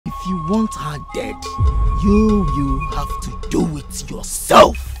If you want her dead, you will have to do it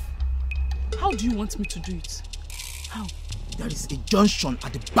yourself. How do you want me to do it? How? There is a junction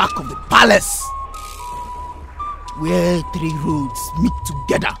at the back of the palace where 3 roads meet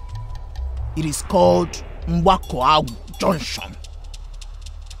together. It is called Mwakoa Junction.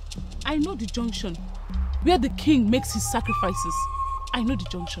 I know the junction where the king makes his sacrifices. I know the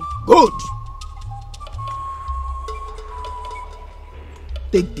junction. Good.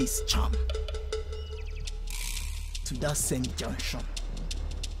 Take this charm to that same junction.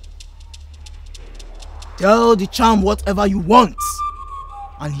 Tell the charm whatever you want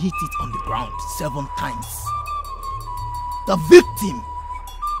and hit it on the ground 7 times. The victim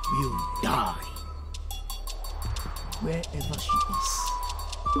will die wherever she is.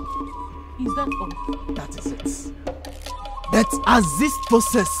 Is that all? That is it. But as this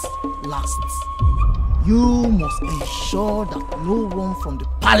process lasts, you must ensure that no one from the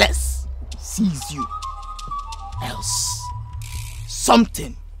palace sees you. Else,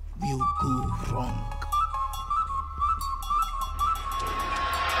 something will go wrong.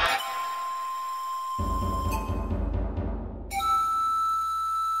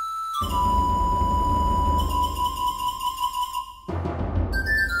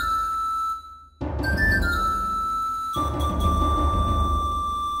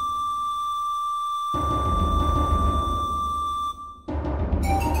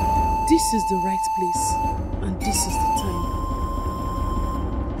 This is the right place, and this is the time.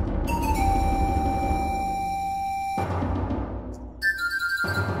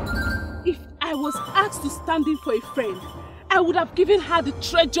 If I was asked to stand in for a friend, I would have given her the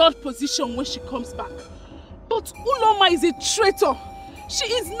treasured position when she comes back. But Uloma is a traitor. She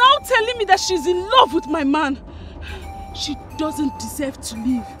is now telling me that she's in love with my man. She doesn't deserve to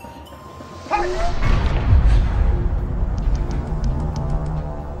live.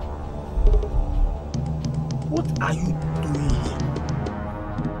 What are you doing here?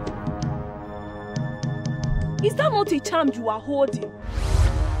 Is that not a charm you are holding?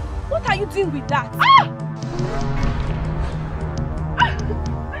 What are you doing with that? Ah!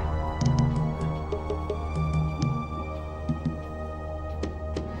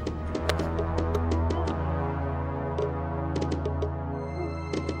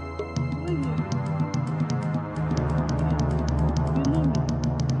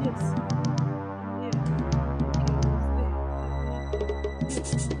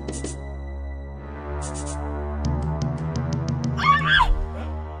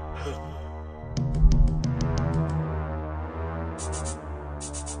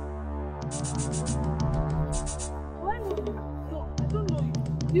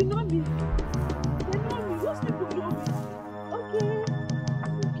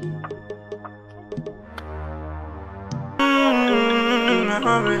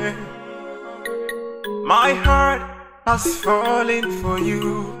 My heart has fallen for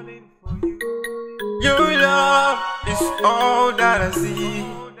you. Your love is all that I see.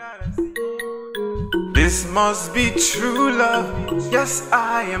 This must be true love. Yes,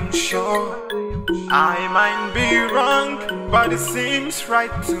 I am sure. I might be wrong, but it seems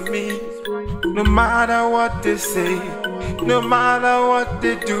right to me. No matter what they say, no matter what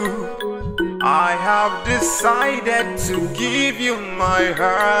they do, I have decided to give you my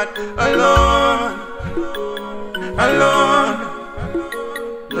heart alone, alone.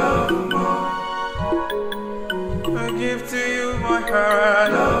 Love more. I give to you my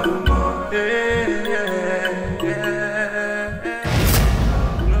heart. Love more. Yeah, yeah, yeah.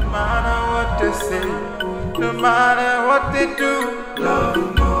 No matter what they say, no matter what they do, love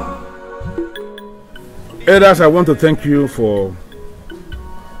more. Elders, I want to thank you for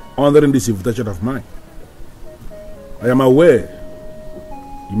honoring this invitation of mine. I am aware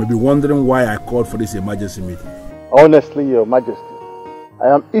you may be wondering why I called for this emergency meeting. Honestly, Your Majesty, I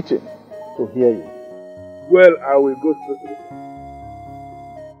am itching to hear you. Well, I will go straight to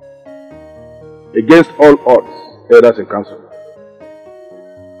it. Against all odds, elders and councillors,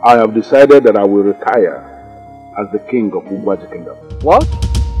 I have decided that I will retire as the king of Ugezu Kingdom. What?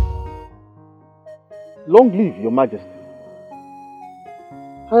 Long live Your Majesty.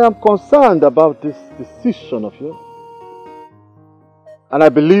 I am concerned about this decision of yours. And I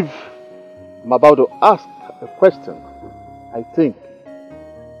believe I'm about to ask a question I think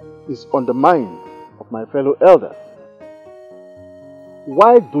is on the mind of my fellow elders.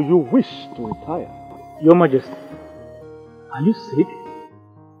 Why do you wish to retire? Your Majesty, are you sick?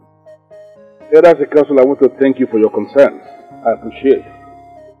 Elders and council, I want to thank you for your concerns. I appreciate it.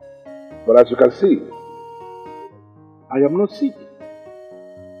 But as you can see, I am not sick.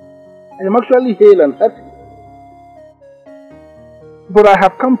 I am actually hale and happy. But I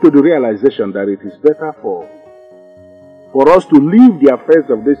have come to the realization that it is better for us to leave the affairs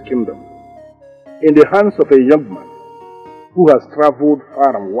of this kingdom in the hands of a young man who has traveled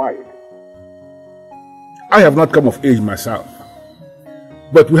far and wide. I have not come of age myself,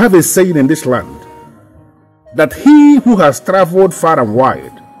 but we have a saying in this land that he who has traveled far and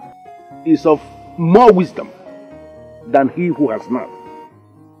wide is of more wisdom than he who has not.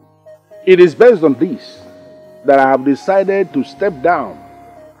 It is based on this that I have decided to step down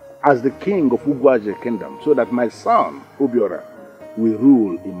as the king of Ugezu kingdom so that my son, Obiora, will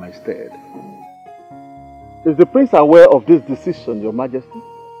rule in my stead. Is the prince aware of this decision, Your Majesty?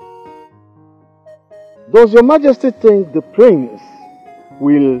 Does Your Majesty think the prince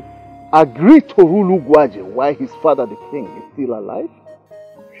will agree to rule Ugezu while his father, the king, is still alive?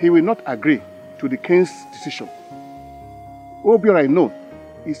 He will not agree to the king's decision. Obiora, I know,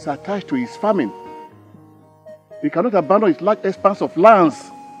 is attached to his farming. He cannot abandon his large expanse of lands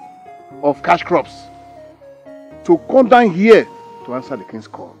of cash crops to come down here to answer the king's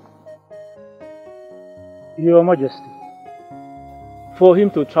call. Your Majesty, for him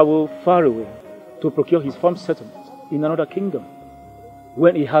to travel far away to procure his farm settlement in another kingdom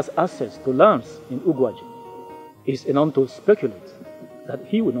when he has access to lands in Ugezu is enough to speculate that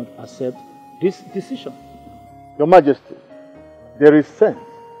he will not accept this decision. Your Majesty, there is sense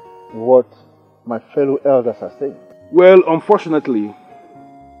in what my fellow elders are saying. Well, unfortunately,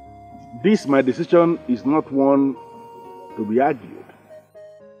 this my decision is not one to be argued.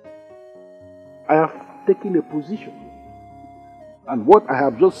 I have taken a position, and what I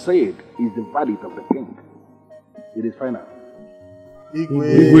have just said is the verdict of the king. It is final.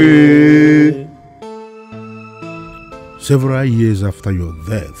 Igwe. Several years after your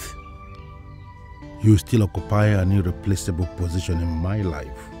death, you still occupy an irreplaceable position in my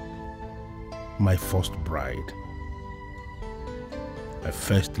life. My first bride, my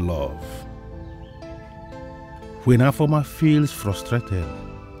first love. When Afoma feels frustrated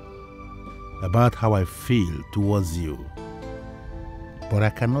about how I feel towards you, but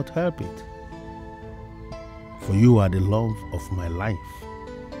I cannot help it, for you are the love of my life,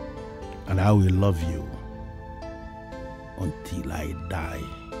 and I will love you until I die.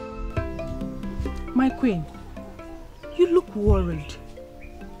 My queen, you look worried.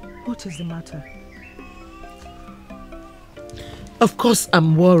 What is the matter? Of course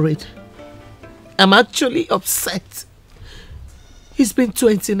I'm worried. I'm actually upset. It's been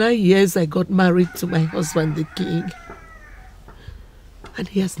 29 years I got married to my husband, the king. And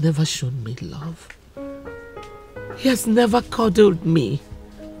he has never shown me love. He has never cuddled me.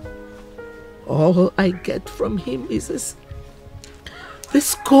 All I get from him is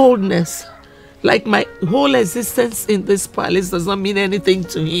this coldness. Like my whole existence in this palace does not mean anything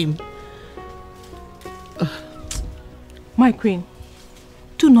to him. My queen,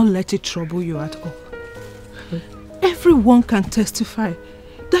 do not let it trouble you at all. Everyone can testify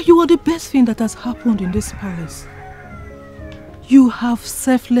that you are the best thing that has happened in this palace. You have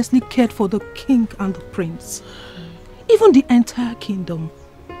selflessly cared for the king and the prince. Even the entire kingdom.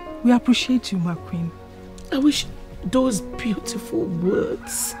 We appreciate you, my queen. I wish those beautiful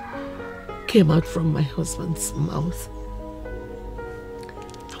words came out from my husband's mouth.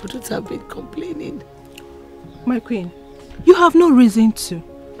 I wouldn't have been complaining. My queen, you have no reason to.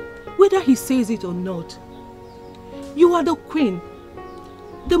 Whether he says it or not, you are the queen,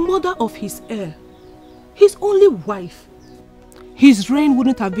 the mother of his heir, his only wife. His reign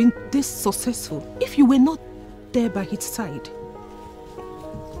wouldn't have been this successful if you were not there by his side.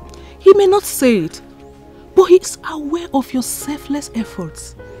 He may not say it, but he is aware of your selfless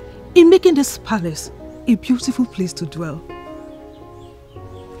efforts in making this palace a beautiful place to dwell.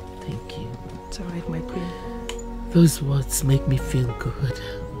 Thank you. It's all right, my queen. Those words make me feel good.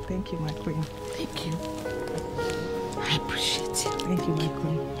 Thank you, my queen. Thank you. I appreciate you. Thank you, my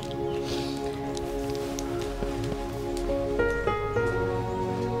queen.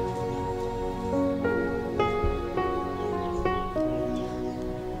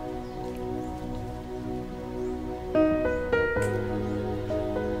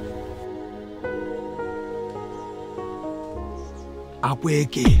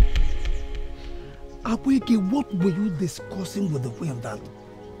 Abueke, what were you discussing with the queen that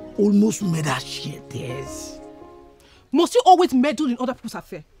almost made her shed tears? Must you always meddle in other people's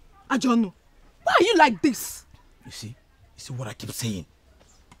affairs? Ajonu, why are you like this? You see what I keep saying?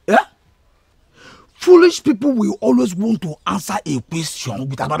 Yeah? Foolish people will always want to answer a question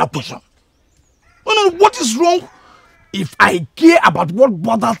with another question. No, what is wrong if I care about what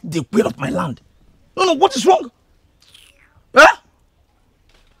bothers the queen of my land? No, what is wrong? Huh?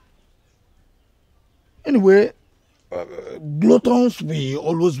 Anyway, Gluttons will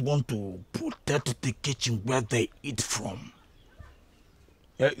always want to protect the kitchen where they eat from.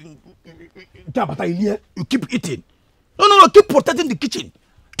 You keep eating. No, keep protecting the kitchen.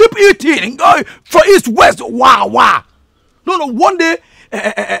 Keep eating. For east, west, wah. No, one day,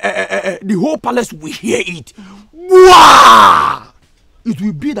 the whole palace will hear it. Wah! It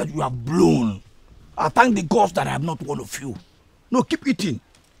will be that you have blown. I thank the gods that I am not one of you. No, keep eating.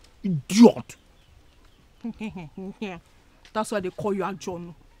 Idiot. That's why they call you a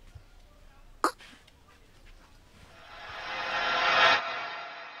John.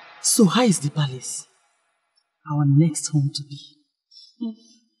 So how is the palace? Our next home to be.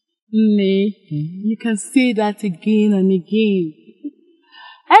 Nay, you can say that again and again.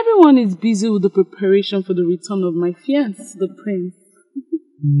 Everyone is busy with the preparation for the return of my fiancé, the prince.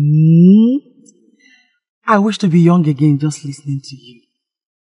 I wish to be young again just listening to you.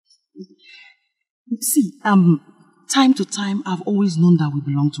 See, time to time, I've always known that we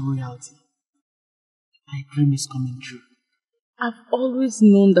belong to royalty. My dream is coming true. I've always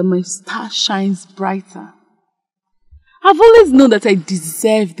known that my star shines brighter. I've always known that I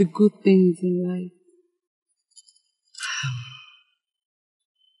deserve the good things in life.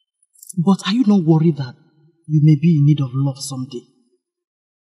 But are you not worried that you may be in need of love someday?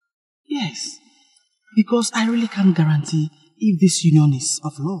 Yes, because I really can't guarantee if this union is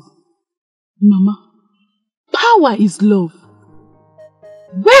of love. Mama, power is love.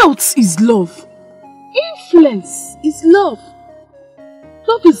 Wealth is love. Influence is love.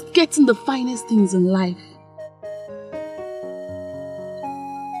 Love is getting the finest things in life.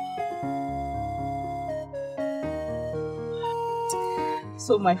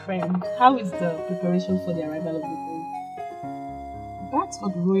 So, my friend, how is the preparation for the arrival of the prince? That's for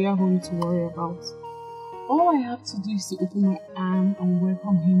the royal home to worry about. All I have to do is to open my arm and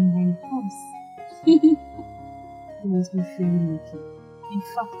welcome him when he comes. He makes me feel lucky. In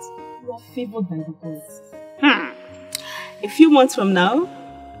fact, you are favored by the gods. A few months from now,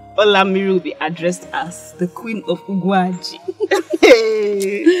 Olamiri will be addressed as the Queen of Ugezu.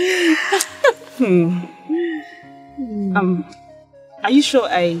 Are you sure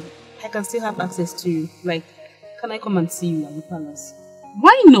I can still have access to you? Like, can I come and see you at the palace?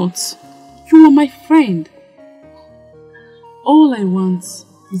 Why not? You are my friend. All I want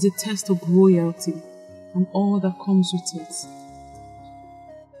is a test of royalty and all that comes with it.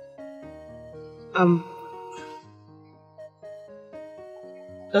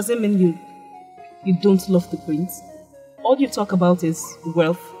 Does it mean you don't love the prince? All you talk about is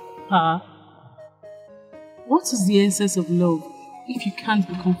wealth, power. What is the essence of love if you can't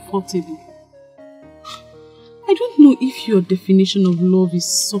be comfortable? I don't know if your definition of love is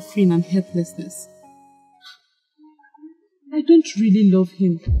suffering and helplessness. I don't really love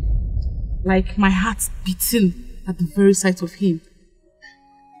him. Like my heart's beating at the very sight of him.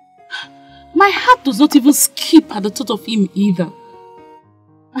 My heart does not even skip at the thought of him either.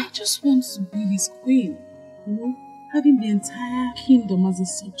 I just want to be his queen, having the entire kingdom as a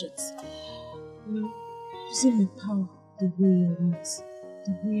subject. Using my power the way I want,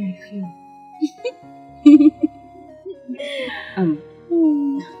 the way I feel.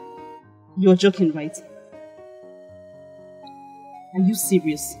 You're joking, right? Are you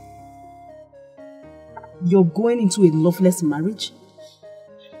serious? You're going into a loveless marriage?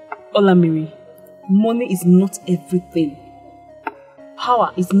 Olamiri, money is not everything.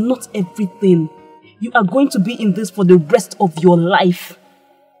 Power is not everything. You are going to be in this for the rest of your life.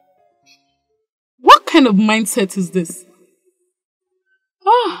 What kind of mindset is this?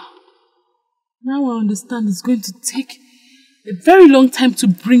 Now I understand it's going to take a very long time to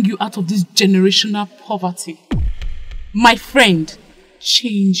bring you out of this generational poverty. My friend,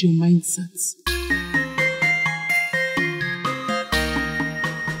 change your mindset.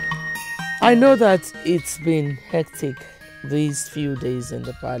 I know that it's been hectic these few days in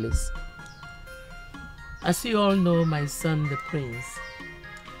the palace. As you all know, my son, the prince,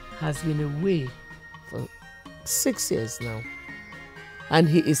 has been away for 6 years now. And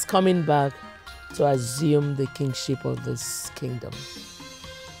he is coming back to assume the kingship of this kingdom.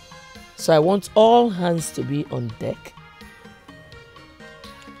 So I want all hands to be on deck.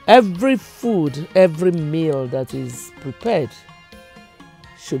 Every food, every meal that is prepared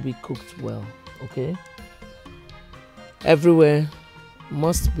should be cooked well, okay? Everywhere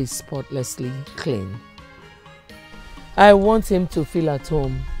must be spotlessly clean. I want him to feel at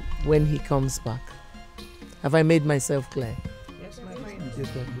home when he comes back. Have I made myself clear? Yes, my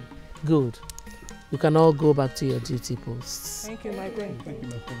friend. Good. You can all go back to your duty posts. Thank you, my friend. Thank you,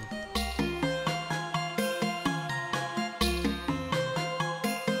 my friend.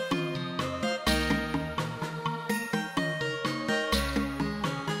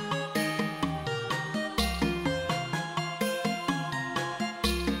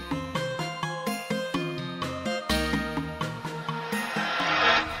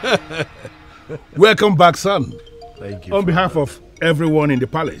 Welcome back, son. Thank you. On behalf of everyone in the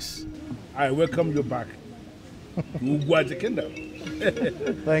palace, I welcome you back to Ugezu Kingdom.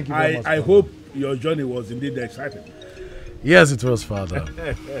 Thank you very much. I hope your journey was indeed exciting. Yes, it was, Father.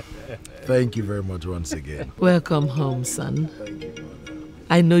 Thank you very much once again. Welcome home, son. Thank you, Father.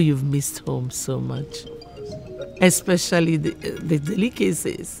 I know you've missed home so much, especially the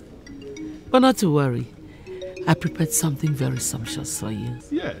delicacies. But not to worry. I prepared something very sumptuous for you.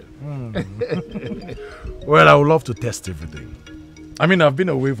 Yeah. Well, I would love to test everything. I mean, I've been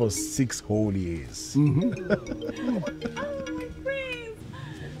away for 6 whole years. My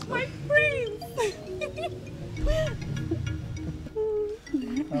prince!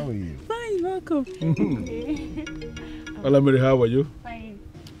 How are you? Fine, welcome. Olamiri, how are you? Fine.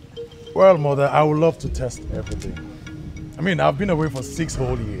 Well, Mother, I would love to test everything. I mean, I've been away for 6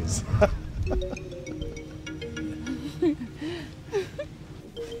 whole years.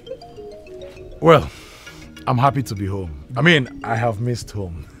 Well, I'm happy to be home. I mean, I have missed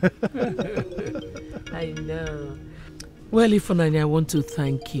home. I know. Well, Ifunanya, I want to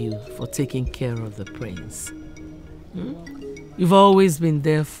thank you for taking care of the prince. You've always been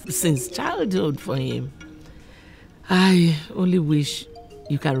there since childhood for him. I only wish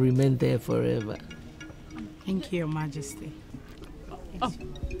you can remain there forever. Thank you, Your Majesty. Oh,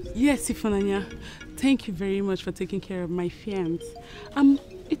 yes, Ifunanya. Thank you very much for taking care of my fiancé.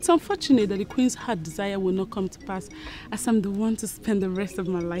 It's unfortunate that the Queen's heart desire will not come to pass, as I'm the one to spend the rest of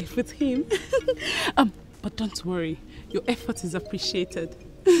my life with him. But don't worry, your effort is appreciated.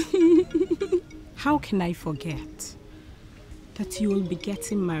 How can I forget that you will be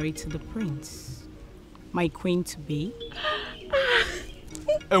getting married to the prince, my queen-to-be?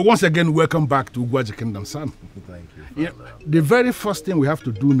 Once again, welcome back to Ugezu Kingdom, son. Thank you. Yeah, the very first thing we have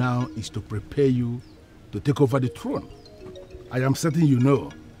to do now is to prepare you to take over the throne. I am certain you know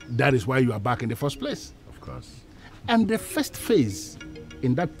that is why you are back in the first place. Of course. And the first phase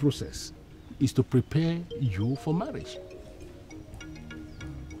in that process is to prepare you for marriage.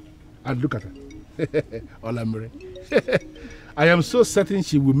 And look at her. Olamiri. I am so certain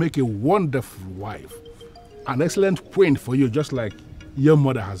she will make a wonderful wife. An excellent queen for you, just like your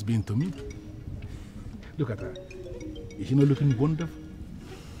mother has been to me. Look at her. Is she not looking wonderful?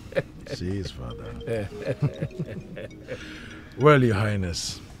 She is, Father. Well, Your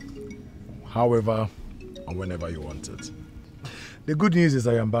Highness, however and whenever you want it. The good news is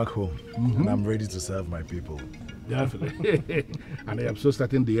I am back home and I'm ready to serve my people. Definitely. And I am so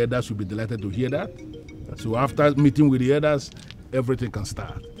certain the elders will be delighted to hear that. So after meeting with the elders, everything can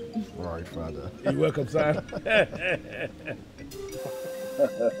start. All right, Father. You're welcome, sir.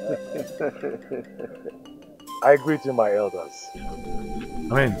 I greet you, my elders. I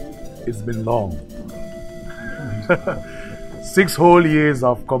mean, it's been long. 6 whole years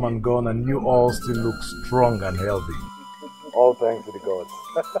have come and gone and you all still look strong and healthy. All thanks to the gods.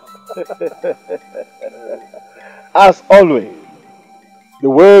 As always, the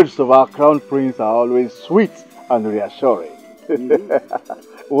words of our crown prince are always sweet and reassuring.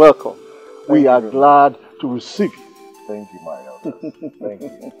 Welcome. We are glad to receive you. Thank you, my elders. Thank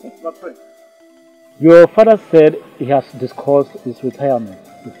you. Your father said he has discussed his retirement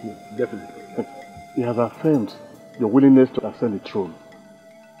with you. Definitely. He has affirmed your willingness to ascend the throne.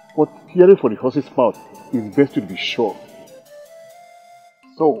 But hearing from the horse's mouth is best to be sure.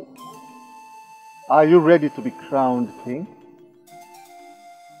 So, are you ready to be crowned king?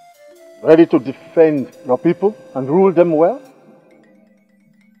 Ready to defend your people and rule them well?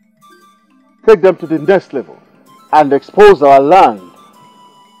 Take them to the next level and expose our land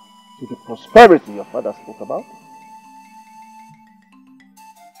to the prosperity your father spoke about?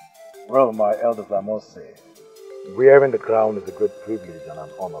 Well, my elders, I must say, wearing the crown is a great privilege and an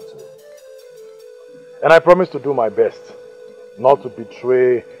honor to me. And I promise to do my best not to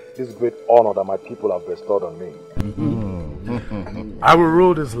betray this great honor that my people have bestowed on me. I will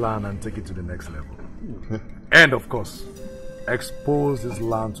rule this land and take it to the next level. And of course, expose this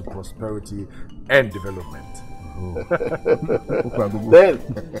land to prosperity and development. Then,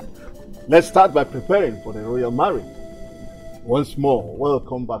 let's start by preparing for the royal marriage. Once more,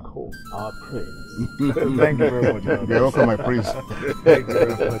 welcome back home, our prince. Thank you very much. You're welcome, my prince. Thank you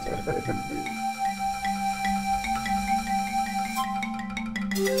very much.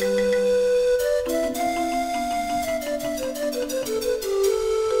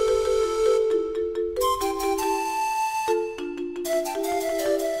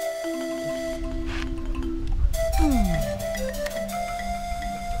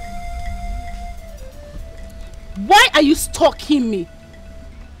 Why are you stalking me?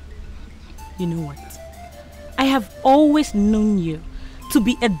 You know what? I have always known you to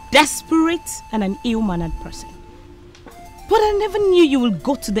be a desperate and an ill-mannered person. But I never knew you would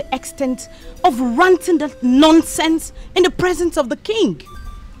go to the extent of ranting that nonsense in the presence of the king.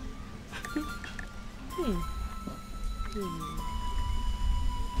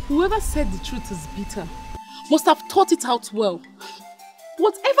 Whoever said the truth is bitter must have thought it out well.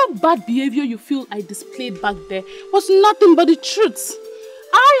 Whatever bad behavior you feel I displayed back there was nothing but the truth.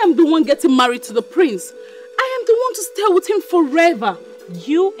 I am the one getting married to the prince. I am the one to stay with him forever.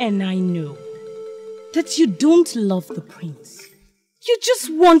 You and I know that you don't love the prince. You just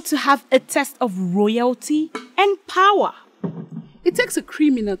want to have a test of royalty and power. It takes a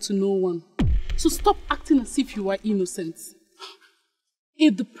criminal to know one. So stop acting as if you are innocent.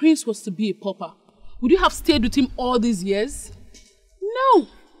 If the prince was to be a pauper, would you have stayed with him all these years? No.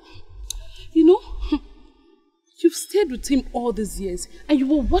 You know, you've stayed with him all these years and you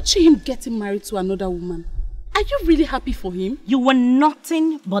were watching him getting married to another woman. Are you really happy for him? You were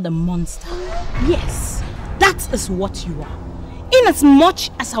nothing but a monster. Yes, that is what you are. Inasmuch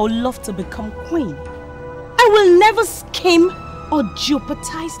as I would love to become queen, I will never scheme or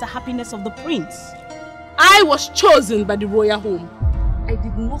jeopardize the happiness of the prince. I was chosen by the royal home. I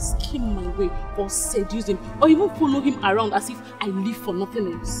did not scheme my way or seduce him or even follow him around as if I live for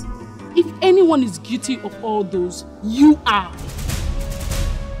nothing else. If anyone is guilty of all those, you are.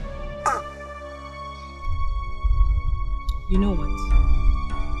 You know what?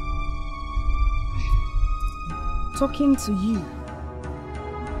 Talking to you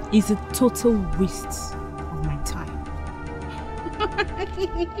is a total waste of my time.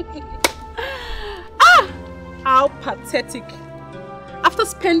 How pathetic. After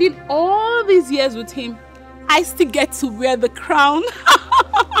spending all these years with him, I still get to wear the crown.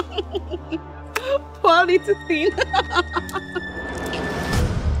 Poor little thing.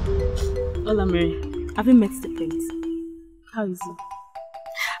 Hola, Mary. Have you met the prince? How is he?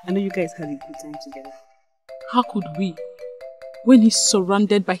 I know you guys had a good time together. How could we? When he's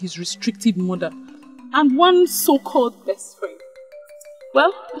surrounded by his restrictive mother and one so-called best friend.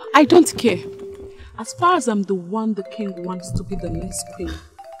 Well, I don't care. As far as I'm the one the king wants to be the next queen.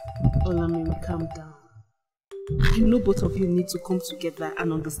 Hola, Mary, calm down. I know both of you need to come together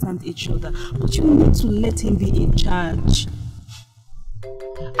and understand each other, but you need to let him be in charge.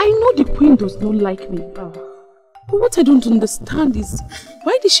 I know the queen does not like me. But what I don't understand is,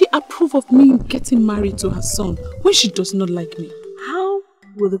 why did she approve of me getting married to her son when she does not like me? How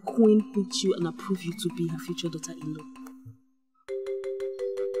will the queen hate you and approve you to be her future daughter-in-law?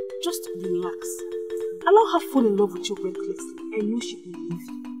 Just relax. Allow her fall in love with you recklessly. I know she will leave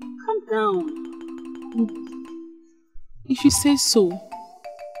you. Calm down. If you say so.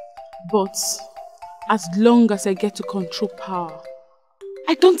 But as long as I get to control power,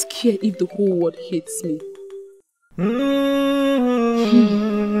 I don't care if the whole world hates me.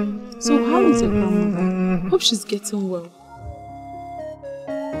 So how is your grandmother? Hope she's getting well.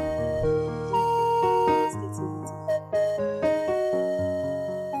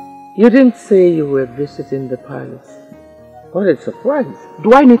 You didn't say you were visiting the palace. What a surprise.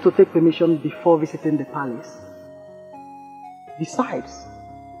 Do I need to take permission before visiting the palace? Besides,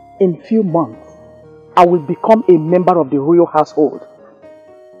 in a few months, I will become a member of the royal household.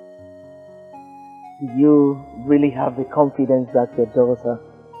 Do you really have the confidence that your daughter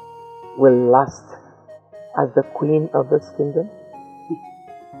will last as the queen of this kingdom?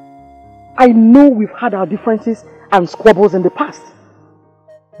 I know we've had our differences and squabbles in the past.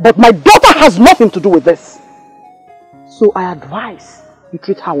 But my daughter has nothing to do with this. So I advise you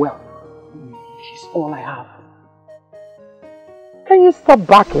treat her well. She's all I have. Can you stop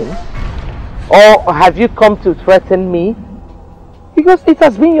backing? Or have you come to threaten me? Because it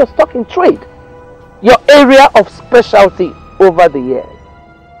has been your stock in trade. Your area of specialty over the years.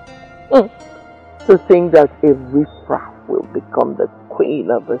 To think that a riffraff will become the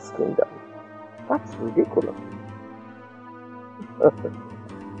queen of this kingdom. That's ridiculous.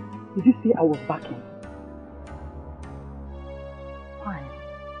 Did you say I was backing? Fine.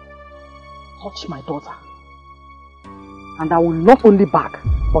 Touch my daughter. And I will not only back,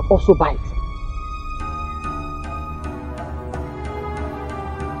 but also bite.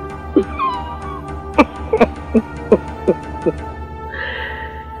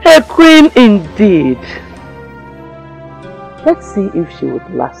 A queen indeed. Let's see if she would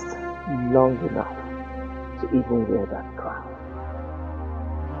last long enough to even wear that crown.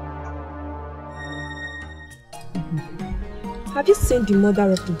 Have you seen the mother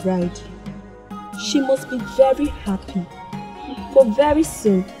of the bride? She must be very happy. For very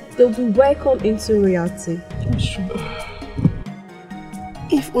soon, they'll be welcomed into royalty. I'm sure.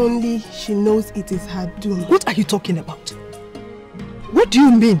 If only she knows it is her doom. What are you talking about? What What do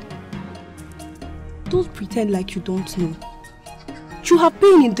you mean? Don't pretend like you don't know. You have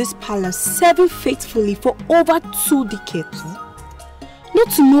been in this palace serving faithfully for over 2 decades. Not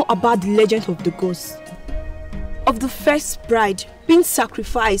to know about the legend of the ghost, of the first bride being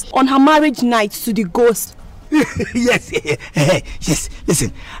sacrificed on her marriage night to the ghost. Yes, yes,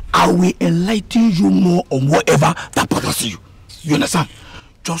 listen, I will enlighten you more on whatever that bothers you. You understand?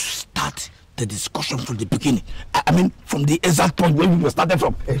 Just start the discussion from the beginning. I mean, from the exact point where we were started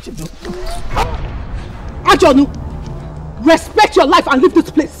from. Ajonu, respect your life and leave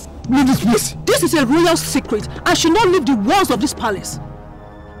this place. Leave this place? This is a royal secret and should not leave the walls of this palace.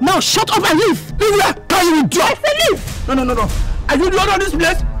 Now shut up and leave! Leave where? Can you withdraw? I say leave! No. Are you the owner of this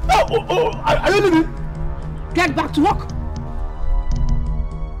place? Are you leaving? Get back to work.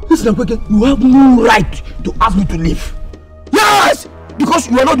 Listen, Ekene, you have no right to ask me to leave. Yes! Because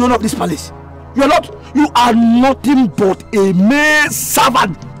you are not the owner of this palace. You are not. You are nothing but a maid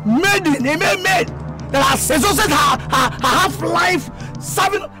servant. Maiden, a maid that has exhausted her half-life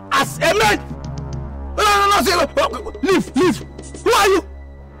serving as a maid. No. Leave. Who are you?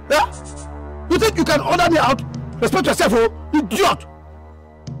 Yeah? You think you can order me out? Respect yourself, oh, idiot!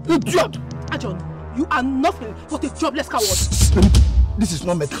 Ajon, you are nothing but a jobless coward. This is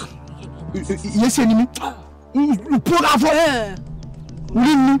not metal. Yes, enemy. You pour out for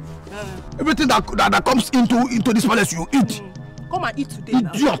everything that comes into this palace you eat. Come and eat today.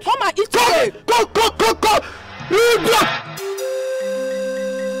 Idiot! Now. Come and eat today. Go! Idiot!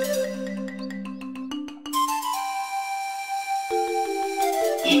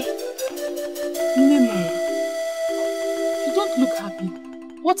 Umenwa, you don't look happy.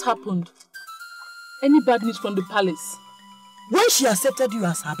 What happened? Any bad news from the palace? When she accepted you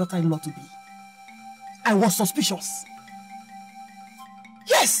as her daughter-in-law to be, I was suspicious.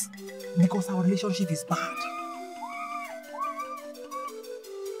 Yes, because our relationship is bad.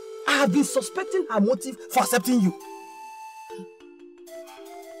 I have been suspecting her motive for accepting you.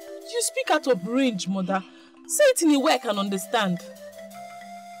 You speak out of range, mother. Say it in a way I can understand.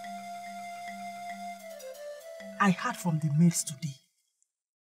 I heard from the maids today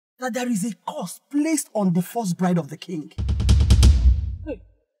that there is a curse placed on the first bride of the king. Hey.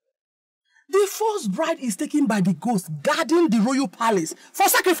 The first bride is taken by the ghost guarding the royal palace for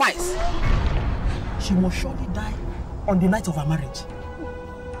sacrifice. She must surely die on the night of her marriage.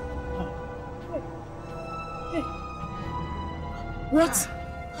 What?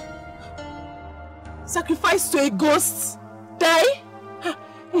 Sacrifice to a ghost? Die?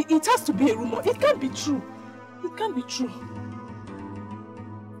 It has to be a rumor. It can't be true. It can't be true.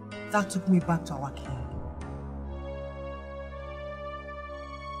 That took me back to our king.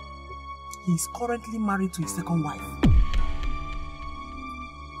 He is currently married to his second wife.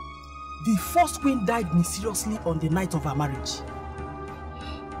 The first queen died mysteriously on the night of her marriage.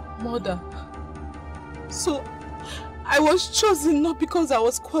 Mother, so I was chosen not because I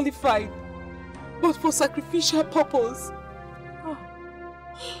was qualified, but for sacrificial purpose. Oh,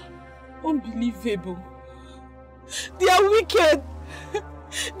 unbelievable. They are wicked.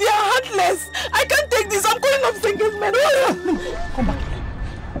 They are heartless. I can't take this. I'm calling off the engagement. Come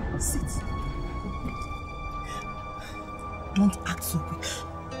back. Sit. Don't act so quick.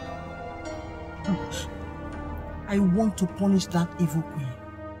 I want to punish that evil queen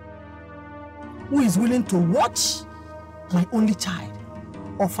who is willing to watch my only child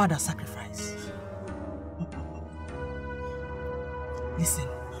offer the sacrifice. Listen,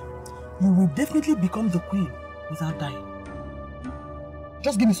 you will definitely become the queen without dying.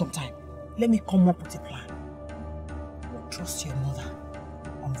 Just give me some time. Let me come up with a plan. Trust your mother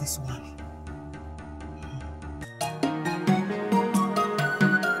on this one.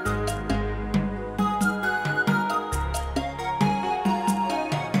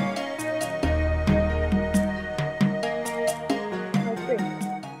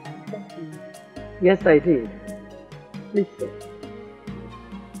 Yes, I did. Please say.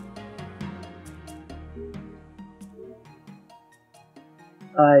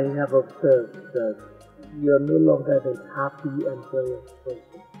 I have observed that you are no longer the happy and joyous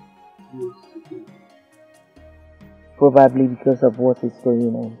person you used to be. Probably because of what is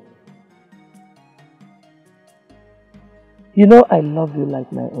going on. You know I love you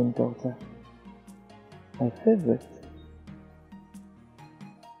like my own daughter. My favorite.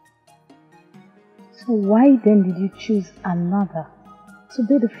 So why then did you choose another to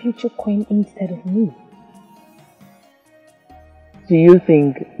be the future queen instead of me? Do you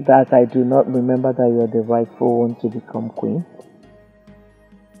think that I do not remember that you are the rightful one to become queen?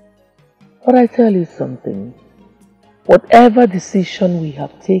 But I tell you something. Whatever decision we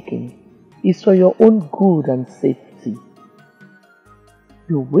have taken is for your own good and safety.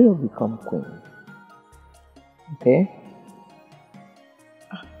 you will become queen. Okay?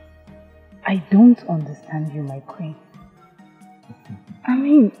 I don't understand you, my queen. I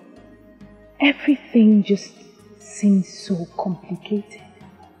mean, everything just seems so complicated.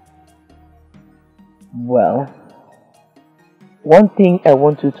 Well, one thing I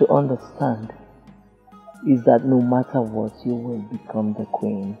want you to understand is that no matter what, you will become the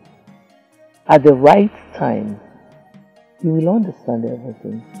queen. At the right time, you will understand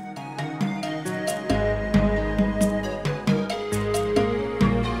everything.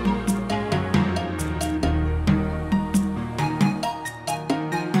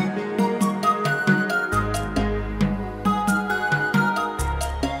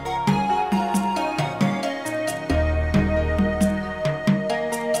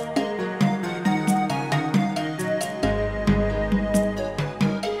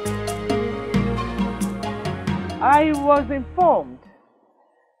 I was informed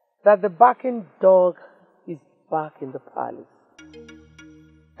that the barking dog is back in the palace.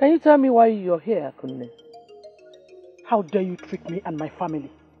 Can you tell me why you're here, Ekene? How dare you treat me and my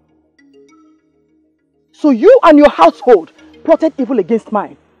family? So you and your household plotted evil against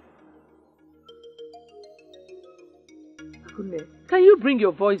mine. Ekene, can you bring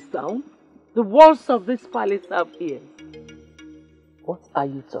your voice down? The walls of this palace have ears. What are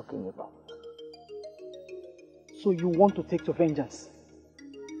you talking about? So you want to take your vengeance?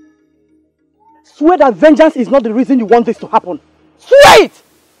 Swear that vengeance is not the reason you want this to happen. Swear it!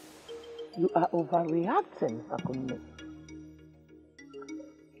 You are overreacting, Ekene.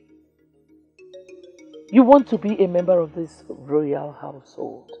 You want to be a member of this royal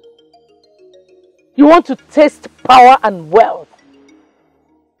household. You want to taste power and wealth.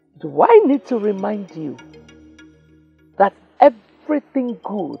 Do I need to remind you that everything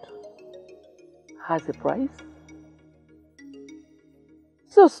good has a price?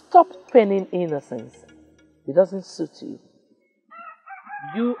 So stop feigning innocence. It doesn't suit you.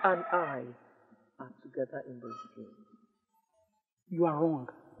 You and I are together in this game. You are wrong.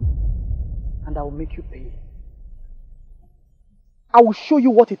 And I will make you pay. I will show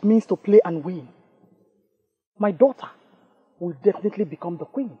you what it means to play and win. My daughter will definitely become the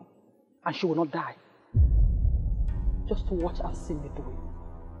queen. And she will not die. Just to watch and see me do it.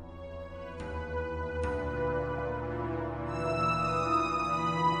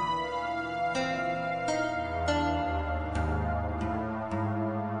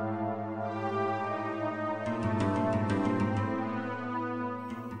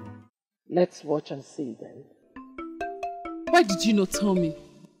 Let's watch and see then. Why did you not tell me?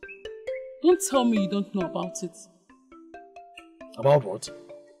 Don't tell me you don't know about it. About what?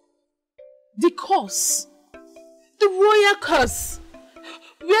 The curse. The royal curse.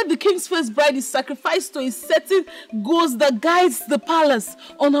 Where the king's first bride is sacrificed to a certain ghost that guides the palace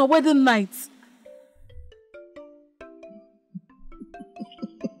on her wedding night.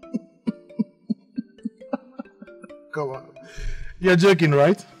 Come on. You're joking,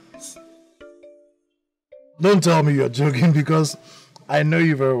 right? Don't tell me you're joking because I know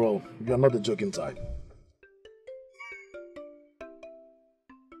you very well. You're not the joking type.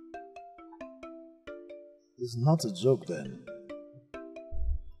 It's not a joke then.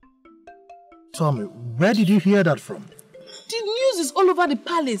 Tell me, where did you hear that from? The news is all over the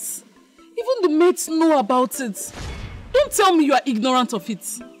palace. Even the maids know about it. Don't tell me you are ignorant of it.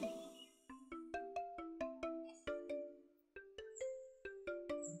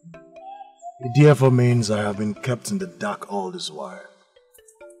 It therefore means I have been kept in the dark all this while.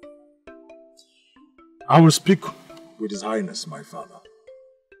 I will speak with His Highness, my father,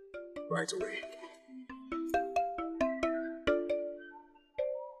 right away.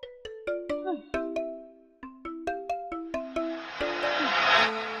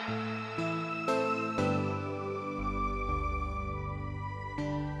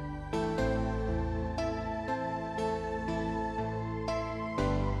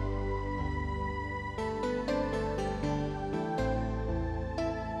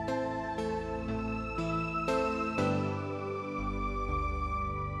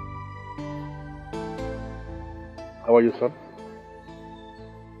 How are you, son?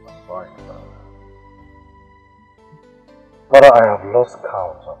 I'm fine, father. Father, I have lost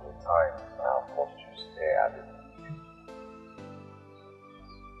count of the times I have watched you stare at it.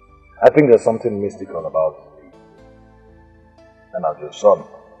 I think there's something mystical about me. And as your son,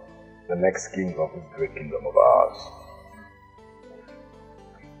 the next king of this great kingdom of ours,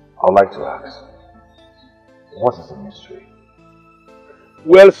 I'd like to ask, what is the mystery?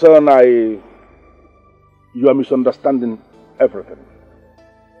 Well, son, you are misunderstanding everything.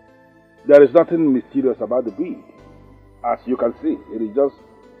 There is nothing mysterious about the bead. As you can see, it is just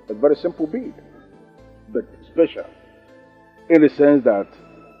A very simple bead, but special, in the sense that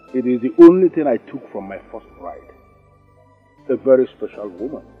it is the only thing I took from my first bride. A very special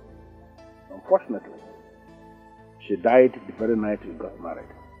woman. Unfortunately, she died the very night we got married.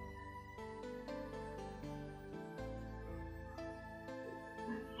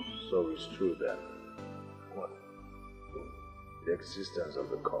 So it's true then. What? The existence of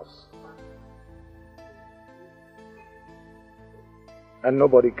the curse. And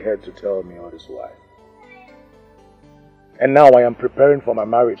nobody cared to tell me all this why. And now I am preparing for my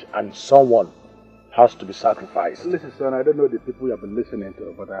marriage and someone has to be sacrificed. Listen, son, I don't know the people you have been listening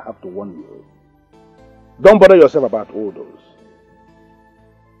to, but I have to warn you. Don't bother yourself about all those.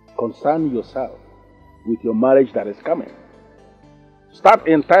 Concern yourself with your marriage that is coming. Start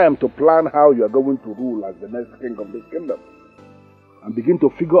in time to plan how you are going to rule as the next king of this kingdom. And begin to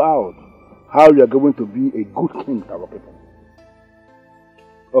figure out how you are going to be a good king to our people.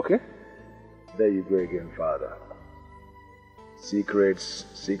 Okay? There you go again, Father. Secrets,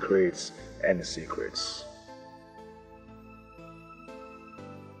 secrets, and secrets.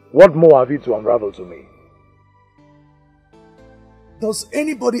 What more have you to unravel to me? Does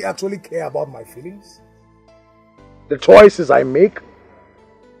anybody actually care about my feelings? The choices I make?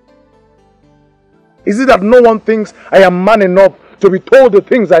 Is it that no one thinks I am man enough to be told the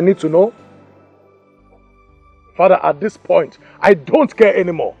things I need to know? Father, at this point, I don't care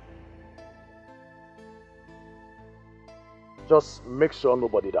anymore. Just make sure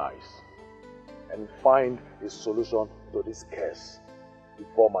nobody dies and find a solution to this curse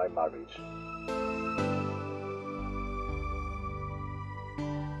before my marriage.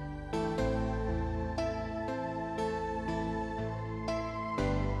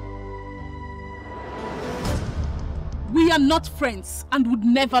 We are not friends and would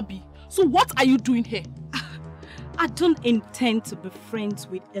never be. So what are you doing here? I don't intend to be friends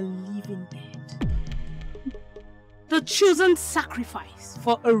with a living dead. The chosen sacrifice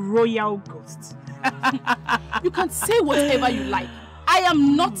for a royal ghost. You can say whatever you like. I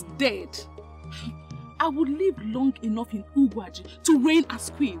am not dead. I will live long enough in Ugezu to reign as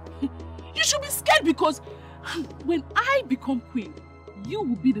queen. You should be scared because when I become queen, you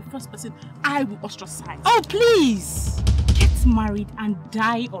will be the first person I will ostracize. Oh, please! Get married and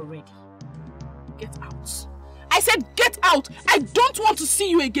die already. Get out. I said get out! I don't want to see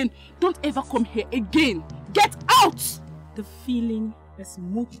you again. Don't ever come here again. Get out! The feeling is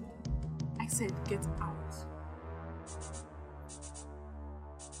mutual. I said get out.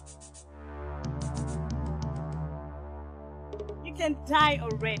 You can die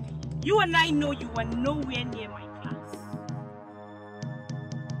already. You and I know you were nowhere near my class.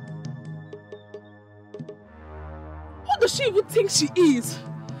 Who does she even think she is?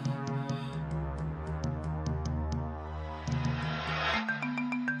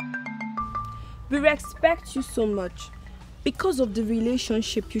 We respect you so much because of the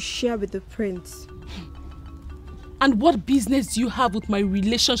relationship you share with the prince. And what business do you have with my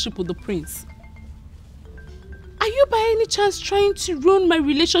relationship with the prince? Are you by any chance trying to ruin my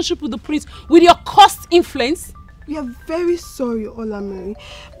relationship with the prince with your cursed influence? We are very sorry, Olamiri,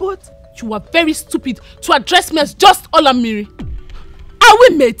 but... You are very stupid to address me as just Olamiri. Are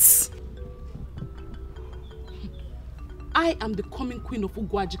we mates? I am the coming queen of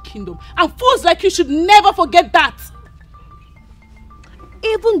Ugezu kingdom, and fools like you should never forget that.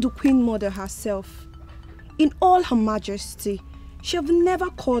 Even the queen mother herself, in all her majesty, she have never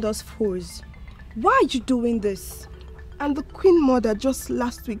called us fools. Why are you doing this? And the queen mother just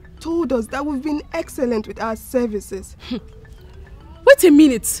last week told us that we've been excellent with our services. Wait a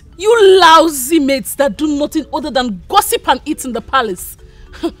minute, you lousy mates that do nothing other than gossip and eat in the palace.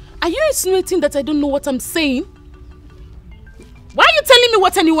 Are you insinuating that I don't know what I'm saying? Why are you telling me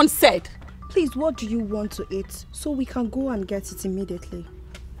what anyone said? Please, what do you want to eat so we can go and get it immediately?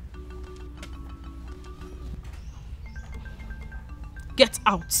 Get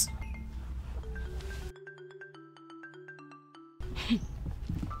out.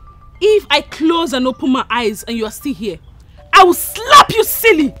 If I close and open my eyes and you are still here, I will slap you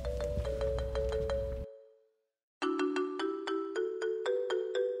silly!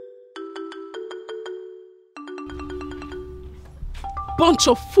 Bunch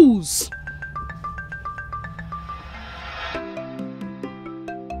of fools!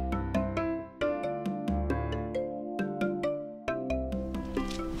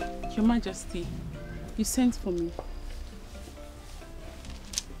 Your Majesty, you sent for me.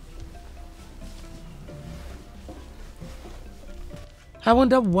 I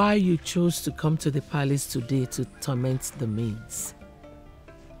wonder why you chose to come to the palace today to torment the maids.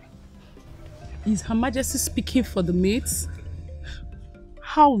 Is Her Majesty speaking for the maids?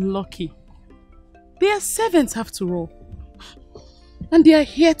 How lucky. They are servants after all. And they are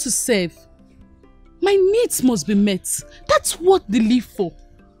here to serve. My needs must be met. That's what they live for.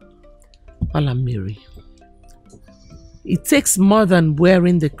 Olamiri, it takes more than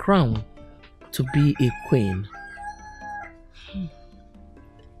wearing the crown to be a queen.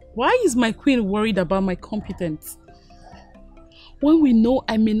 Why is my queen worried about my competence? When we know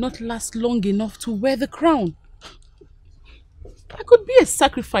I may not last long enough to wear the crown. I could be a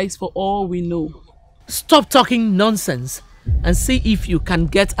sacrifice for all we know. Stop talking nonsense and see if you can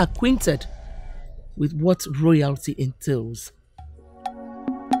get acquainted with what royalty entails.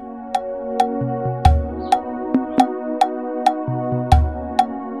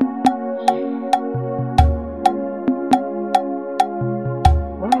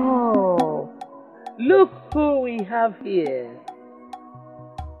 Oh, look who we have here.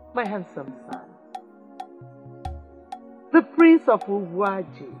 My handsome son. The Prince of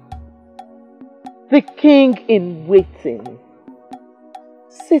Ugezu. The king in waiting.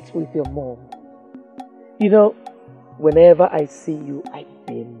 Sit with your mom. You know, whenever I see you, I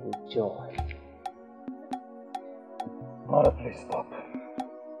beam with joy. Mother, please stop.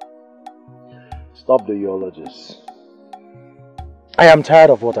 Stop the eulogies. I am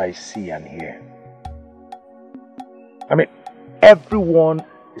tired of what I see and hear. I mean, everyone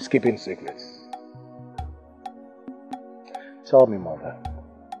is keeping secrets. Tell me, Mother.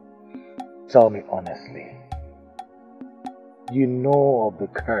 Tell me honestly. You know of the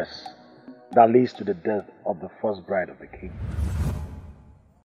curse that leads to the death of the first bride of the king.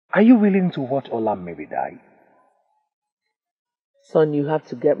 Are you willing to watch Olamiri die? Son, you have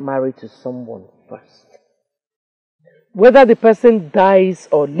to get married to someone first. Whether the person dies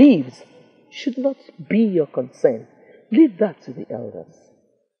or lives should not be your concern. Leave that to the elders.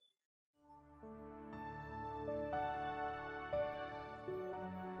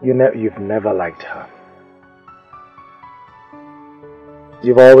 You've never liked her.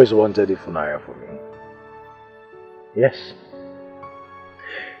 You've always wanted Ifunaya for me. Yes.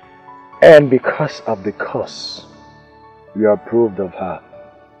 And because of the curse, you approved of her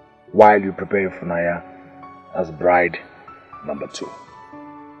while you prepare Ifunaya as bride number 2.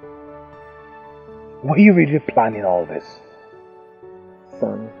 Were you really planning all this?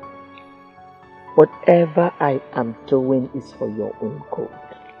 Son, whatever I am doing is for your own good.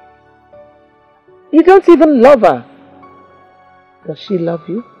 You don't even love her. Does she love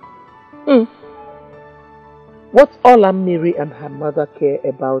you? What Olamiri and her mother care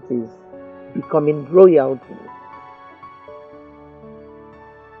about is becoming royalty.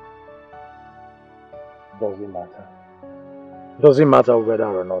 Doesn't matter. Doesn't matter whether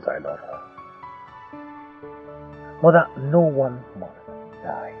or not I love her. Mother, no one must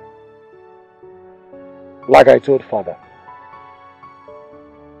die. Like I told Father,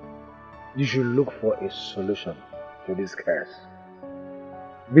 you should look for a solution to this curse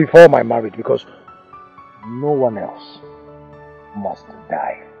before my marriage, because no one else must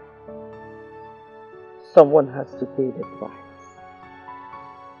die. Someone has to pay the price.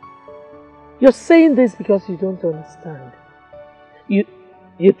 You're saying this because you don't understand. You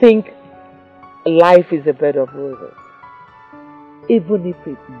think life is a bed of roses. Even if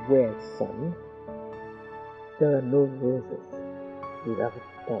it were, son, there are no roses without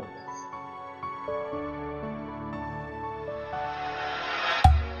thorns.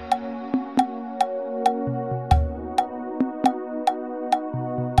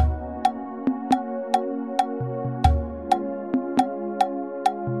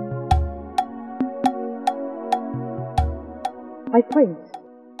 My friend,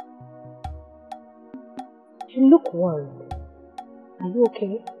 you look worried. Are you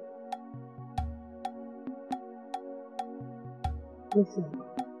okay? Listen,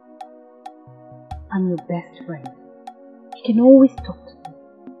 I'm your best friend. You can always talk to me.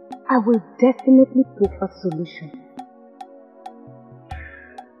 I will definitely pick a solution.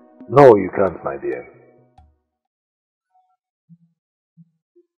 No, you can't, my dear.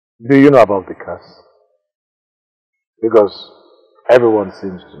 Do you know about the curse? Because everyone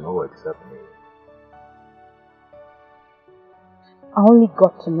seems to know except me. I only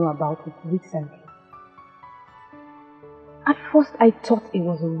got to know about it recently. At first I thought it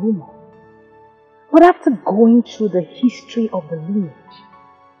was a rumor. But after going through the history of the lineage,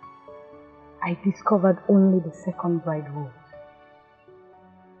 I discovered only the second bride rule.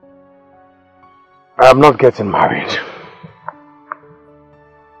 I am not getting married.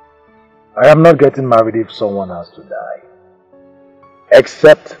 I am not getting married if someone has to die.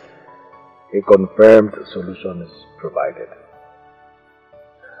 Except a confirmed solution is provided.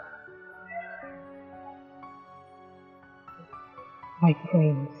 My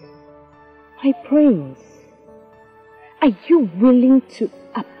prince, are you willing to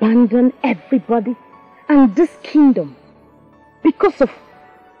abandon everybody and this kingdom because of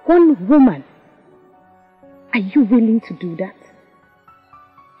one woman? Are you willing to do that?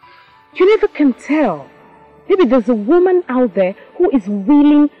 You never can tell. Maybe there's a woman out there who is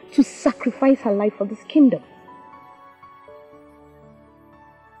willing to sacrifice her life for this kingdom.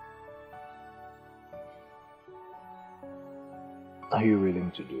 Are you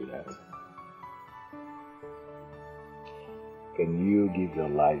willing to do that? Can you give your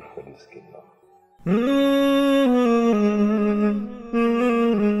life for this kingdom?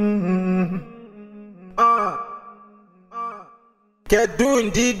 Get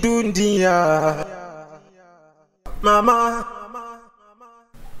dundi ya mama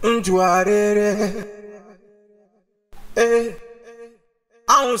njuarere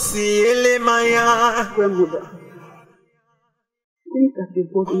si ele maya. Grandmother, think that the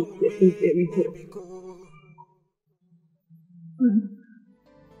body is getting very hot.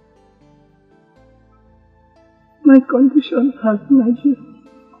 My condition has made you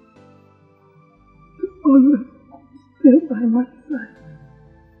to always stay by my side.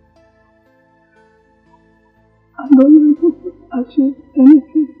 I don't even achieve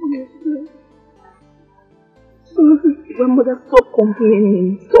anything for yourself. Sorry. Grandmother, stop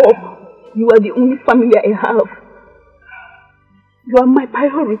complaining. Stop. You are the only family I have. You are my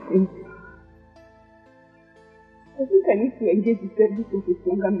priority. I think I need to engage the service of a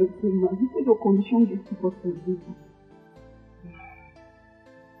stronger medicine man before your condition gets too hot for you.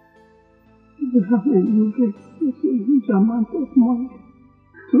 You have a huge amount of money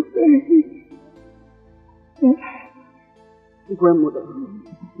to pay him. Grandmother,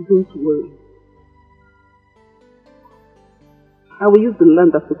 don't worry. I will use the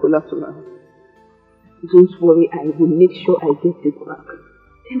land as a collateral. Don't worry, I will make sure I get it back.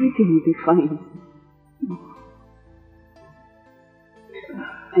 Everything will be fine.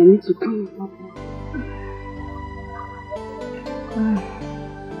 I need to clean it up.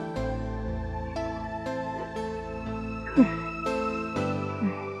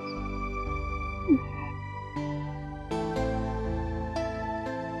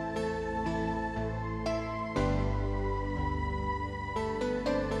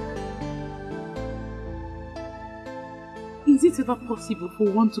 Is it ever possible for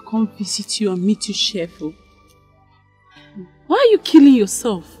one to come visit you and meet you cheerful? Why are you killing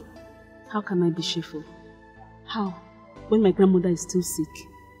yourself? How can I be cheerful? How? When my grandmother is still sick.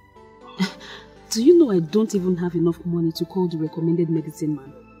 Do you know I don't even have enough money to call the recommended medicine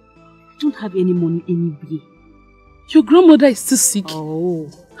man? I don't have any money anywhere. Your grandmother is still sick? Oh.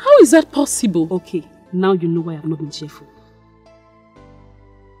 How is that possible? Okay, now you know why I've not been cheerful.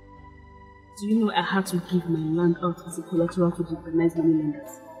 Do you know I had to give my land out as a collateral to jeopardize money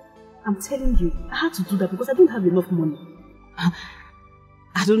lenders? I'm telling you, I had to do that because I don't have enough money.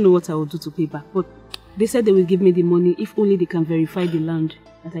 I don't know what I will do to pay back, but they said they will give me the money if only they can verify the land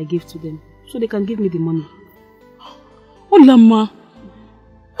that I gave to them. So they can give me the money. Oh, Lama,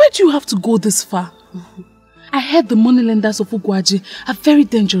 why do you have to go this far? I heard the money lenders of Ugezu are very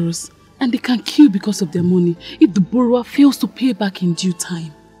dangerous and they can kill because of their money if the borrower fails to pay back in due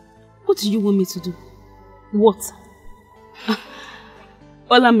time. What do you want me to do? What?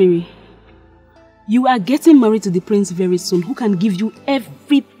 Olamiri, you are getting married to the prince very soon who can give you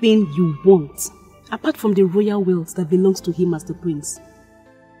everything you want, apart from the royal wealth that belongs to him as the prince.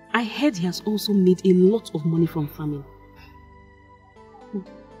 I heard he has also made a lot of money from farming.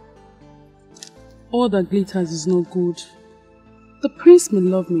 All that glitters is no good. The prince may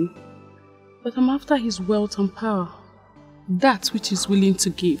love me, but I'm after his wealth and power. That which he's willing to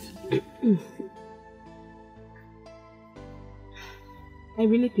give. I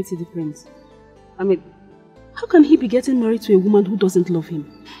really pity the prince. I mean, how can he be getting married to a woman who doesn't love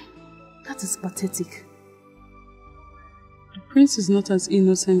him? That is pathetic. The prince is not as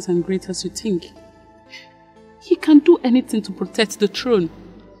innocent and great as you think. He can do anything to protect the throne.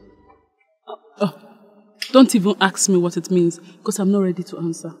 Don't even ask me what it means, because I'm not ready to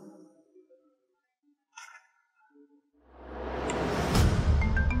answer.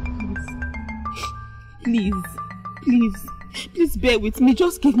 Please bear with me.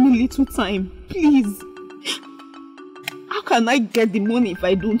 Just give me a little time, please. How can I get the money if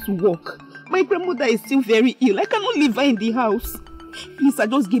I don't work? My grandmother is still very ill. I cannot leave her in the house. Please,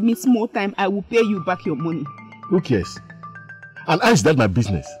 just give me small time. I will pay you back your money. Who cares? And how is that my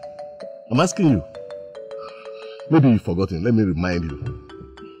business? I'm asking you. Maybe you've forgotten. Let me remind you.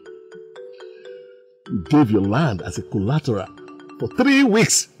 You gave your land as a collateral for 3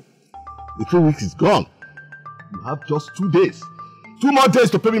 weeks. The 3 weeks is gone. You have just 2 days 2 more days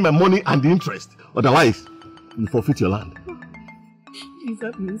to pay me my money and the interest. Otherwise, you forfeit your land. Please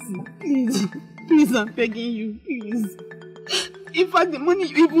have mercy. Please. Please, I'm begging you. Please. In fact, the money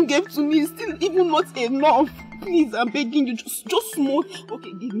you even gave to me is still even not enough. Please, I'm begging you. Just small.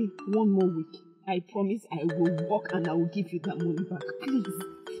 Okay, give me 1 more week. I promise I will work and I will give you that money back. Please.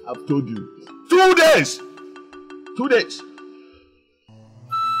 I've told you. 2 days! 2 days.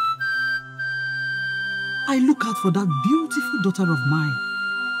 I look out for that beautiful daughter of mine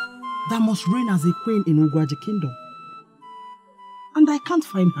that must reign as a queen in Ugezu kingdom. And I can't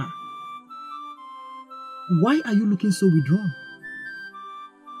find her. Why are you looking so withdrawn?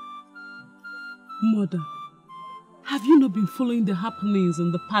 Mother, have you not been following the happenings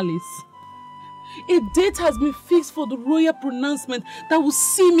in the palace? A date has been fixed for the royal pronouncement that will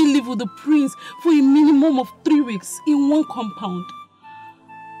see me live with the prince for a minimum of 3 weeks in one compound.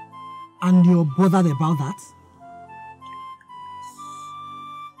 And you're bothered about that?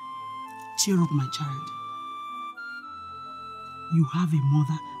 Cheer up, my child. You have a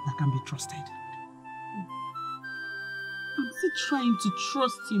mother that can be trusted. I'm still trying to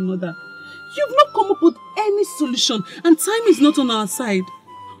trust you, Mother. You've not come up with any solution and time is not on our side.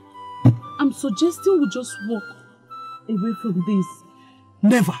 I'm suggesting we just walk away from this.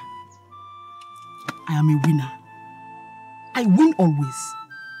 Never. I am a winner. I win always.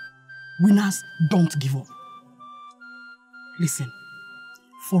 Winners don't give up. Listen,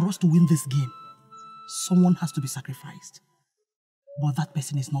 for us to win this game, someone has to be sacrificed. But that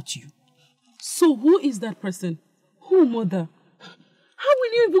person is not you. So who is that person? Who, Mother? How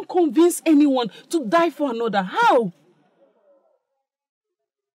will you even convince anyone to die for another? How?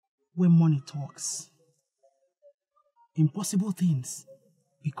 When money talks, impossible things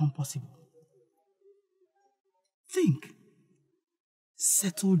become possible. Think.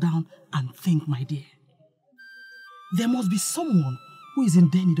 Settle down and think, my dear. There must be someone who is in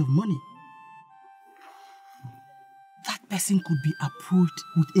dire need of money. That person could be approached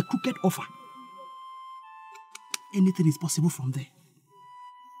with a crooked offer. Anything is possible from there.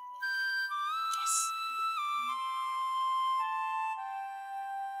 Yes.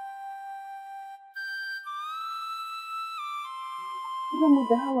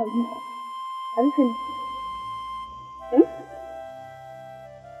 Grandmother, how are you? Are you finished?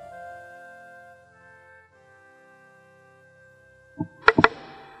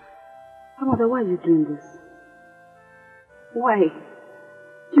 Grandmother, why are you doing this? Why?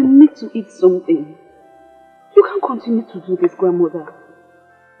 You need to eat something. You can't continue to do this, Grandmother.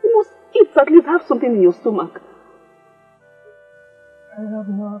 You must eat, at least have something in your stomach. I have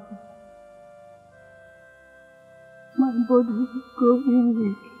nothing. My body is growing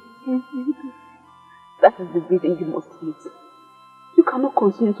weak every day. That is the reason you must eat. You cannot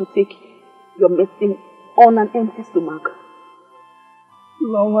continue to take your medicine on an empty stomach.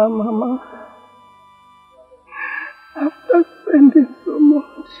 Longer, Mama. After spending so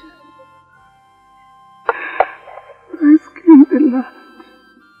much, risking the land,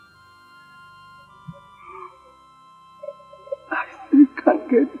 I still can't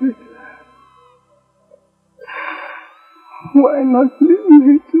get better. Why not leave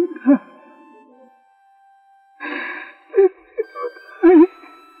me to die? Leave me to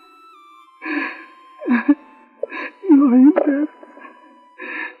die. You're in debt.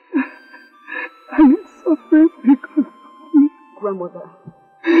 And it's suffering because of me. Grandmother,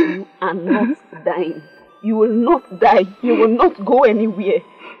 you are not dying. You will not die. You will not go anywhere.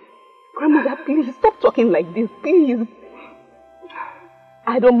 Grandmother, please stop talking like this, please.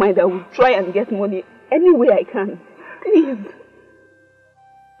 I don't mind. I will try and get money any way I can. Please.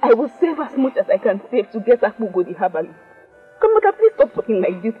 I will save as much as I can save to get Akpugodi Habali. Grandmother, please stop talking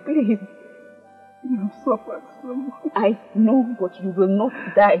like this, please. You have suffered so much. I know, but you will not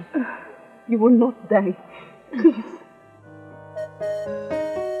die. You will not die. Please.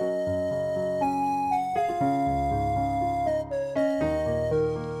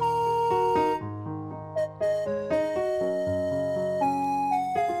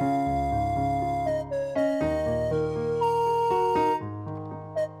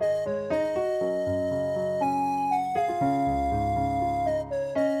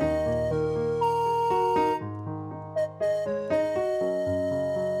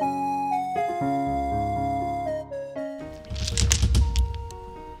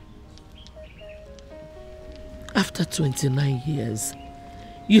 After 29 years,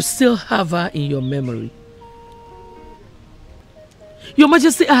 you still have her in your memory. Your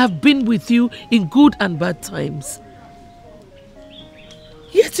Majesty, I have been with you in good and bad times.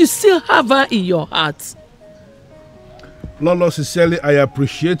 Yet you still have her in your heart. Lolo, sincerely, I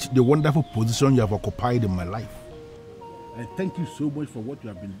appreciate the wonderful position you have occupied in my life. I thank you so much for what you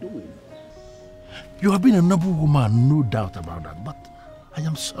have been doing. You have been a noble woman, no doubt about that, but I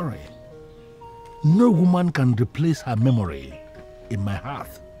am sorry. No woman can replace her memory in my heart.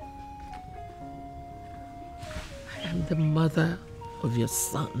 I am the mother of your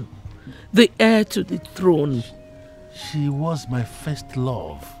son, the heir to the throne. She was my first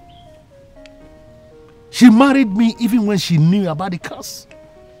love. She married me even when she knew about the curse.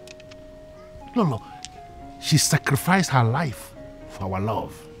 No, she sacrificed her life for our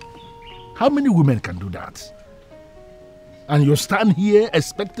love. How many women can do that? And you stand here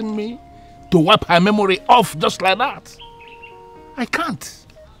expecting me to wipe her memory off just like that? I can't.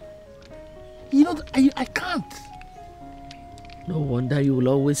 You know, I can't. No wonder you will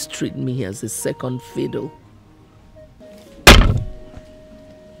always treat me as a second fiddle.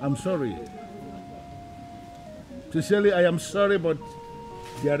 I'm sorry. Sincerely, I am sorry, but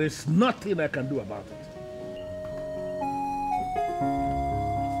there is nothing I can do about it.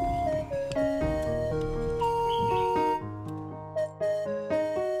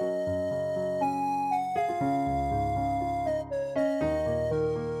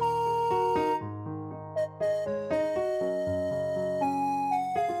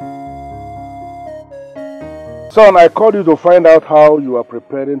 Son, I called you to find out how you are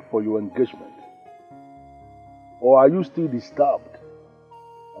preparing for your engagement. Or are you still disturbed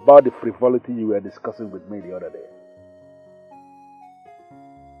about the frivolity you were discussing with me the other day?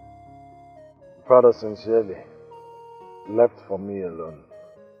 Brother, sincerely, left for me alone,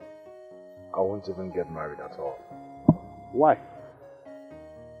 I won't even get married at all. Why?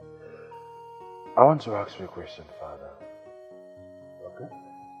 I want to ask you a question, Father. Okay.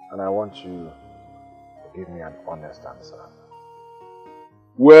 And I want you to give me an honest answer.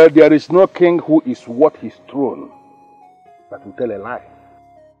 Well, there is no king who is worth his throne that will tell a lie.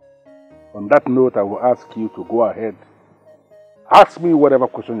 On that note, I will ask you to go ahead. Ask me whatever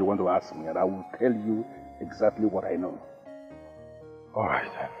question you want to ask me, and I will tell you exactly what I know. All right,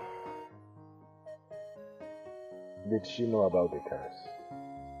 then. Did she know about the curse?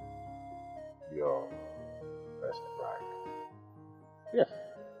 Your first bride? Yes.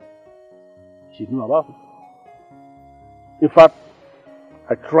 She knew about it. In fact,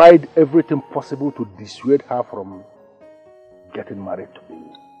 I tried everything possible to dissuade her from getting married to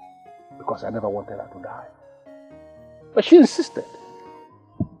me because I never wanted her to die. But she insisted.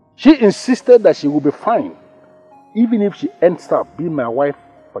 She insisted that she would be fine even if she ends up being my wife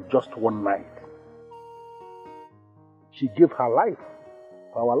for just one night. She gave her life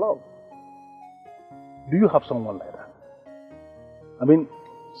for our love. Do you have someone like that? I mean,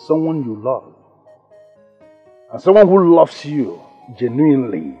 someone you love. And someone who loves you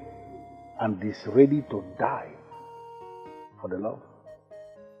genuinely and is ready to die for the love.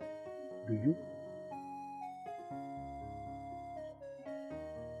 Do you?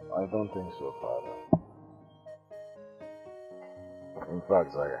 I don't think so, Father. In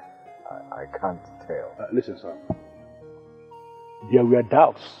fact, I can't tell. Listen, son. There were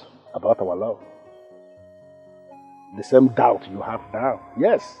doubts about our love. The same doubt you have now.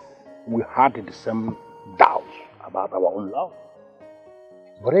 Yes, we had the same doubts about our own love.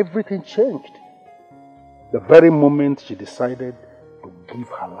 But everything changed the very moment she decided to give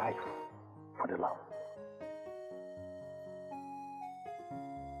her life for the love.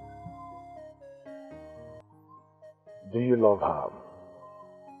 Do you love her?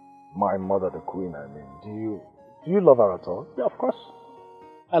 My mother, the queen, I mean. Do you love her at all? Yeah, of course.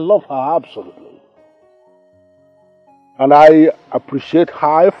 I love her absolutely. And I appreciate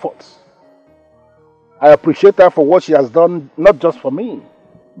her efforts. I appreciate her for what she has done, not just for me,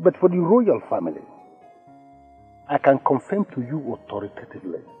 but for the royal family. I can confirm to you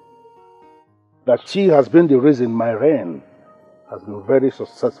authoritatively that she has been the reason my reign has been very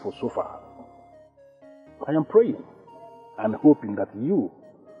successful so far. I am praying and hoping that you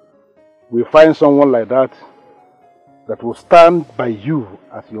will find someone like that that will stand by you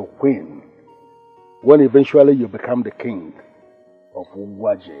as your queen when eventually you become the king of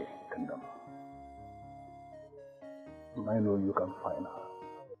Ugezu kingdom. I know you can find her.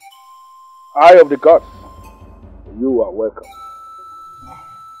 Eye of the gods, you are welcome.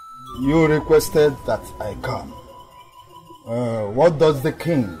 You requested that I come. What does the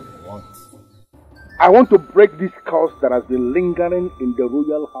king want? I want to break this curse that has been lingering in the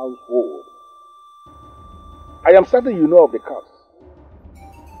royal household. I am certain you know of the curse.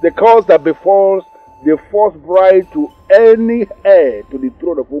 The curse that befalls the first bride to any heir to the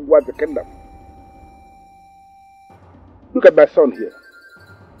throne of Ugezu kingdom. Look at my son here.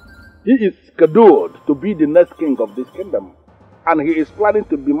 He is scheduled to be the next king of this kingdom, and he is planning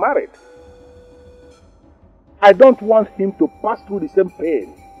to be married. I don't want him to pass through the same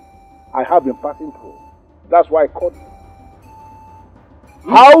pain I have been passing through. That's why I called you.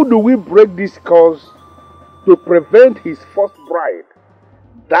 How do we break this curse to prevent his first bride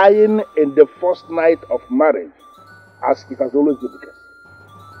dying in the first night of marriage, as it has always been the case?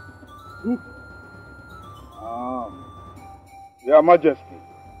 Your Majesty,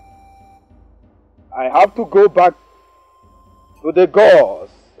 I have to go back to the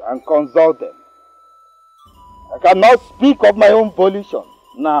gods and consult them. I cannot speak of my own volition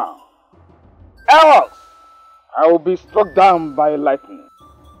now. Else, I will be struck down by lightning.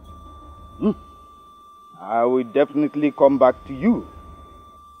 I will definitely come back to you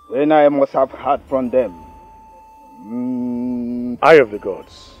when I must have heard from them. Eye of the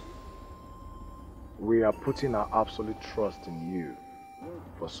gods, we are putting our absolute trust in you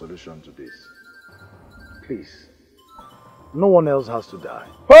for solution to this. Please, no one else has to die.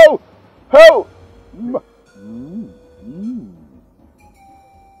 Ho! Ho!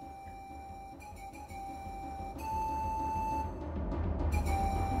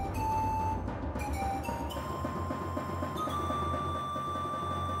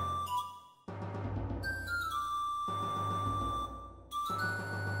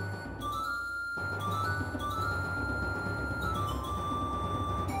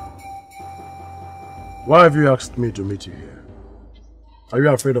 Why have you asked me to meet you here? Are you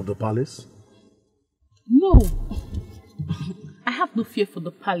afraid of the palace? No. I have no fear for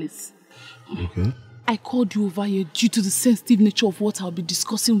the palace. Okay. I called you over here due to the sensitive nature of what I'll be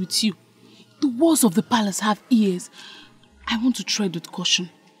discussing with you. The walls of the palace have ears. I want to tread with caution.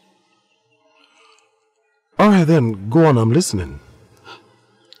 Alright then, go on, I'm listening.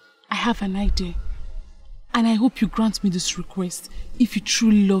 I have an idea. And I hope you grant me this request if you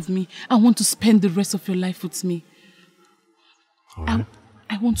truly love me and want to spend the rest of your life with me. Alright.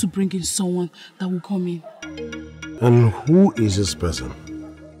 I want to bring in someone that will come in. And who is this person?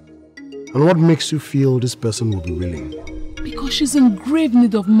 And what makes you feel this person will be willing? Because she's in grave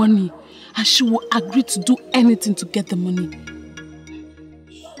need of money and she will agree to do anything to get the money.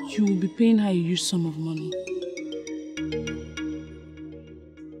 You will be paying her a huge sum of money.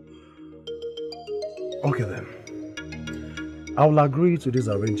 Okay then. I will agree to this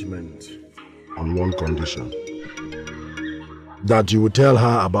arrangement on one condition. That you will tell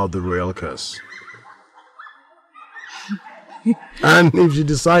her about the royal curse. And if she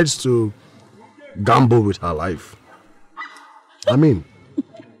decides to gamble with her life, I mean.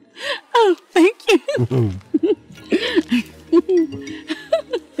 Oh, thank you.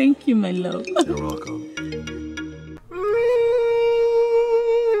 Thank you, my love. You're welcome.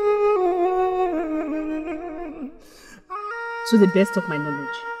 To the best of my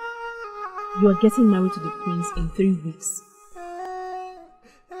knowledge, you are getting married to the prince in 3 weeks.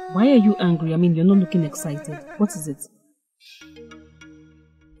 Why are you angry? I mean, you're not looking excited. What is it?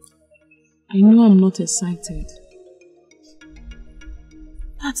 I know I'm not excited.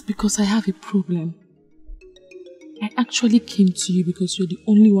 That's because I have a problem. I actually came to you because you're the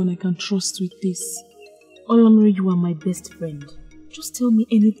only one I can trust with this. Olamiri, you are my best friend. Just tell me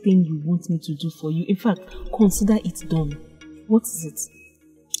anything you want me to do for you. In fact, consider it done. What is it?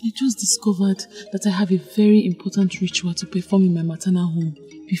 I just discovered that I have a very important ritual to perform in my maternal home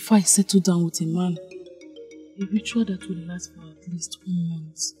before I settle down with a man. A ritual that will last for at least 1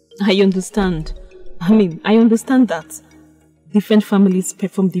 month. I understand. I understand that. Different families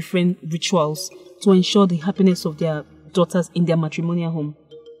perform different rituals to ensure the happiness of their daughters in their matrimonial home.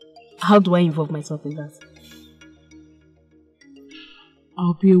 How do I involve myself in that?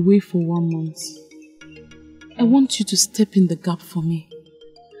 I'll be away for 1 month. I want you to step in the gap for me.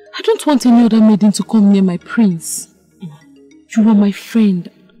 I don't want any other maiden to come near my prince. You are my friend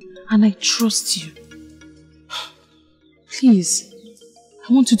and I trust you. Please,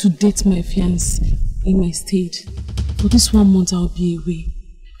 I want you to date my fiancé in my state. For this 1 month I'll be away.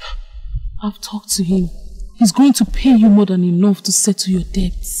 I've talked to him. He's going to pay you more than enough to settle your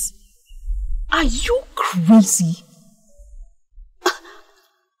debts. Are you crazy?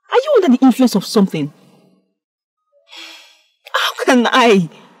 Are you under the influence of something? How can I?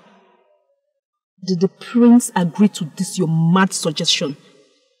 Did the prince agree to this your mad suggestion?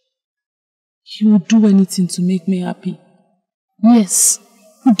 He will do anything to make me happy. Yes,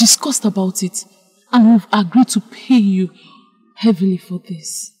 we discussed about it and we've agreed to pay you heavily for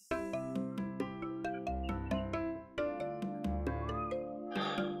this.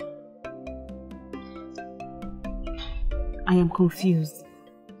 I am confused.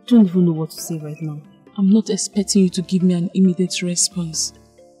 I don't even know what to say right now. I'm not expecting you to give me an immediate response.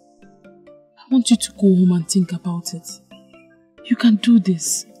 I want you to go home and think about it. You can do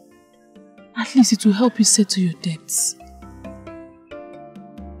this. At least it will help you settle your debts.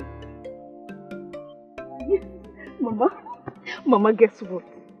 Mama, guess what?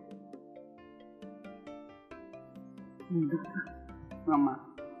 Mama,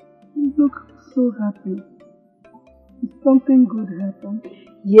 you look so happy. Did something good happen?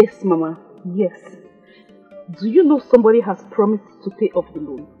 Yes, Mama, yes. Do you know somebody has promised to pay off the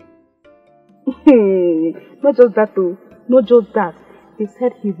loan? Not just that though, not just that. He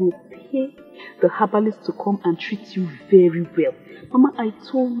said he will pay the herbalist to come and treat you very well. Mama, I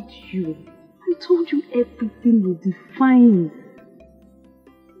told you everything will be fine.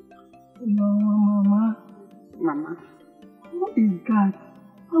 No, Mama. What is that?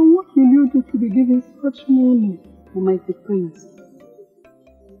 And what will you do to be given such money? Mama is the prince.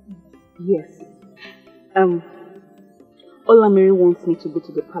 Yes. Olamiri wants me to go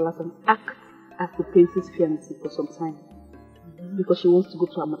to the palace and act as the prince's fiancé for some time. Because she wants to go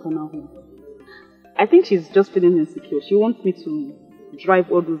to her maternal home. I think she's just feeling insecure. She wants me to drive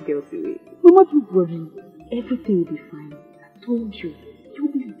all those girls away. Mama, don't worry. Everything will be fine. I told you.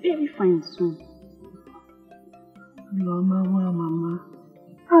 You'll be very fine soon. Mama.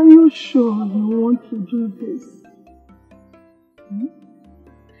 Are you sure you want to do this?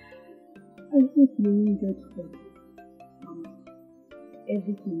 I think you will get hurt. Mama,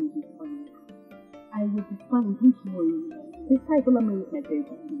 everything will be fine. I will be fine, don't worry. Besides, Olamiri is my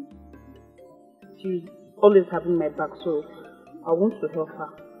baby. She's always having my back, so I want to help her.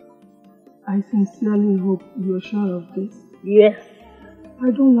 I sincerely hope you're sure of this. Yes. I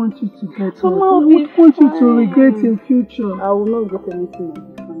don't want you to get hurt. Mama, I would want you to regret in future. I will not get anything. I'll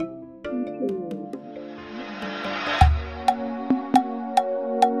be fine.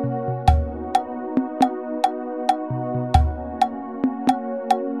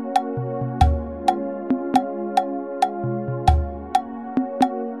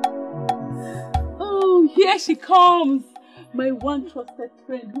 Oh, here she comes! My one trusted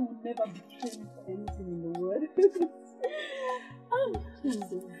friend who will never betray me for anything in the world.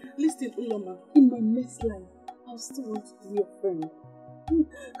 Listen, Uloma, in my next life, I'll still want to be your friend.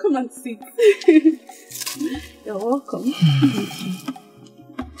 Come and sit. You're welcome.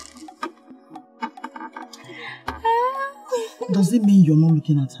 Does it mean you're not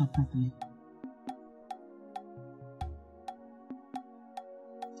looking at her properly?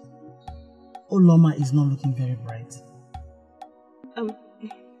 Uloma is not looking very bright.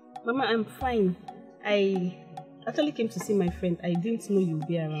 Mama, I'm fine. I actually came to see my friend. I didn't know you'd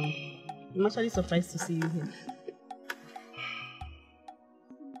be around. I'm actually surprised to see you here.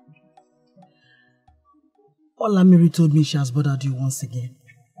 Olamiri told me she has bothered you once again.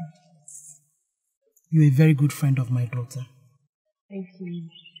 You're a very good friend of my daughter. Thank you.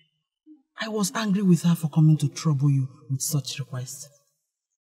 I was angry with her for coming to trouble you with such requests.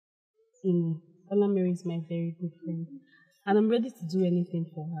 Olamiri is my very good friend. And I'm ready to do anything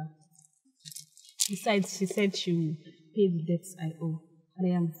for her. Besides, she said she will pay the debts I owe.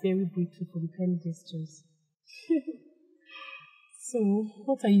 And I am very grateful for the kind gestures. So,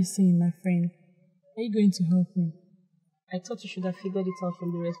 what are you saying, my friend? Are you going to help me? I thought you should have figured it out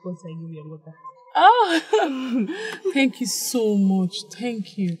from the response I gave your mother. Oh, thank you so much.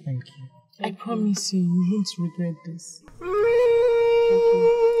 Thank you. Thank you. I promise you won't regret this. Thank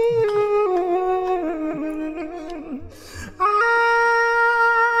you.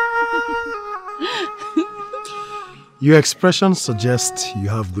 Your expression suggests you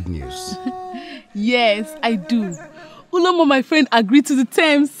have good news. Yes, I do. Uloma, my friend, agreed to the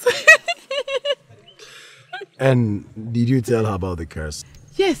terms. And did you tell her about the curse?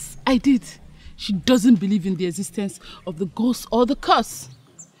 Yes, I did. She doesn't believe in the existence of the ghost or the curse.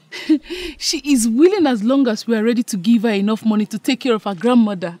 She is willing as long as we are ready to give her enough money to take care of her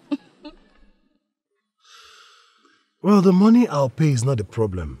grandmother. Well, the money I'll pay is not a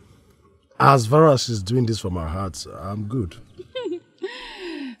problem. As far as she's doing this from her heart, I'm good.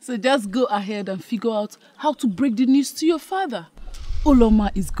 So just go ahead and figure out how to break the news to your father. Uloma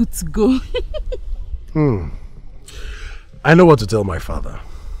is good to go. I know what to tell my father.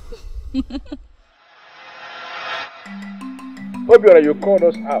 Obiora, you called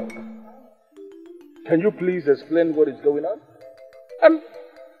us out. Can you please explain what is going on? And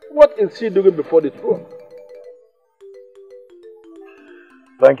what is she doing before the throne?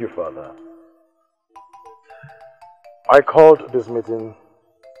 Thank you, Father. I called this meeting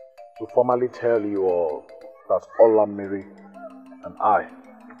to formally tell you all that Olamiri and I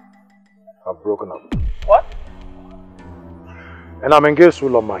have broken up. What? And I'm engaged to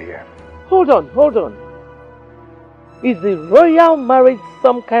Uloma here. Hold on. Is the royal marriage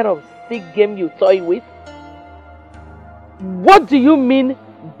some kind of sick game you toy with? What do you mean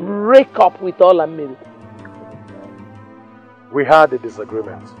break up with Olamiri. We had a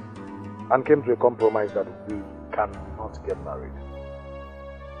disagreement and came to a compromise that we cannot get married.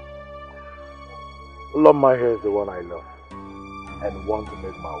 Uloma here is the one I love and want to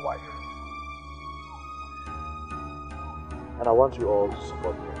make my wife. And I want you all to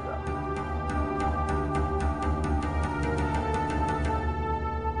support me in that.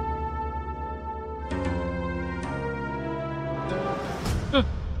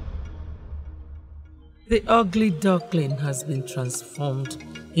 The ugly duckling has been transformed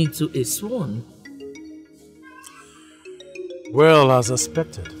into a swan. Well, as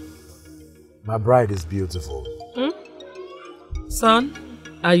expected, my bride is beautiful. Son,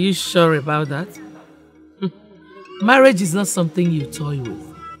 are you sure about that? Marriage is not something you toy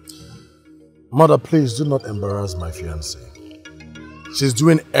with. Mother, please do not embarrass my fiancée. She's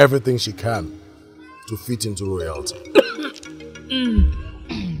doing everything she can to fit into royalty.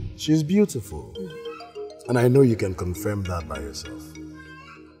 She's beautiful. And I know you can confirm that by yourself.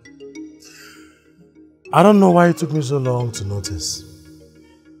 I don't know why it took me so long to notice.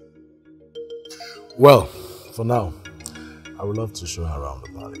 Well, for now, I would love to show her around the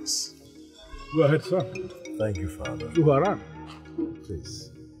palace. Go ahead, son. Thank you, Father. Show her around. Please.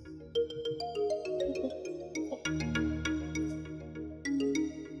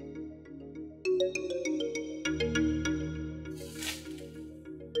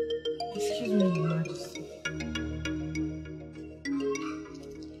 Excuse me, Your Majesty.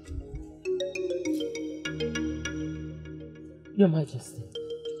 Your Majesty,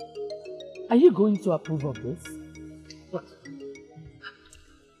 are you going to approve of this? What?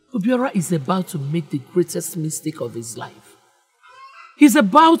 Obiora is about to make the greatest mistake of his life. He's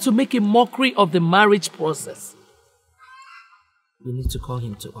about to make a mockery of the marriage process. We need to call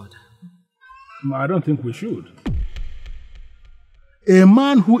him to order. I don't think we should. A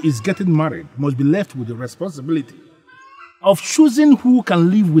man who is getting married must be left with the responsibility of choosing who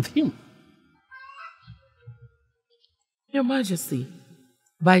can live with him. Your Majesty,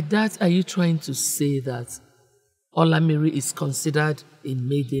 by that are you trying to say that Olamiri is considered a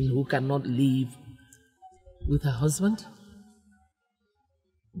maiden who cannot live with her husband?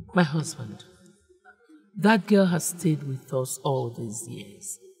 My husband, that girl has stayed with us all these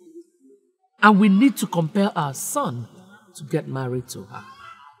years. And we need to compel our son to get married to her.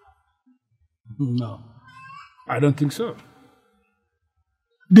 No, I don't think so.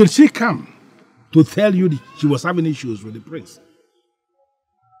 Did she come to tell you that she was having issues with the prince?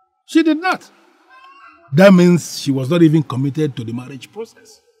 She did not. That means she was not even committed to the marriage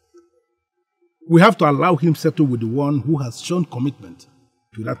process. We have to allow him settle with the one who has shown commitment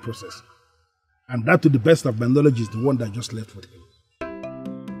to that process. And that, to the best of my knowledge, is the one that just left with him.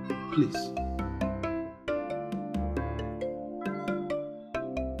 Please.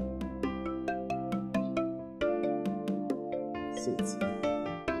 Sit.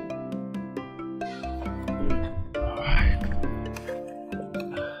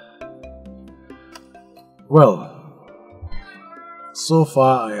 Well, so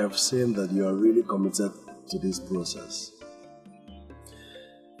far I have seen that you are really committed to this process.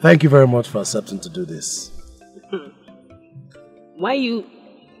 Thank you very much for accepting to do this. Why are you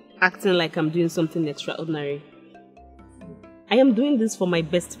acting like I'm doing something extraordinary? I am doing this for my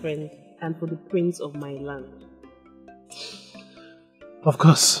best friend and for the prince of my land. Of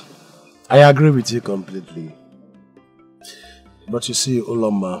course, I agree with you completely. But you see,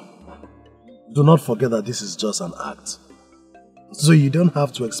 Uloma, do not forget that this is just an act. So you don't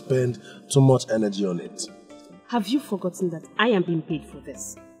have to expend too much energy on it. Have you forgotten that I am being paid for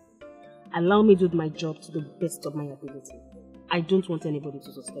this? Allow me to do my job to the best of my ability. I don't want anybody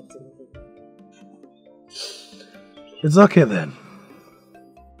to suspect anything. It's okay then.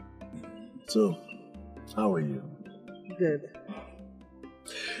 So, how are you? Good.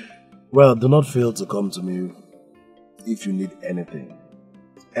 Well, do not fail to come to me if you need anything.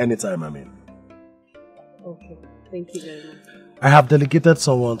 Anytime, I mean. Okay, thank you very much. I have delegated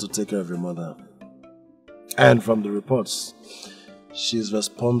someone to take care of your mother. And from the reports, she is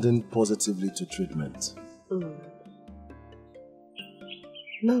responding positively to treatment.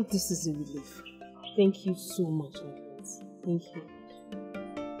 Now this is a relief. Thank you so much, my friends. Thank you.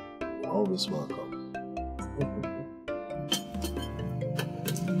 You're always welcome.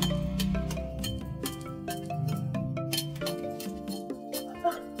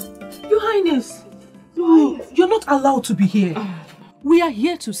 Your Highness! No, you're not allowed to be here. We are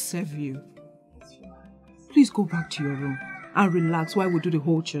here to serve you. Please go back to your room and relax while we do the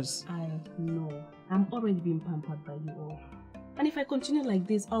whole chores. I know. I'm already being pampered by you all. And if I continue like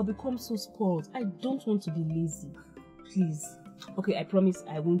this, I'll become so spoiled. I don't want to be lazy. Please. Okay, I promise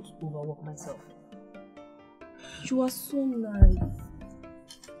I won't overwork myself. You are so nice.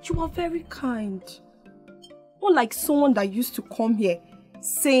 You are very kind. Not like someone that used to come here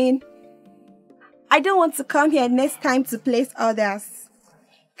saying, I don't want to come here next time to place others.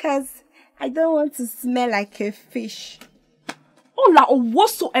 Because I don't want to smell like a fish. Ola, or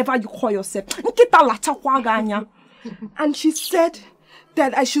whatsoever you call yourself. And she said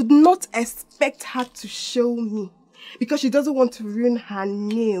that I should not expect her to show me because she doesn't want to ruin her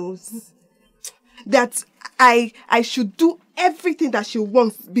nails. That I should do everything that she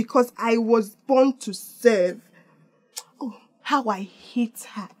wants because I was born to serve. Oh, how I hate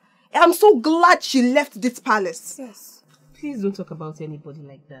her. I'm so glad she left this palace. Yes. Please don't talk about anybody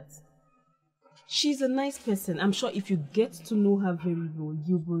like that. She's a nice person. I'm sure if you get to know her very well,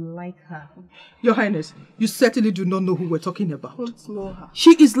 you will like her. Your Highness, you certainly do not know who we're talking about. I don't know her.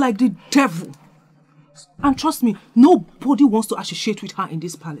 She is like the devil. And trust me, nobody wants to associate with her in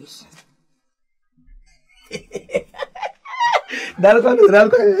this palace. I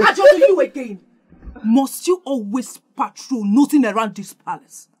told you again. Must you always patrol nothing around this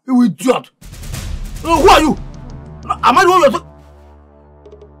palace? You idiot! Who are you? Am I the one you're talking?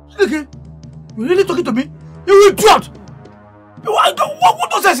 Okay. You really talking to me? You idiot! What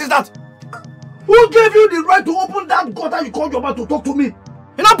nonsense is that? Who gave you the right to open that gutter you called your mouth to talk to me?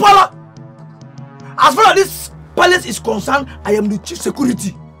 In Apala? As far as this palace is concerned, I am the chief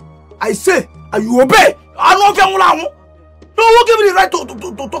security. I say, and you obey. I don't know if who gave you the right to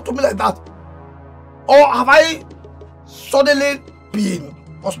talk to me like that? Or have I suddenly been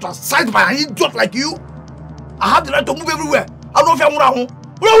ostracized by an idiot like you? I have the right to move everywhere. I don't know if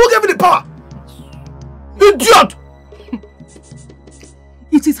who gave me the power? Idiot!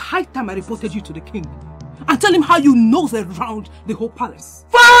 It is high time I reported you to the king and tell him how you nose around the whole palace.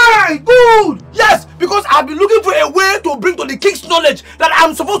 Fine! Good! Yes! Because I've been looking for a way to bring to the king's knowledge that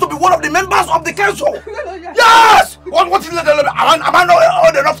I'm supposed to be one of the members of the council. Yes! What is that? Am I not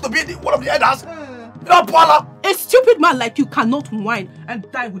old enough to be one of the elders? A stupid man like you cannot whine and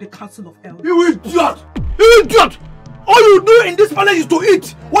die with the council of elders. You idiot! You idiot! All you do in this palace is to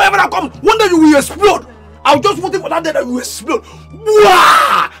eat. Whatever that comes, one day you will explode. I'm just waiting for that day that you will explode.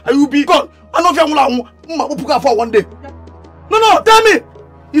 Wah! And you will be gone. I don't know for one day. No, tell me.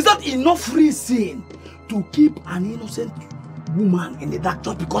 Is that enough reason to keep an innocent woman in the dark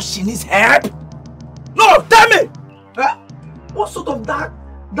just because she needs help? No, tell me. What sort of dark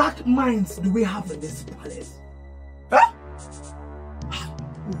minds do we have in this palace?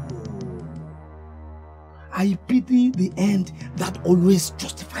 I pity the end that always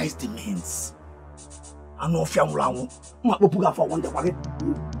justifies the means. I know if you're for one day.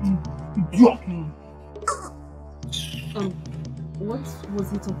 What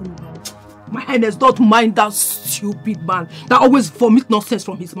was he talking about? My Highness, don't mind that stupid man that always vomits nonsense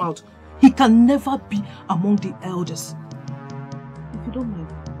from his mouth. He can never be among the elders. If you don't mind,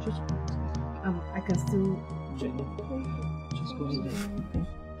 just I can still join you. Just go in there. Okay?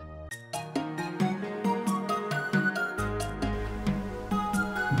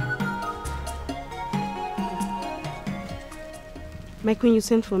 My queen, you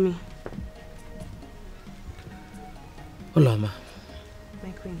sent for me. Olama.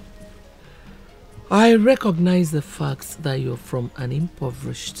 My queen. I recognize the fact that you're from an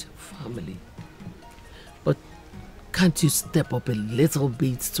impoverished family. But can't you step up a little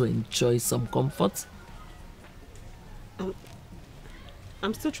bit to enjoy some comfort?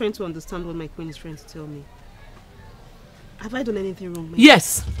 I'm still trying to understand what my queen is trying to tell me. Have I done anything wrong?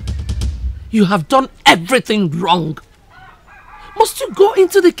 Yes! You have done everything wrong. Must you go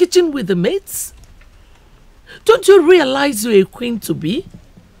into the kitchen with the maids? Don't you realize you're a queen to be?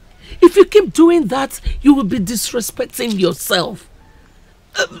 If you keep doing that, you will be disrespecting yourself.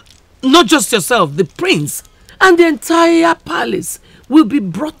 Not just yourself, the prince and the entire palace will be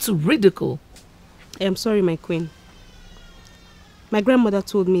brought to ridicule. I am sorry, my queen. My grandmother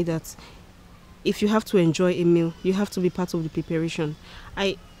told me that if you have to enjoy a meal, you have to be part of the preparation.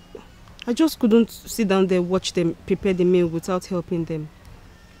 I just couldn't sit down there, watch them prepare the meal without helping them.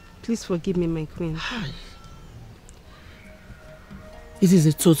 Please forgive me, my queen. It is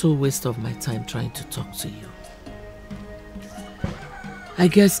a total waste of my time trying to talk to you. I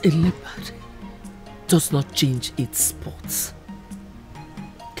guess a leopard does not change its spots.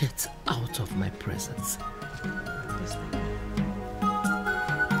 Get out of my presence. Yes, my queen.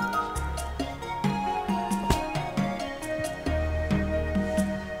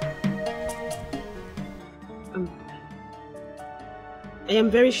 I am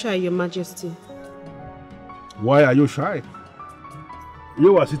very shy, Your Majesty. Why are you shy?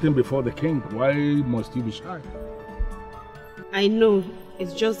 You are sitting before the king. Why must you be shy? I know.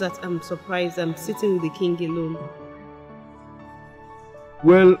 It's just that I'm surprised I'm sitting with the king alone.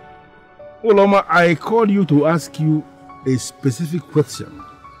 Well, Uloma, I called you to ask you a specific question.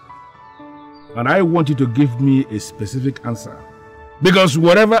 And I want you to give me a specific answer. Because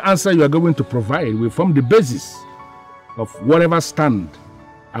whatever answer you are going to provide will form the basis of whatever stand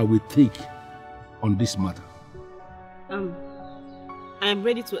I will take on this matter. I am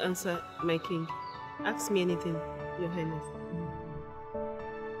ready to answer, my king. Ask me anything, Your Highness.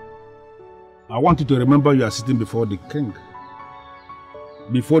 I want you to remember you are sitting before the king,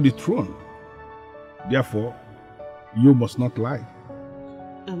 before the throne. Therefore, you must not lie.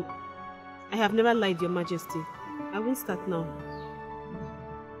 I have never lied, Your Majesty. I won't start now.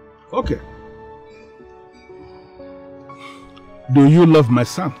 Okay. Do you love my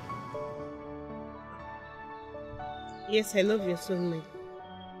son? Yes, I love your son,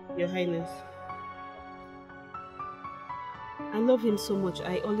 Your Highness. I love him so much,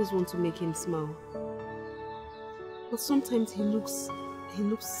 I always want to make him smile. But sometimes he looks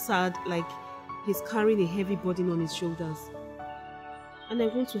sad, like he's carrying a heavy burden on his shoulders. And I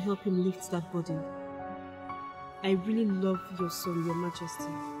want to help him lift that burden. I really love your son, Your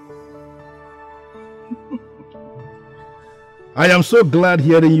Majesty. I am so glad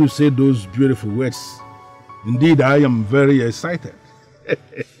hearing you say those beautiful words. Indeed, I am very excited.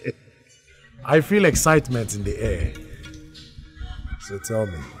 I feel excitement in the air. So tell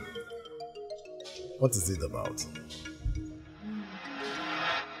me, what is it about?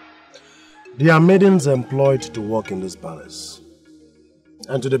 There are maidens employed to work in this palace.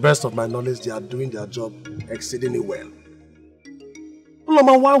 And to the best of my knowledge, they are doing their job exceedingly well.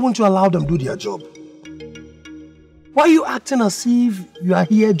 Uloma, why won't you allow them do their job? Why are you acting as if you are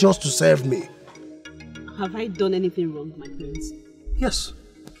here just to serve me? Have I done anything wrong, my prince? Yes.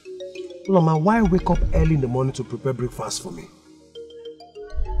 Uloma, why wake up early in the morning to prepare breakfast for me?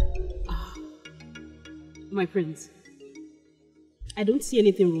 My prince, I don't see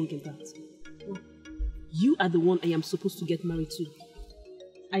anything wrong in that. You are the one I am supposed to get married to.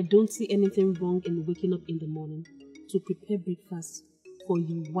 I don't see anything wrong in waking up in the morning to prepare breakfast for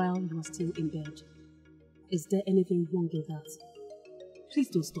you while you are still in bed. Is there anything wrong in that? Please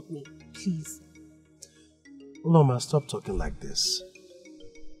don't stop me, please. Uloma, stop talking like this.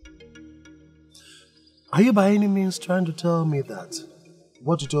 Are you by any means trying to tell me that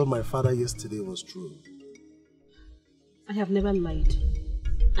what you told my father yesterday was true? I have never lied,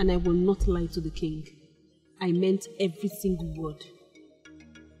 and I will not lie to the king. I meant every single word.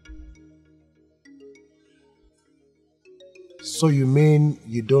 So you mean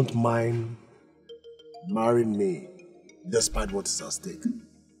you don't mind marrying me despite what is at stake?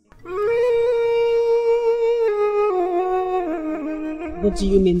 What do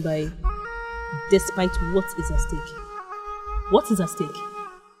you mean by despite what is at stake? What is at stake?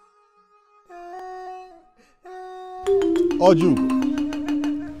 Ugezu,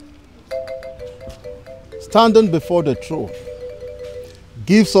 standing before the throne,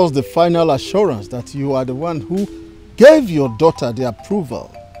 gives us the final assurance that you are the one who gave your daughter the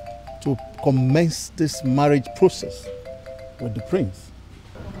approval to commence this marriage process with the prince.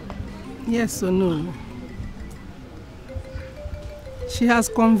 Yes or no? She has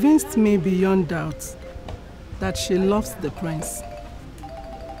convinced me beyond doubt that she loves the prince.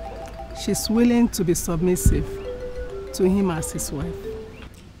 She's willing to be submissive to him as his wife.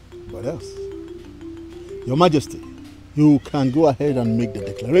 What else? Your Majesty, you can go ahead and make the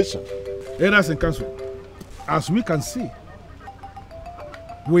declaration. Elders in council, as we can see,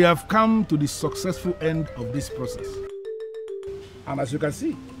 we have come to the successful end of this process. And as you can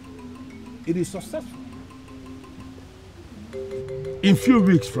see, it is successful. In few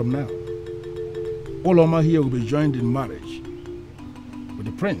weeks from now, Uloma here will be joined in marriage with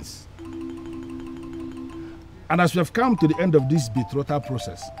the prince. And as we have come to the end of this betrothal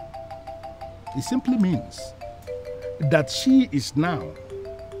process, it simply means that she is now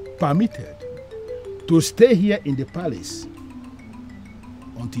permitted to stay here in the palace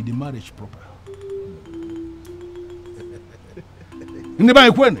until the marriage proper. Ndi ba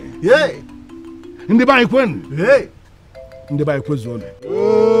ikwene? Yay! Ndi ba ikwene? Yay! Ndi ba ikwezone?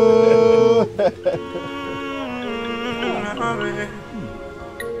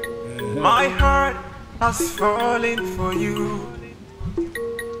 My heart has fallen for you.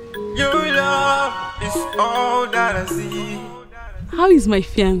 Your love is all that I see. How is my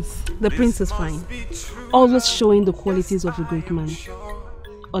fiancé? The prince is fine. Always showing the qualities of a great man.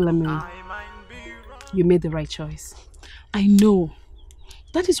 Olamiri, you made the right choice. I know.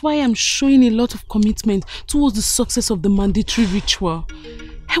 That is why I'm showing a lot of commitment towards the success of the mandatory ritual.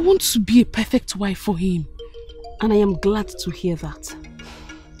 I want to be a perfect wife for him. And I am glad to hear that.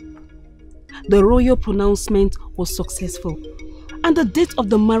 The royal pronouncement was successful. And the date of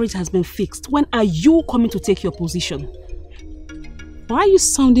the marriage has been fixed. When are you coming to take your position? Why are you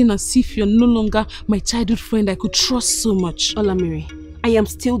sounding as if you're no longer my childhood friend I could trust so much? Olamiri, I am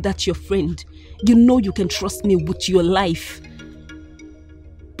still that your friend. You know you can trust me with your life.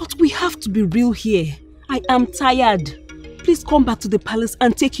 But we have to be real here. I am tired. Please come back to the palace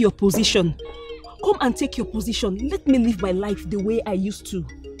and take your position. Come and take your position. Let me live my life the way I used to.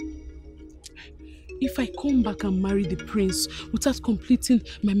 If I come back and marry the prince without completing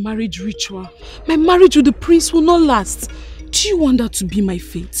my marriage ritual, my marriage with the prince will not last. Do you want that to be my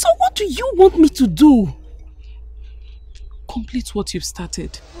fate? So what do you want me to do? Complete what you've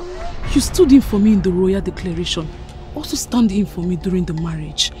started. You stood in for me in the royal declaration. Also stand in for me during the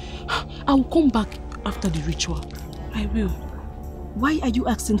marriage. I will come back after the ritual. I will. Why are you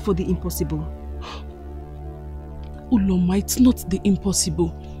asking for the impossible? Uloma, it's not the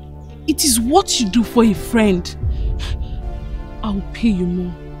impossible. It is what you do for a friend. I will pay you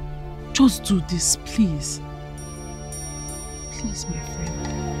more. Just do this, please. Please, my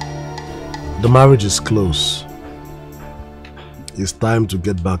friend. The marriage is close. It's time to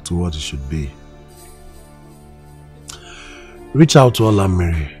get back to what it should be. Reach out to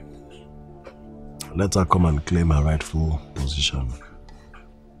Olamiri. Let her come and claim her rightful position.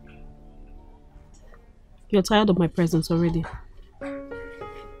 You're tired of my presence already.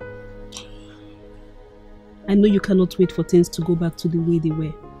 I know you cannot wait for things to go back to the way they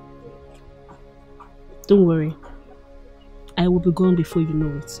were. Don't worry. I will be gone before you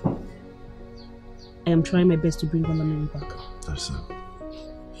know it. I am trying my best to bring Olamiri back. That's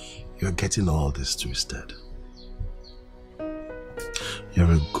it. You're getting all this twisted.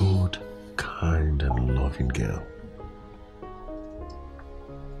 You're a good, kind and loving girl.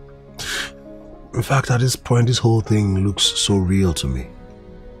 In fact, at this point, this whole thing looks so real to me.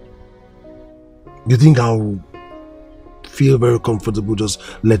 You think I'll feel very comfortable just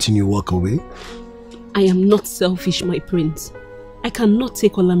letting you walk away? I am not selfish, my prince. I cannot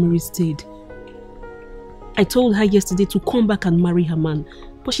take Olamiri's stead. I told her yesterday to come back and marry her man,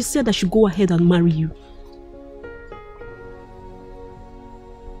 but she said I should go ahead and marry you.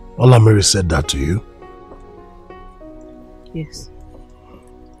 Olamiri said that to you? Yes.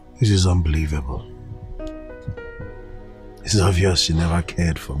 This is unbelievable. It's obvious she never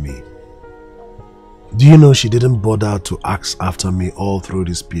cared for me. Do you know she didn't bother to ask after me all through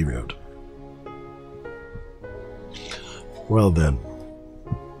this period? Well then,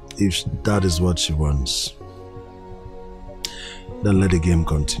 if that is what she wants, then let the game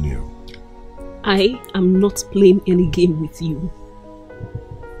continue. I am not playing any game with you.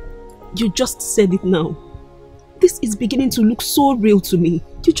 You just said it now. This is beginning to look so real to me.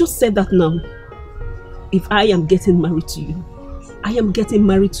 You just said that now. If I am getting married to you, I am getting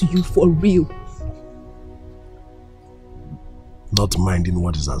married to you for real. Not minding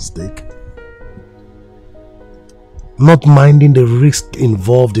what is at stake? Not minding the risk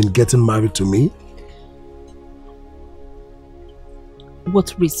involved in getting married to me?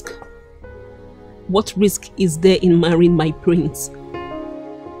 What risk? What risk is there in marrying my prince?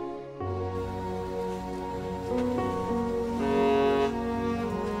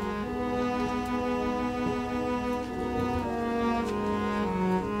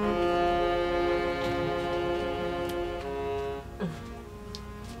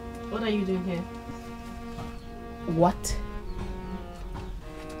 What are you doing here? What?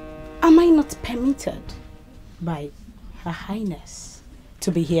 Am I not permitted by Her Highness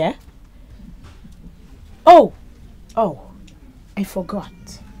to be here? Oh, I forgot.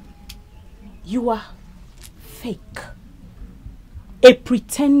 You are fake. A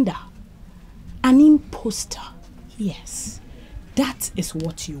pretender. An imposter. Yes, that is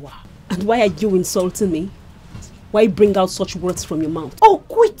what you are. And why are you insulting me? Why bring out such words from your mouth? Oh,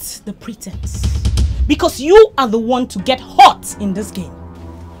 quit the pretense. Because you are the one to get hot in this game.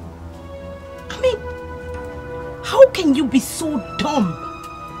 I mean, how can you be so dumb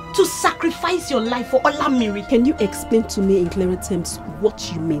to sacrifice your life for Olamiri? Can you explain to me in clearer terms what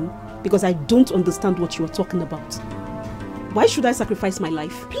you mean? Because I don't understand what you are talking about. Why should I sacrifice my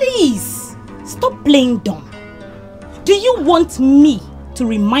life? Please, stop playing dumb. Do you want me to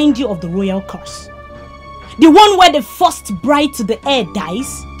remind you of the royal curse? The one where the first bride to the heir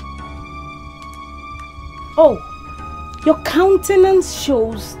dies? Oh, your countenance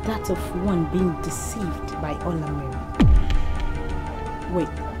shows that of one being deceived by Olamiri. Wait,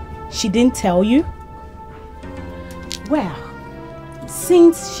 she didn't tell you? Well,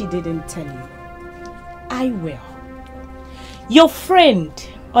 since she didn't tell you, I will. Your friend,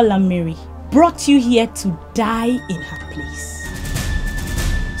 Olamiri, brought you here to die in her place,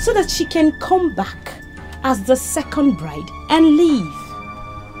 so that she can come back as the second bride and leave.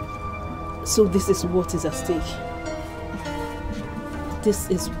 So this is what is at stake. This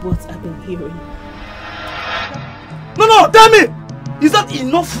is what I've been hearing. No, tell me! Is that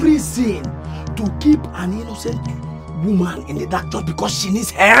enough reason to keep an innocent woman in the dark just because she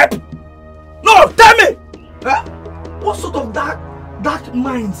needs help? No, tell me! What sort of dark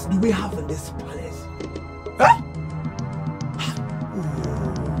minds do we have in this palace?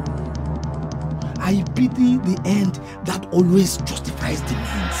 I pity the end that always justifies the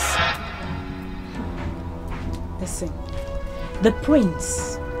means. Listen, the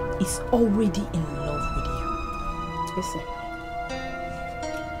prince is already in love with you. Listen,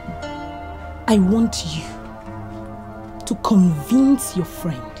 I want you to convince your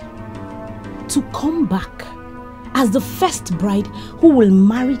friend to come back as the first bride who will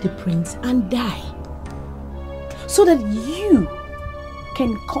marry the prince and die, so that you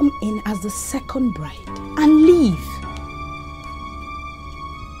can come in as the second bride and leave.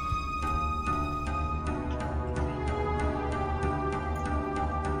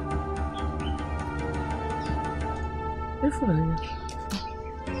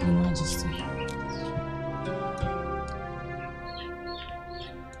 Your Majesty.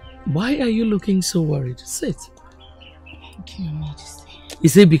 Why are you looking so worried? Sit. Thank you, Your Majesty.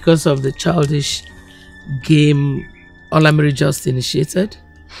 Is it because of the childish game Olamiri just initiated?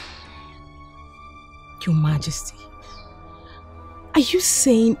 Your Majesty, are you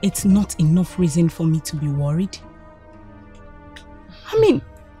saying it's not enough reason for me to be worried? I mean,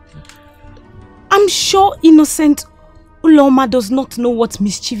 I'm sure innocent Uloma does not know what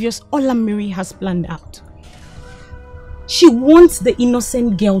mischievous Olamiri has planned out. She wants the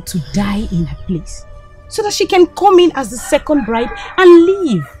innocent girl to die in her place, so that she can come in as the second bride and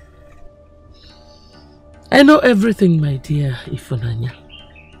leave. I know everything, my dear Ifunanya.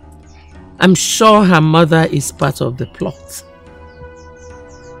 I'm sure her mother is part of the plot,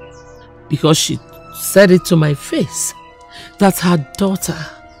 because she said it to my face that her daughter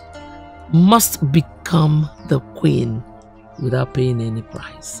must become the queen without paying any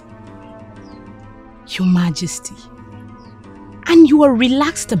price. Your Majesty, and you are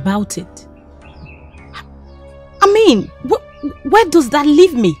relaxed about it. I mean, where does that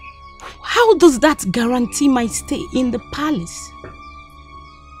leave me? How does that guarantee my stay in the palace?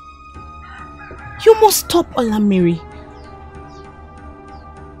 You must stop, Olamiri.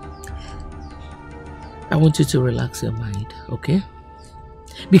 I want you to relax your mind, okay?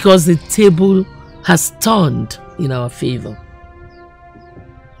 Because the table has turned in our favor.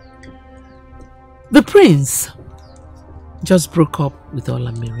 The prince just broke up with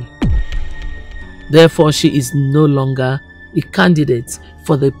Olamiri. Therefore, she is no longer a candidate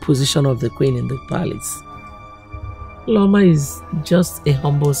for the position of the queen in the palace. Loma is just a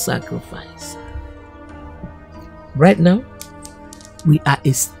humble sacrifice. Right now, we are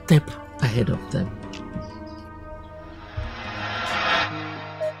a step ahead of them.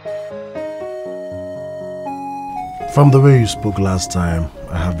 From the way you spoke last time,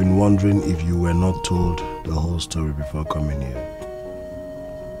 I have been wondering if you were not told the whole story before coming here.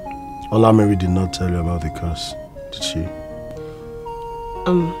 Olamiri did not tell you about the curse, did she?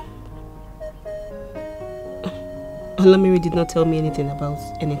 Olamiri did not tell me anything about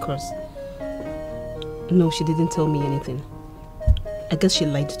any curse. No, she didn't tell me anything. I guess she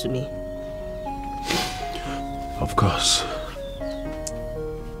lied to me. Of course.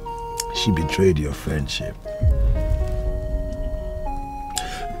 She betrayed your friendship.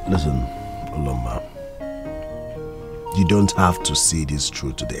 Listen, Uloma. You don't have to see this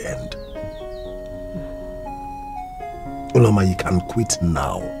through to the end. Uloma, you can quit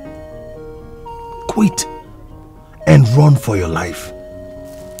now. Quit and run for your life.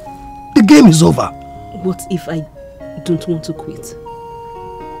 The game is over. What if I don't want to quit?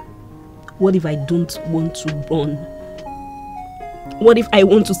 What if I don't want to run? What if I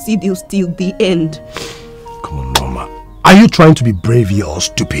want to see this till the end? Come on, Uloma. Are you trying to be brave here or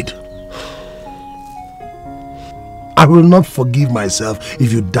stupid? I will not forgive myself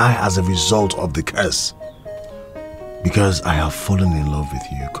if you die as a result of the curse. Because I have fallen in love with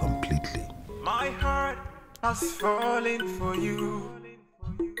you completely. My heart has fallen for you.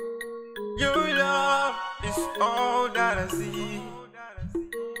 Your love is all that I see.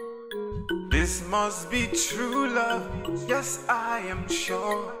 This must be true love. Yes, I am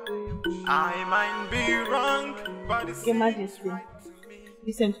sure. I might be wrong, but it's Your Majesty,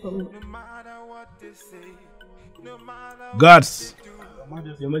 listen for me. Guards!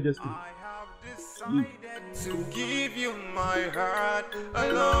 Your Majesty. To give you my heart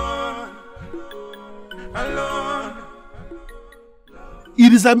alone. alone.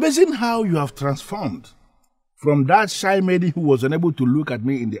 It is amazing how you have transformed from that shy maiden who was unable to look at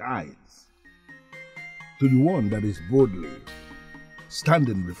me in the eyes to the one that is boldly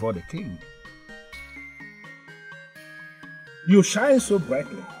standing before the king. You shine so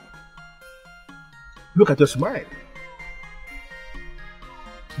brightly. Look at your smile.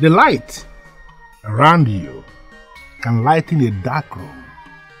 The light around you can lighten a dark room.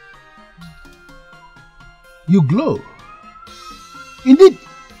 You glow. Indeed,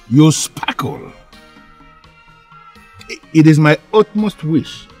 you sparkle. It is my utmost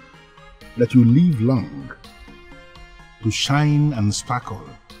wish that you live long to shine and sparkle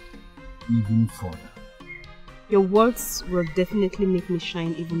even further. Your words will definitely make me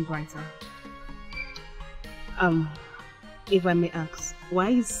shine even brighter. If I may ask, why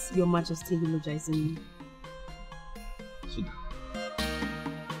is Your Majesty eulogizing me? Sit down.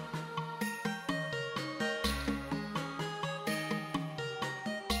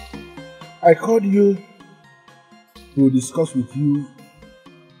 I called you to discuss with you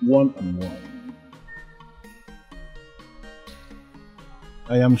one-on-one.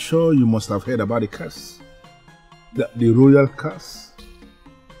 I am sure you must have heard about the curse, the royal curse.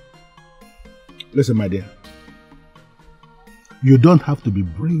 Listen, my dear, you don't have to be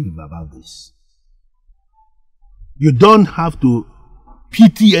brave about this. You don't have to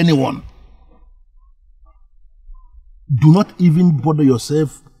pity anyone. Do not even bother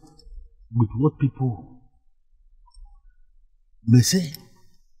yourself with what people may say.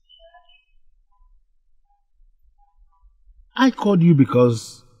 I called you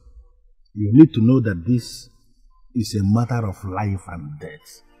because you need to know that this is a matter of life and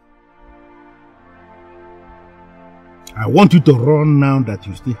death. I want you to run now that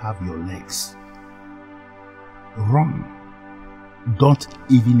you still have your legs. Run. Don't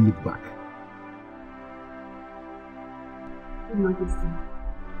even look back. Your Majesty,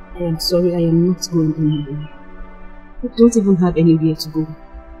 I am sorry, I am not going anywhere. I don't even have anywhere to go.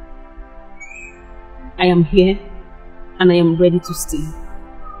 I am here and I am ready to stay.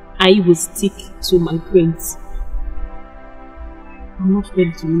 I will stick to my prince. I'm not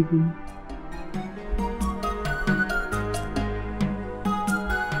ready to leave him.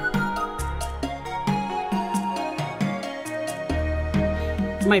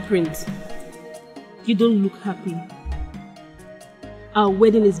 My prince, you don't look happy. Our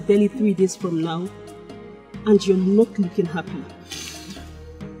wedding is barely 3 days from now, and you're not looking happy.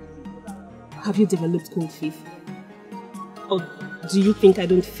 Have you developed cold feet? Or do you think I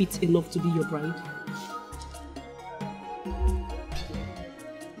don't fit enough to be your bride?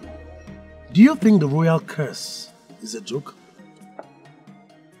 Do you think the royal curse is a joke?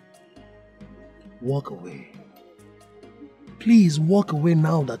 Walk away. Please walk away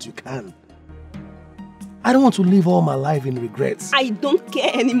now that you can. I don't want to live all my life in regrets. I don't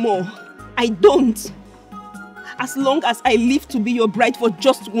care anymore. I don't. As long as I live to be your bride for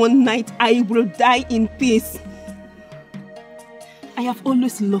just one night, I will die in peace. I have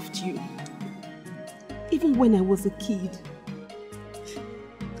always loved you. Even when I was a kid.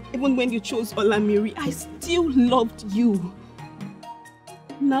 Even when you chose Olamiri, I still loved you.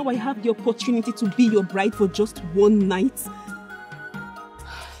 Now I have the opportunity to be your bride for just one night.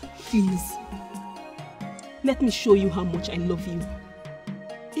 Please, let me show you how much I love you.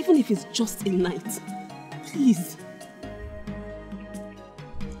 Even if it's just a night. Please.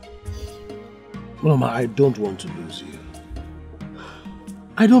 Mama, I don't want to lose you.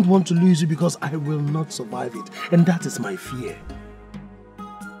 I don't want to lose you because I will not survive it. And that is my fear.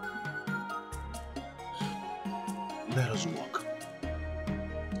 Let us walk.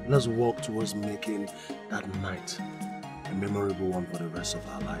 Let's walk towards making that night a memorable one for the rest of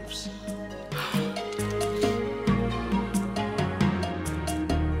our lives.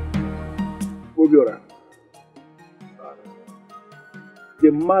 Obiora,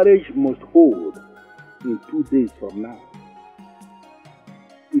 the marriage must hold in 2 days from now.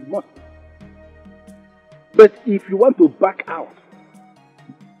 It must. But if you want to back out,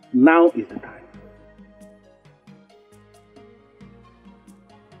 now is the time.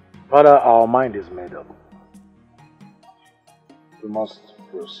 Father, our mind is made up. We must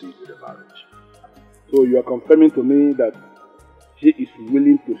proceed with the marriage. So you are confirming to me that she is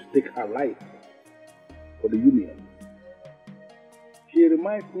willing to stake her life for the union. She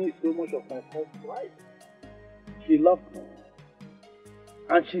reminds me so much of my first wife. She loved me.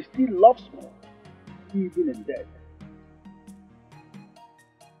 And she still loves me, even in death.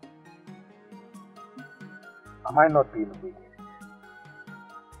 Am I not being wicked?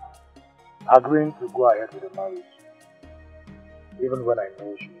 Agreeing to go ahead with the marriage, even when I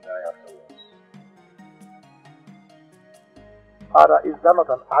know she will die afterwards. Father, is that not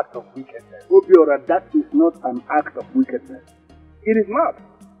an act of wickedness? Obiora, that is not an act of wickedness. It is not.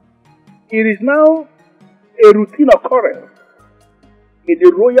 It is now a routine occurrence in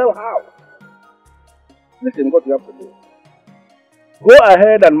the royal house. Listen, what you have to do. Go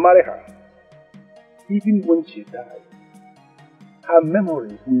ahead and marry her. Even when she dies, her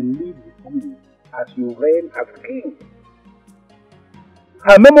memories will live with you as you reign as king.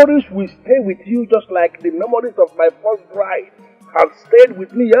 Her memories will stay with you just like the memories of my first bride have stayed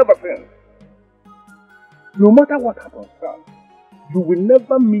with me ever since. No matter what happens, son, you will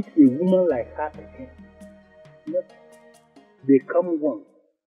never meet a woman like her again. Never. They come once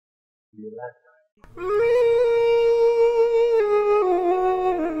in your lifetime.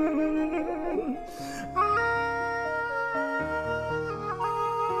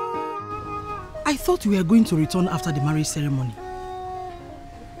 I thought we were going to return after the marriage ceremony.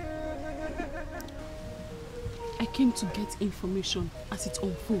 I came to get information as it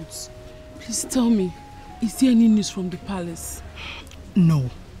unfolds. Please tell me, is there any news from the palace? No.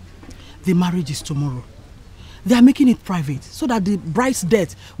 The marriage is tomorrow. They are making it private so that the bride's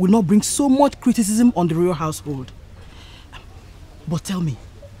death will not bring so much criticism on the royal household. But tell me,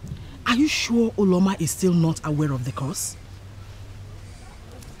 are you sure Uloma is still not aware of the cause?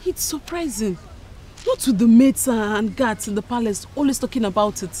 It's surprising. Not with the maids and guards in the palace always talking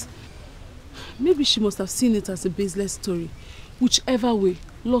about it. Maybe she must have seen it as a baseless story. Whichever way,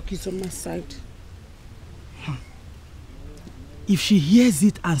 luck is on my side. If she hears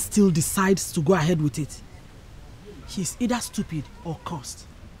it and still decides to go ahead with it, she's either stupid or cursed.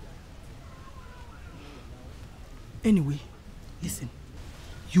 Anyway, listen.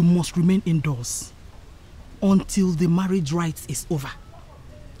 You must remain indoors until the marriage rite is over.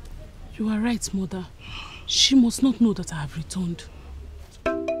 You are right, Mother. She must not know that I have returned.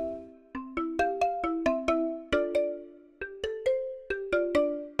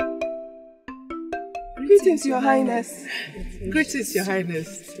 Greetings, Your Highness. Greetings, Your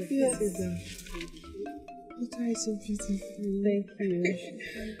Highness. Yes. You are so beautiful. Thank you.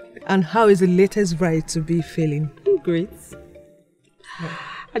 And how is the latest bride to be feeling? Great.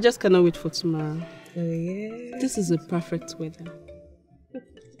 I just cannot wait for tomorrow. Oh, yeah. This is a perfect weather.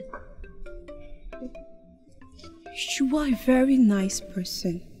 You are a very nice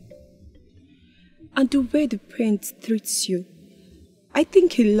person. And the way the prince treats you, I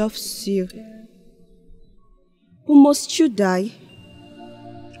think he loves you. But must you die?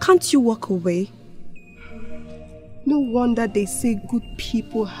 Can't you walk away? No wonder they say good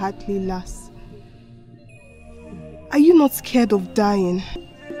people hardly last. Are you not scared of dying?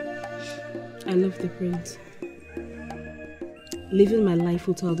 I love the prince. Living my life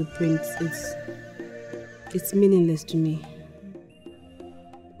without the prince, it's meaningless to me.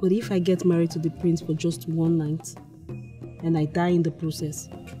 But if I get married to the prince for just one night, and I die in the process,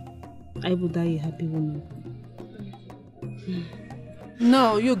 I will die a happy woman.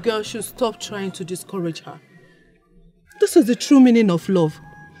 Now, you girls should stop trying to discourage her. This is the true meaning of love.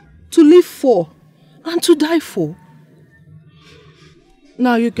 To live for and to die for.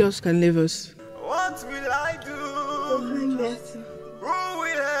 Now you girls can leave us. What will I do? Who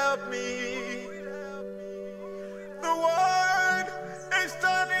will help me? The world is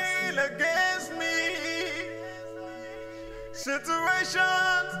turning against me.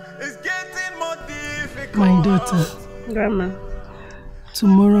 Situations is getting more difficult. My daughter. Grandma.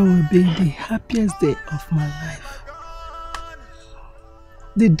 Tomorrow will be the happiest day of my life.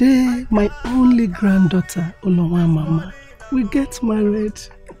 The day my only granddaughter, Uloma Mama, will get married.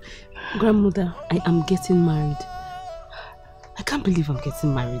 Grandmother, I am getting married. I can't believe I'm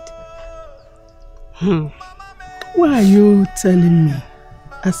getting married. Why are you telling me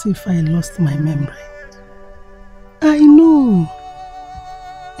as if I lost my memory? I know,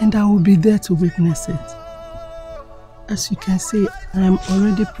 and I will be there to witness it. As you can see, I am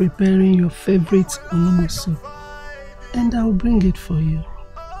already preparing your favorite onumu soup, and I will bring it for you.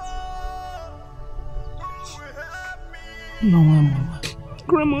 No, Mama.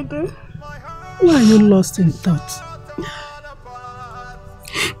 Grandmother. Why are you lost in thought?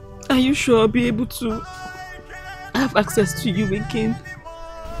 Are you sure I'll be able to have access to you again?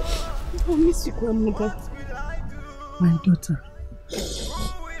 I'll miss you, Grandmother. My daughter,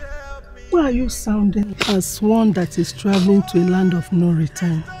 why are you sounding as one that is traveling to a land of no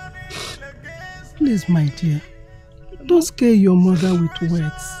return? Please, my dear, don't scare your mother with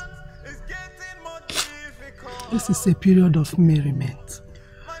words. This is a period of merriment.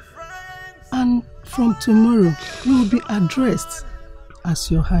 And from tomorrow, you will be addressed as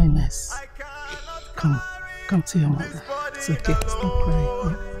Your Highness. Come to your mother. It's okay, stop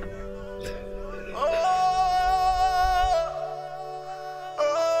crying.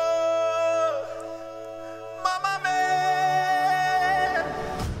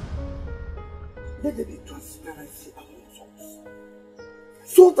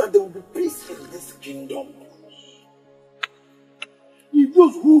 so that there will be peace in this kingdom. If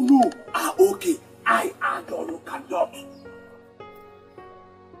those who know are okay, I adore you cannot.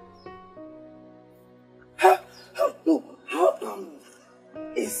 How can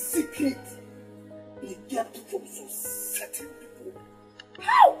a secret be kept from so certain people?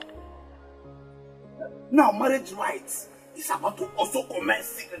 How? Now marriage rights is about to also commence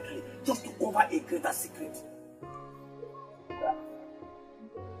secretly just to cover a greater secret.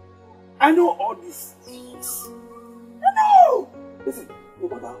 I know all these things. I know! Listen, no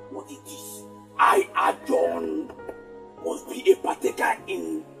matter what it is, I, Adon, must be a partaker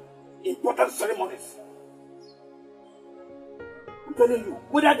in important ceremonies. I'm telling you,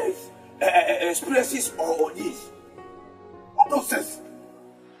 whether there is experiences or this, what nonsense?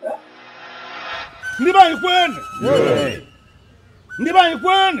 Ndiba Ikwen! Ndiba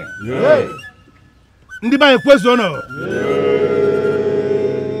Ikwen! Ndiba Ikwezono!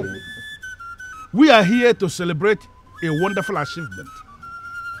 We are here to celebrate a wonderful achievement.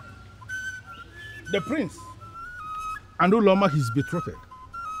 The prince and Uloma, his betrothed,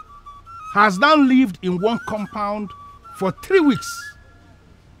 has now lived in one compound for 3 weeks,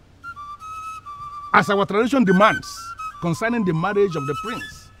 as our tradition demands concerning the marriage of the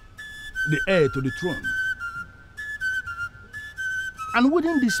prince, the heir to the throne. And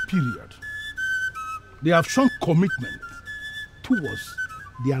within this period, they have shown commitment towards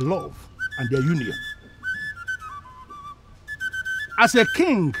their love and their union. As a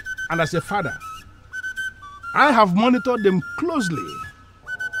king and as a father, I have monitored them closely,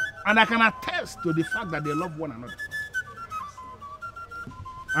 and I can attest to the fact that they love one another.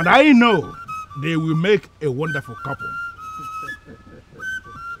 And I know they will make a wonderful couple.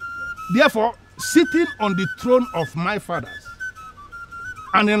 Therefore, sitting on the throne of my fathers,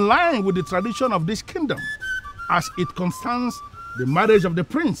 and in line with the tradition of this kingdom, as it concerns the marriage of the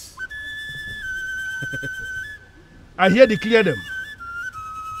prince, I here declare them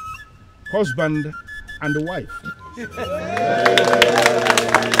husband and wife.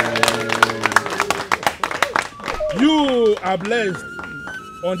 You are blessed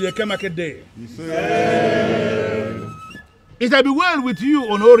on the Ekene market day. It shall be well with you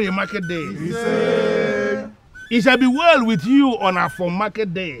on Ori market day. It shall be well with you on Afon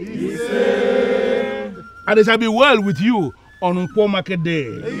market day. And it shall be well with you on Nkwo market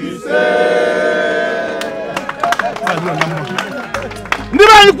day.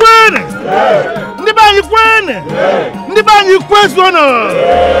 Ndiba Ikwen! Ndiba Ikwen! Ndiba Ikwezono!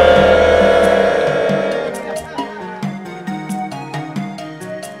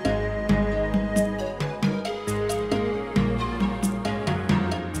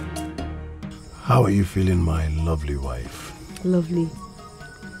 How are you feeling, my lovely wife? Lovely.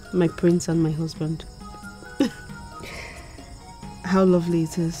 My prince and my husband. How lovely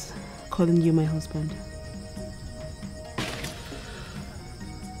it is calling you my husband.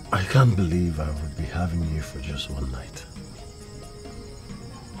 I can't believe I would be having you for just one night.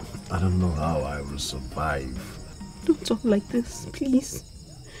 I don't know how I will survive. Don't talk like this, please.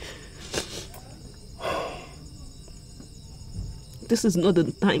 This is not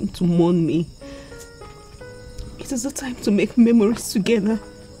the time to mourn me. It is the time to make memories together.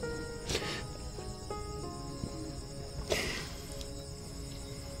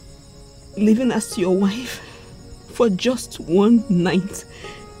 Living as your wife for just one night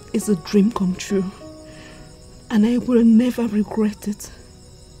is a dream come true, and I will never regret it.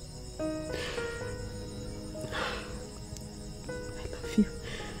 I love you.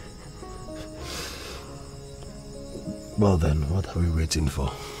 Well then, what are we waiting for?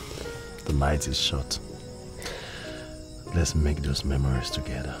 The night is short. Let's make those memories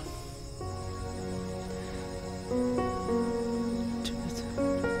together.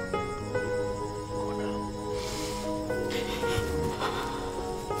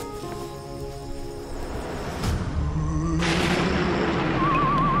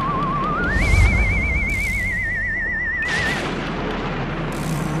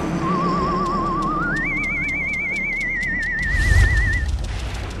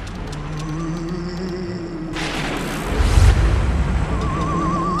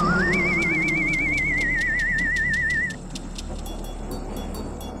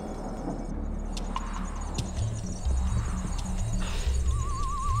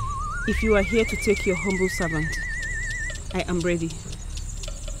 If you are here to take your humble servant, I am ready.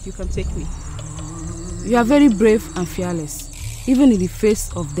 You can take me. You are very brave and fearless, even in the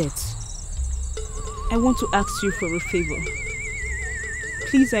face of death. I want to ask you for a favor.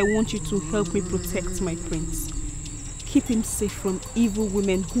 Please, I want you to help me protect my prince. Keep him safe from evil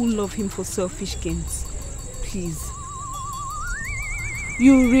women who love him for selfish gains. Please.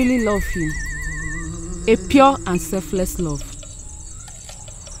 You really love him. A pure and selfless love.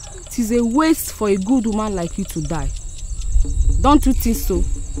 It is a waste for a good woman like you to die. Don't you think so?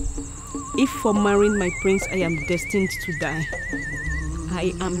 If for marrying my prince I am destined to die,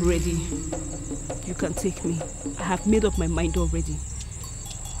 I am ready. You can take me. I have made up my mind already.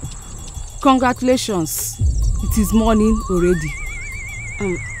 Congratulations. It is morning already.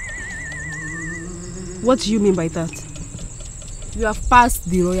 What do you mean by that? You have passed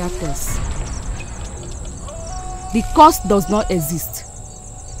the royal test. The curse does not exist.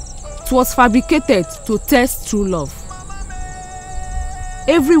 It was fabricated to test true love.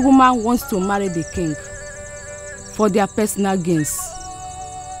 Every woman wants to marry the king for their personal gains,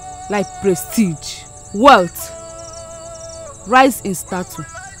 like prestige, wealth, rise in stature,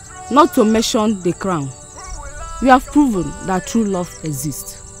 not to mention the crown. You have proven that true love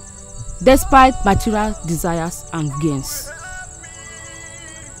exists, despite material desires and gains.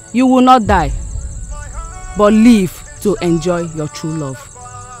 You will not die, but live to enjoy your true love.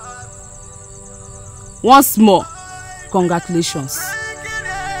 Once more, congratulations.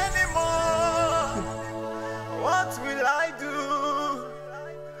 What will I do?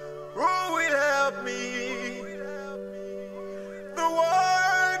 Who will help me? The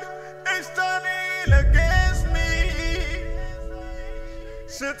world is turning against me.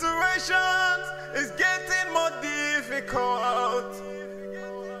 Situations is getting more difficult.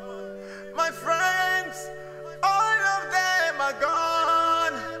 My friends, all of them are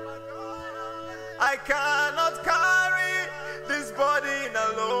gone. I cannot carry this burden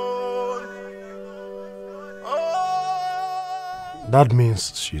alone. Oh. That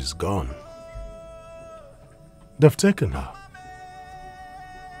means she's gone. They've taken her.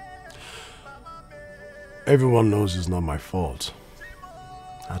 Everyone knows it's not my fault.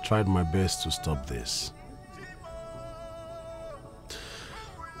 I tried my best to stop this.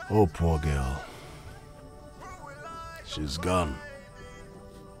 Oh, poor girl. She's gone.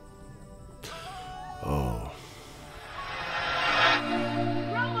 Oh.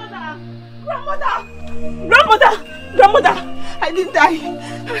 Grandmother! I didn't die.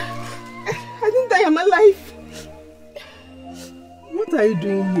 I didn't die, I'm alive. What are you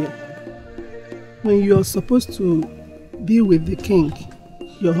doing here? When you're supposed to be with the king,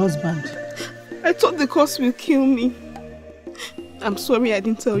 your husband? I thought the curse will kill me. I'm sorry I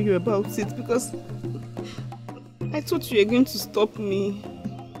didn't tell you about it because I thought you were going to stop me.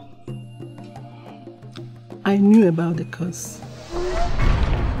 I knew about the curse.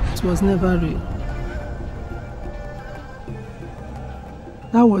 It was never real.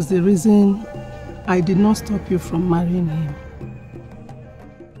 That was the reason I did not stop you from marrying him.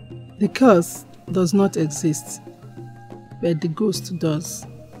 The curse does not exist, but the ghost does.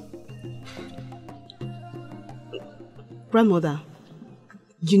 Grandmother,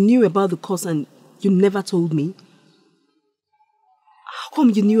 you knew about the curse and you never told me? How come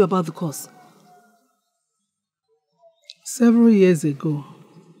you knew about the curse? Several years ago,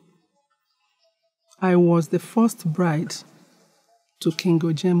 I was the first bride to King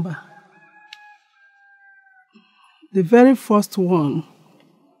Ojemba. The very first one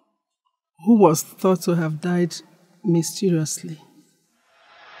who was thought to have died mysteriously.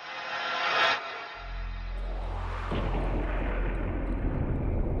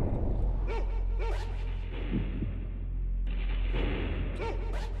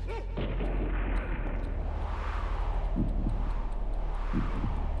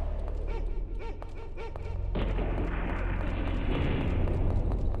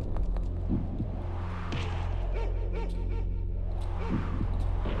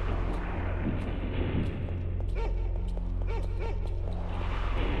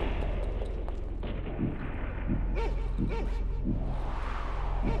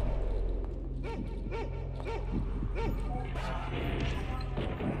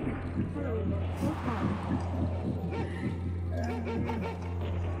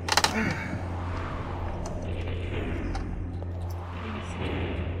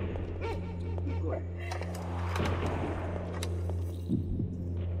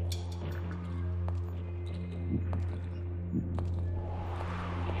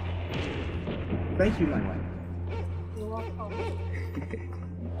 Thank you, my wife. You're welcome.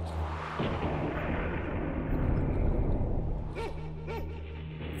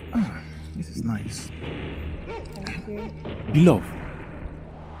 This is nice. Thank you. Beloved,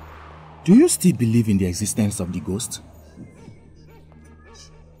 do you still believe in the existence of the ghost?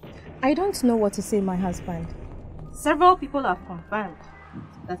 I don't know what to say, my husband. Several people have confirmed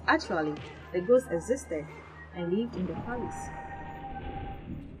that actually the ghost existed and lived in the palace.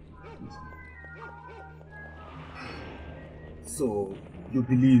 So, you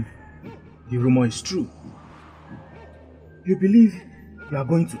believe the rumor is true. You believe you are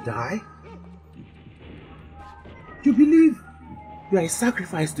going to die. You believe you are a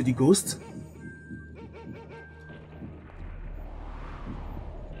sacrifice to the ghost.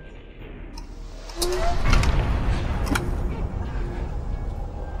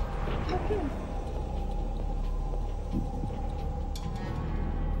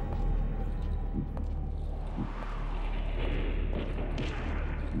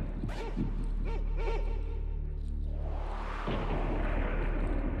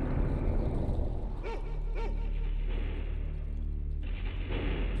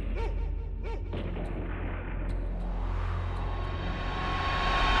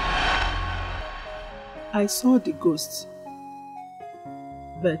 I saw the ghost,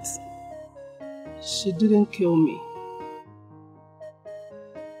 but she didn't kill me.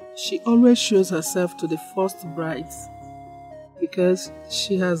 She always shows herself to the first brides because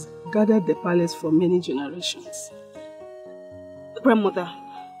she has guarded the palace for many generations. Grandmother,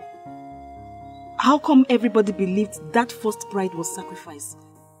 how come everybody believed that first bride was sacrificed?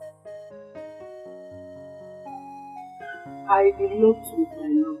 I eloped with my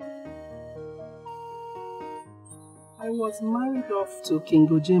love. I was married off to King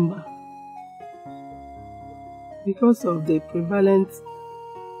Ojemba because of the prevalent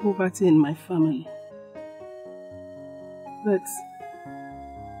poverty in my family. But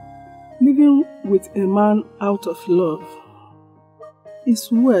living with a man out of love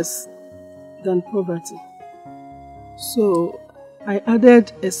is worse than poverty. So I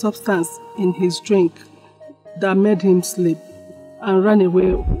added a substance in his drink that made him sleep and ran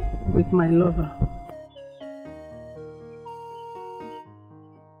away with my lover.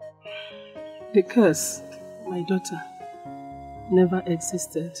 The curse, my daughter, never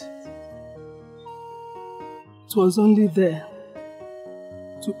existed. It was only there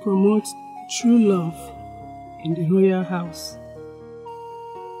to promote true love in the royal house.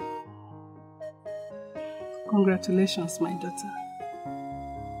 Congratulations, my daughter.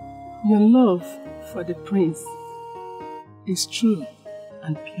 Your love for the prince is true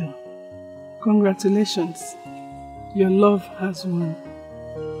and pure. Congratulations, your love has won.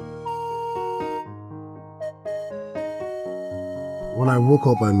 When I woke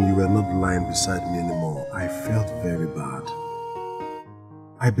up and you were not lying beside me anymore, I felt very bad.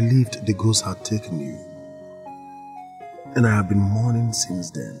 I believed the ghost had taken you. And I have been mourning since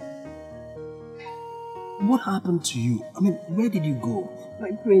then. What happened to you? I mean, where did you go?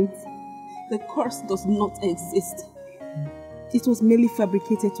 My prince, the curse does not exist. It was merely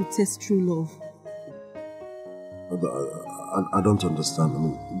fabricated to test true love. I don't understand. I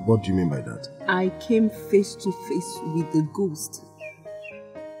mean, what do you mean by that? I came face to face with the ghost.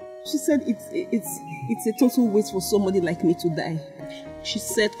 She said it's a total waste for somebody like me to die. She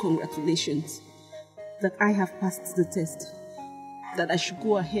said congratulations, that I have passed the test, that I should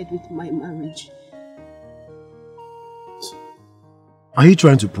go ahead with my marriage. Are you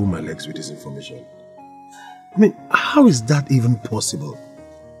trying to pull my legs with this information? I mean, how is that even possible?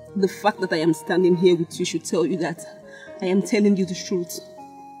 The fact that I am standing here with you should tell you that I am telling you the truth.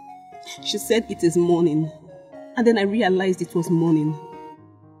 She said it is morning, and then I realized it was morning.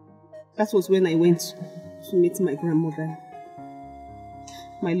 That was when I went to meet my grandmother.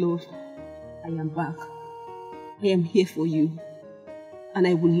 My love, I am back. I am here for you, and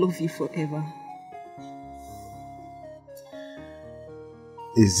I will love you forever.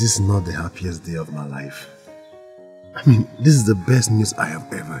 Is this not the happiest day of my life? I mean, this is the best news I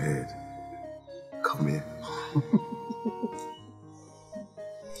have ever heard. Come here.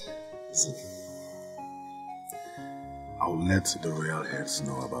 Listen. I'll let the royal heads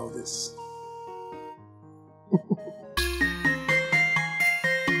know about this.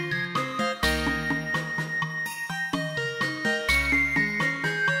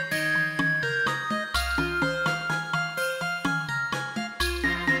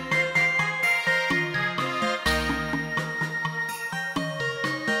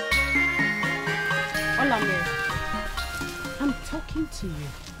 I'm talking to you.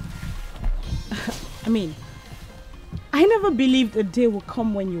 I mean, I never believed a day will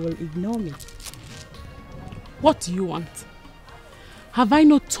come when you will ignore me. What do you want? Have I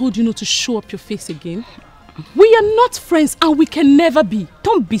not told you not to show up your face again? We are not friends and we can never be.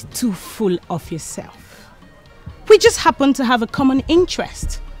 Don't be too full of yourself. We just happen to have a common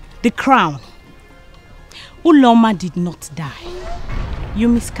interest. The crown. Uloma did not die. You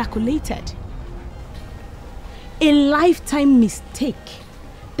miscalculated. A lifetime mistake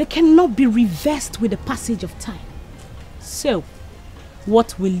that cannot be reversed with the passage of time. So,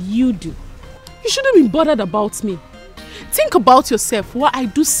 what will you do? You shouldn't be bothered about me. Think about yourself while I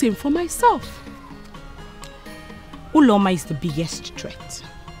do same for myself. Uloma is the biggest threat.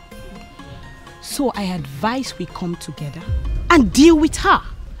 So I advise we come together and deal with her.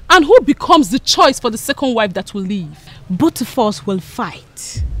 And who becomes the choice for the second wife that will leave? Both of us will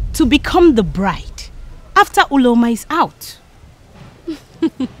fight to become the bride after Uloma is out.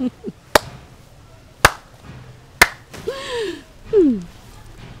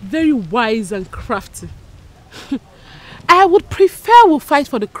 Very wise and crafty. I would prefer we fight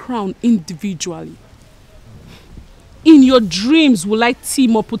for the crown individually. In your dreams will I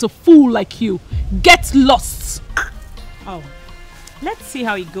team up with a fool like you? Get lost! Oh, let's see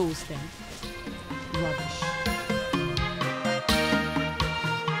how it goes then. Rubbish.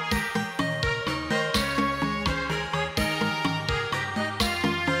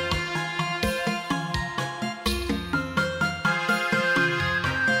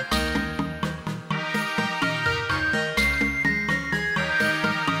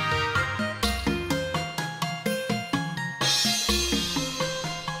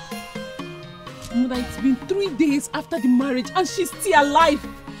 Mother, it's been 3 days after the marriage and she's still alive.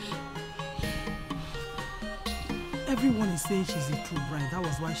 Everyone is saying she's a true bride. That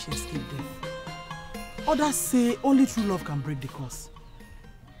was why she escaped death. Others say only true love can break the curse.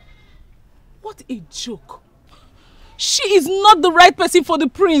 What a joke. She is not the right person for the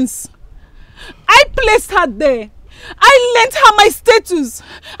prince. I placed her there. I lent her my status.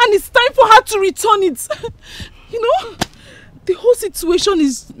 And it's time for her to return it. You know, the whole situation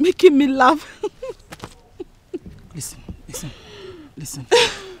is making me laugh. Listen.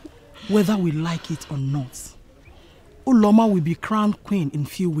 Whether we like it or not, Uloma will be crowned queen in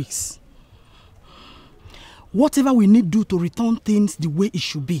few weeks. Whatever we need to do to return things the way it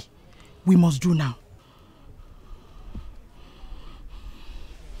should be, we must do now.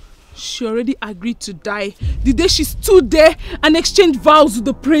 She already agreed to die the day she stood there and exchanged vows with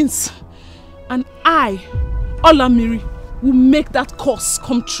the prince. And I, Olamiri, will make that curse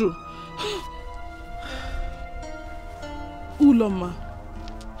come true. Uloma,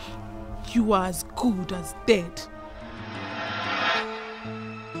 you are as good as dead.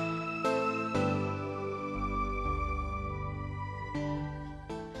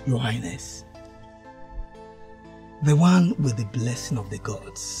 Your Highness, the one with the blessing of the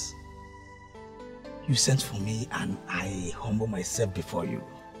gods, you sent for me and I humble myself before you.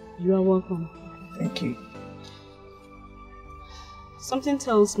 You are welcome. Thank you. Something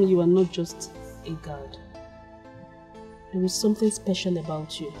tells me you are not just a guard. There is something special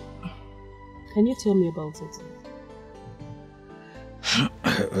about you. Can you tell me about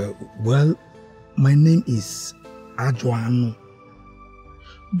it? Well, my name is Ajoanu.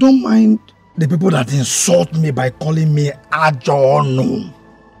 Don't mind the people that insult me by calling me Ajoanu.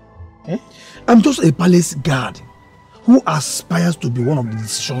 I'm just a palace guard who aspires to be one of the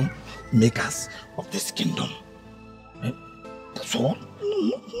decision makers of this kingdom. That's all.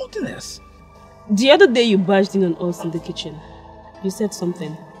 Nothing else. The other day you barged in on us in the kitchen. You said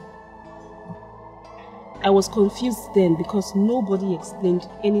something. I was confused then because nobody explained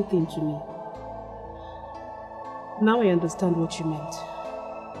anything to me. Now I understand what you meant.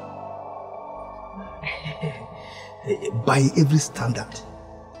 By every standard,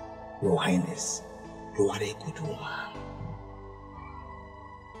 Your Highness, you are a good woman.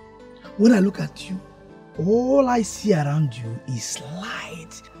 When I look at you, all I see around you is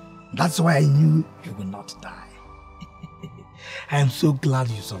light. That's why I knew you will not die. I am so glad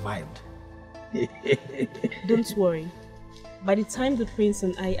you survived. Don't worry. By the time the prince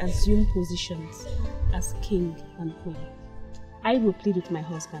and I assume positions as king and queen, I will plead with my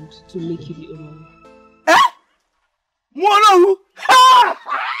husband to make you the owner. Mono!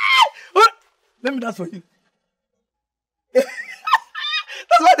 Let me dance for you. That's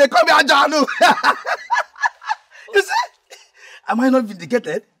why they call me Ajanu. You see? Am I not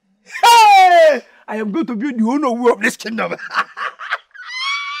vindicated? Hey! I am going to be the owner of this kingdom.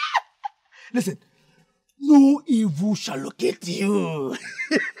 Listen, no evil shall locate you.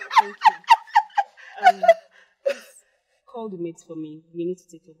 Thank you. Call the mates for me. We need to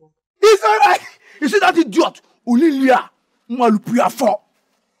take a walk. It's alright. You see that idiot? Olilia, Malupia for.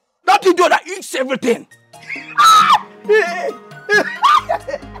 That idiot that eats everything.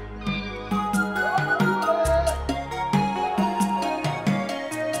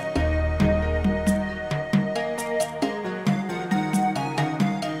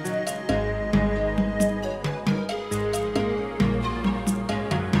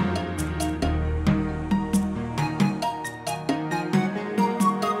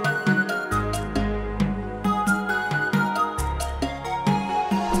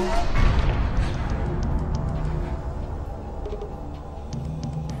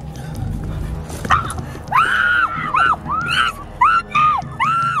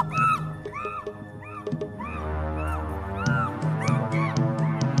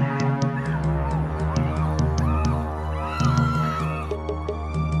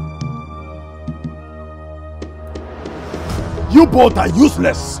 You both are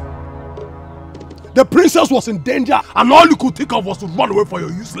useless. The princess was in danger and all you could think of was to run away for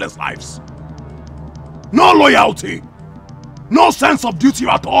your useless lives. No loyalty. No sense of duty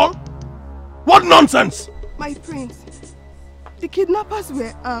at all. What nonsense! My prince, the kidnappers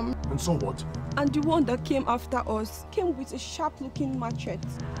were armed. And so what? And the one that came after us came with a sharp-looking machete,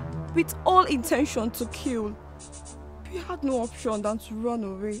 with all intention to kill. We had no option than to run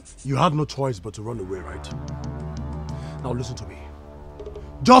away. You had no choice but to run away, right? Now listen to me.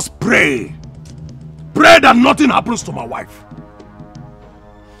 Just pray. Pray that nothing happens to my wife.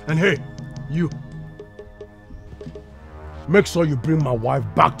 And hey, you. Make sure you bring my wife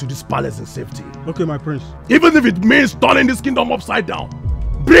back to this palace in safety. Okay, my prince. Even if it means turning this kingdom upside down.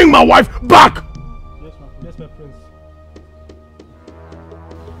 Bring my wife back! Yes, my prince.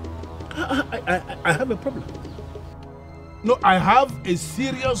 I have a problem. No, I have a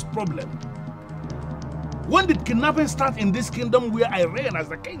serious problem. When did kidnapping start in this kingdom where I reign as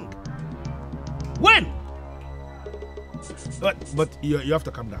the king? When? But you have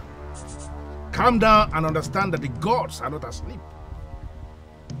to calm down. Calm down and understand that the gods are not asleep.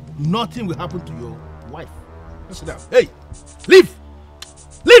 Nothing will happen to your wife. Just sit down. Hey, leave!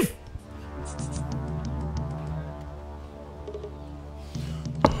 Leave!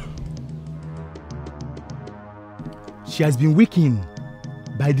 She has been weakened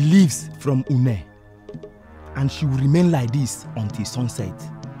by the leaves from Une, and she will remain like this until sunset.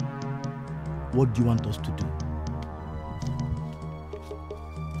 What do you want us to do?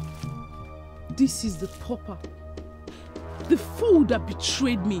 This is the pauper, the fool that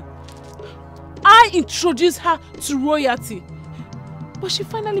betrayed me. I introduced her to royalty, but she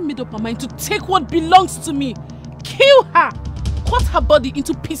finally made up her mind to take what belongs to me, kill her, cut her body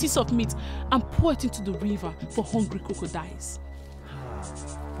into pieces of meat and pour it into the river for hungry crocodiles.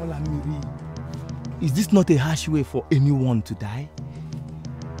 Olamiri, is this not a harsh way for anyone to die?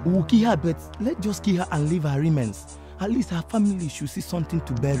 We will kill her, but let's just kill her and leave her remains. At least her family should see something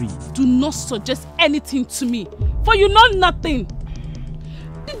to bury. Do not suggest anything to me, for you know nothing.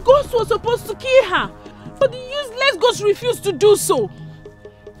 The ghost was supposed to kill her, but the useless ghost refused to do so.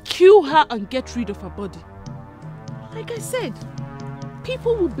 Kill her and get rid of her body. Like I said,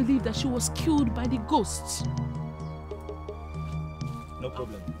 people will believe that she was killed by the ghosts. No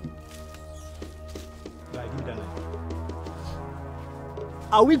problem. Right, give me that knife.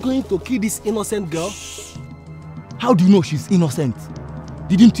 Are we going to kill this innocent girl? How do you know she's innocent?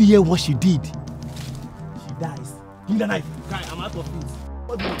 Didn't you hear what she did? She dies. Give me the knife. Kai, I'm out of it.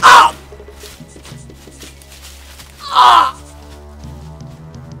 Ah! Ah!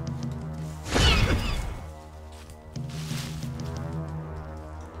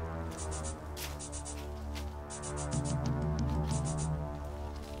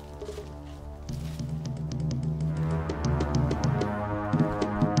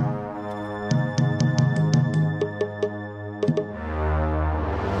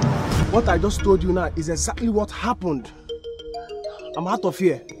 What I just told you now is exactly what happened. I'm out of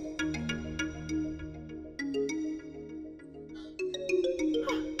here.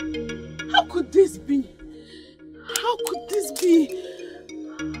 How could this be? How could this be?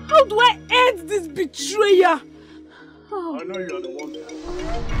 How do I end this betrayer? Oh. I know you are the one.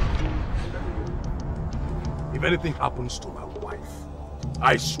 If anything happens to my wife,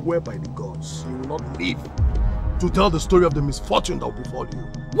 I swear by the gods, you will not live to tell the story of the misfortune that will befall you.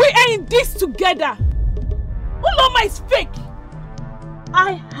 We are in this together. Uloma is fake.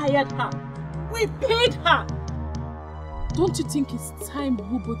 I hired her. We paid her. Don't you think it's time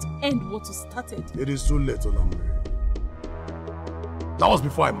we both end what we started? It is too late, Olamiri. That was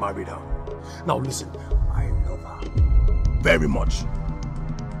before I married her. Now listen, I love her very much.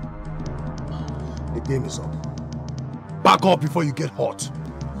 The game is up. Back up before you get hot.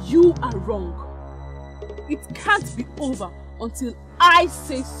 You are wrong. It can't be over until I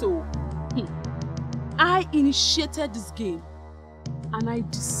say so. I initiated this game and I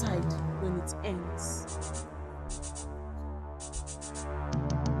decide when it ends.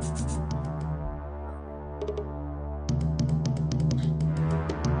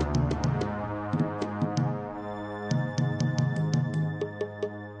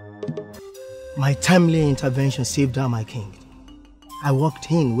 My timely intervention saved her, my king. I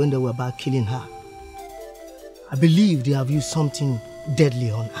walked in when they were about killing her. I believe they have used something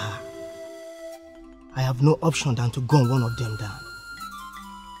deadly on her. I have no option than to gun one of them down.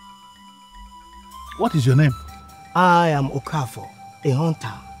 What is your name? I am Okafo, a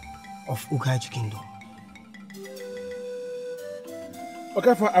hunter of Ugezu Kingdom.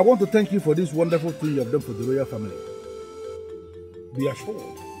 Okafo, I want to thank you for this wonderful thing you have done for the royal family. Be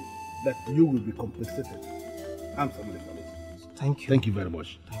assured that you will be compensated handsomely for this. Thank you. Thank you very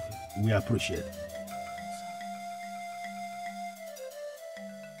much. We appreciate it.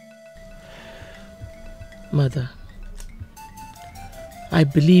 Mother, I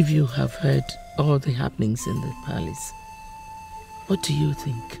believe you have heard all the happenings in the palace. What do you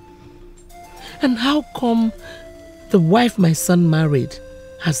think? And how come the wife my son married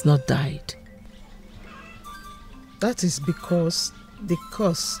has not died? That is because the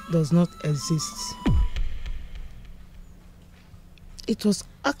curse does not exist. It was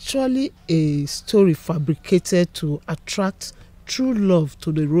actually a story fabricated to attract true love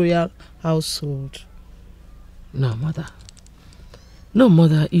to the royal household. No, Mother. No,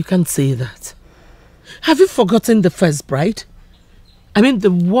 Mother, you can't say that. Have you forgotten the first bride? I mean,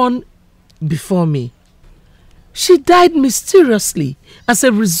 the one before me. She died mysteriously as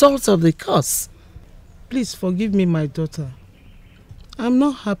a result of the curse. Please forgive me, my daughter. I'm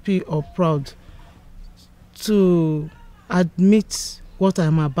not happy or proud to admit what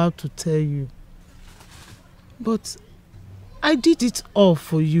I'm about to tell you. But I did it all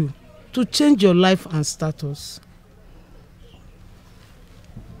for you, to change your life and status.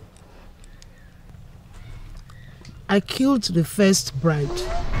 I killed the first bride.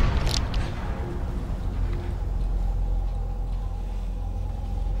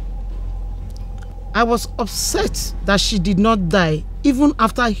 I was upset that she did not die even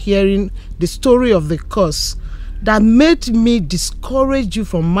after hearing the story of the curse that made me discourage you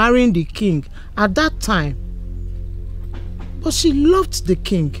from marrying the king at that time. But she loved the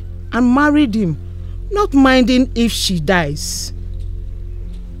king and married him, not minding if she dies.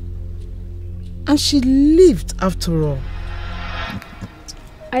 And she lived after all.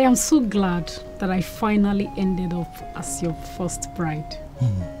 I am so glad that I finally ended up as your first bride.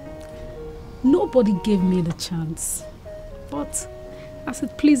 Nobody gave me the chance, but as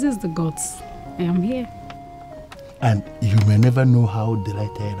it pleases the gods, I am here. And you may never know how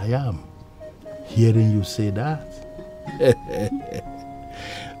delighted I am hearing you say that.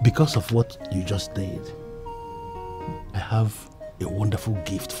 Because of what you just did, I have a wonderful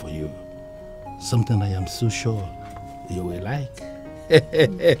gift for you. Something I am so sure you will like.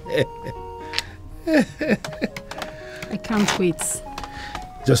 I can't wait.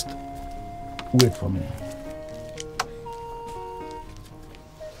 Just wait for me.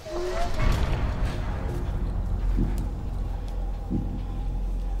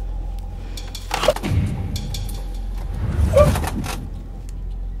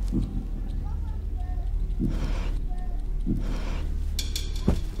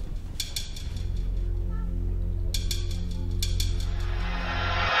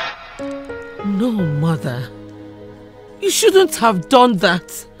 No, Mother. You shouldn't have done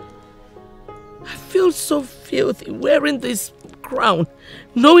that. I feel so filthy wearing this crown,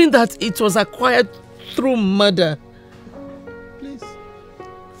 knowing that it was acquired through murder. Please,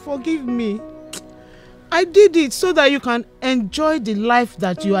 forgive me. I did it so that you can enjoy the life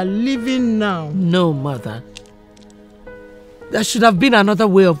that you are living now. No, Mother. There should have been another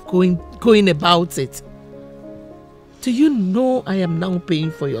way of going about it. Do you know I am now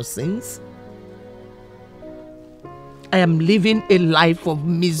paying for your sins? I am living a life of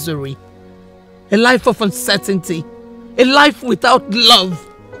misery, a life of uncertainty, a life without love.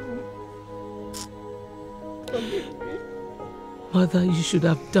 Mother, you should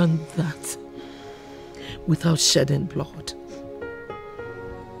have done that without shedding blood.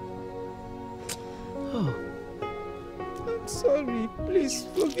 Oh. I'm sorry. Please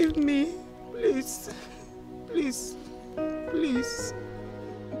forgive me. Please. Please. Please.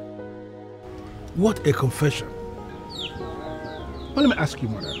 What a confession. Well, let me ask you,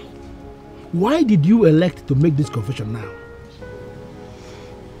 Mother. Why did you elect to make this confession now?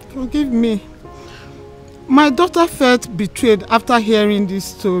 Forgive me. My daughter felt betrayed after hearing this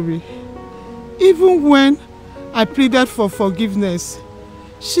story. Even when I pleaded for forgiveness,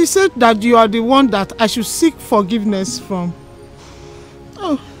 she said that you are the one that I should seek forgiveness from.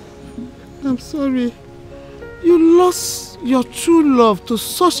 Oh, I'm sorry. You lost your true love to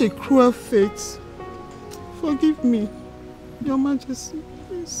such a cruel fate. Forgive me, Your Majesty,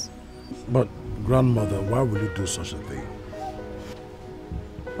 please. But, Grandmother, why will you do such a thing?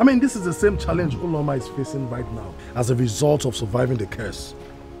 I mean, this is the same challenge Uloma is facing right now as a result of surviving the curse.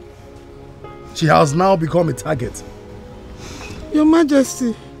 She has now become a target. Your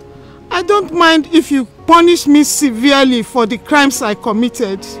Majesty, I don't mind if you punish me severely for the crimes I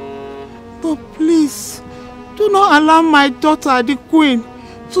committed. But please, do not allow my daughter, the Queen,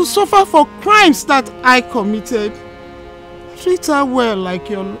 to suffer for crimes that I committed. Treat her well like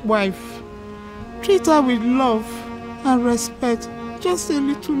your wife. Treat her with love and respect. Just a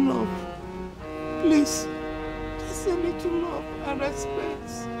little love. Please. Just a little love and respect.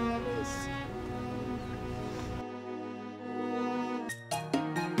 Yes.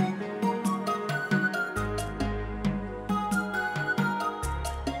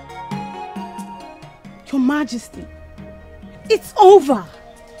 Your Majesty, it's over.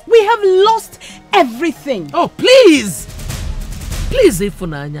 We have lost everything. Oh, please! Please,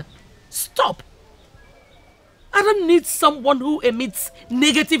 Ifunanya, stop. I don't need someone who emits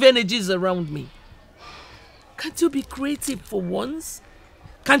negative energies around me. Can't you be creative for once?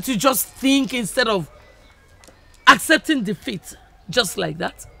 Can't you just think instead of accepting defeat just like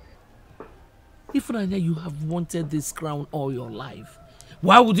that? Ifunanya, you have wanted this crown all your life.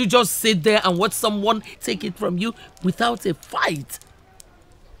 Why would you just sit there and watch someone take it from you without a fight?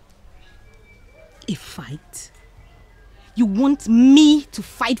 A fight? You want me to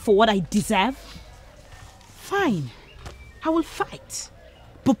fight for what I deserve? Fine, I will fight.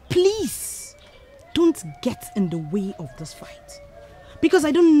 But please, don't get in the way of this fight. Because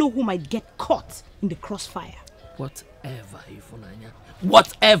I don't know who might get caught in the crossfire. Whatever, Ifunanya.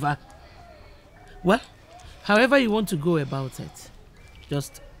 Whatever. Well, however you want to go about it,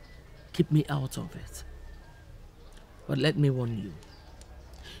 just keep me out of it. But let me warn you.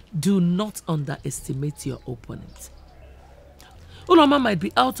 Do not underestimate your opponent. Uloma might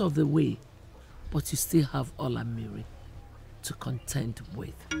be out of the way, but you still have Olamiri to contend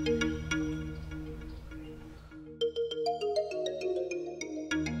with.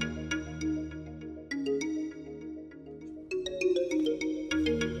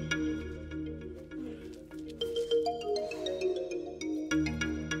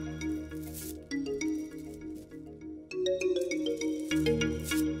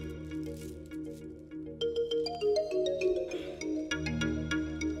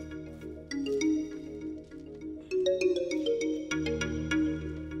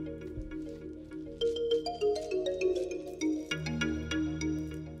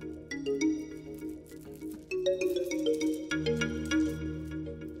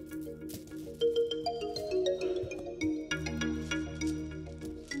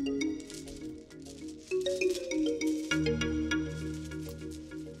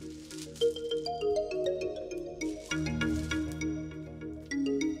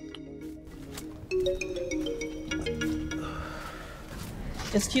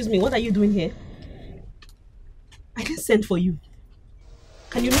 Excuse me, what are you doing here? I didn't send for you.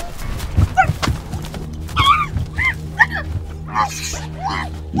 Can you not?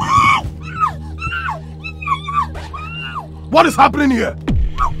 What is happening here?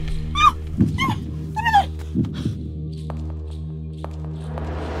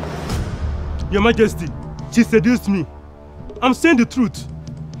 Your Majesty, she seduced me. I'm saying the truth.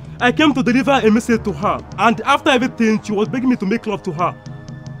 I came to deliver a message to her, and after everything, she was begging me to make love to her.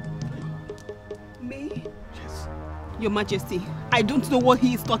 Me? Yes. Your Majesty, I don't know what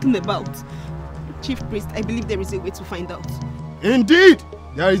he is talking about. Chief Priest, I believe there is a way to find out. Indeed,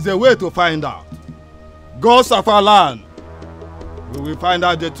 there is a way to find out. Gods of our land, we will find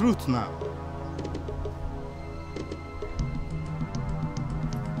out the truth now.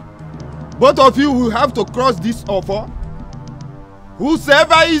 Both of you will have to cross this offer.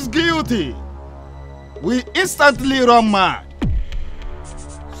 Whosoever is guilty will instantly run mad.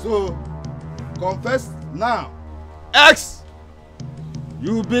 So, confess now. X,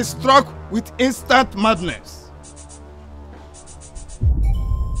 you will be struck with instant madness.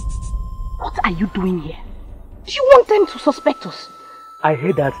 What are you doing here? Do you want them to suspect us? I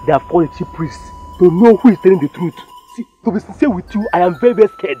heard that they have called a chief priest to know who is telling the truth. See, to be sincere with you, I am very, very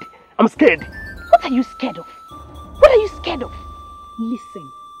scared. I'm scared. What are you scared of? What are you scared of?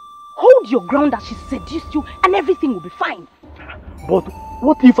 Listen, hold your ground as she seduced you and everything will be fine. But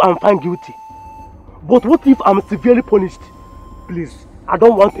what if I'm found guilty? But what if I'm severely punished? Please, I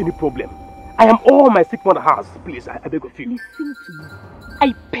don't want any problem. I am all my sick mother has. Please, I beg of you. Listen to me.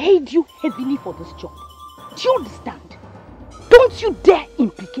 I paid you heavily for this job. Do you understand? Don't you dare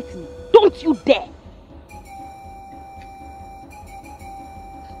implicate me. Don't you dare.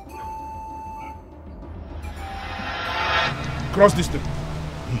 Cross this thing.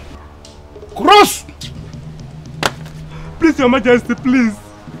 Cross! Please, Your Majesty, please.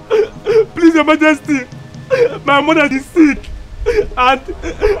 Please, Your Majesty. My mother is sick. And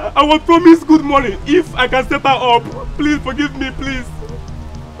I will promise good money if I can set her up. Please forgive me, please.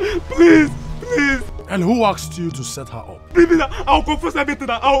 Please, please. And who asked you to set her up? Please, I'll confess everything.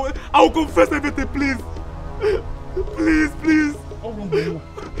 I'll confess everything, please. Please, please.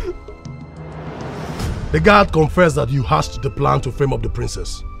 The guard confessed that you hatched the plan to frame up the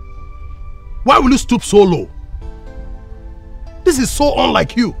princess. Why will you stoop so low? This is so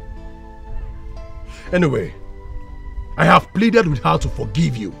unlike you. Anyway, I have pleaded with her to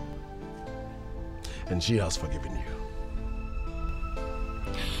forgive you. And she has forgiven you.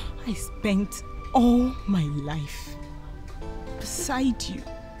 I spent all my life beside you.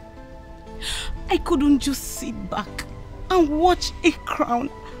 I couldn't just sit back and watch a crown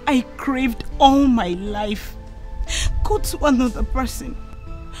I craved all my life go to another person.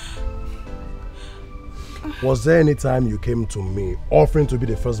 Was there any time you came to me offering to be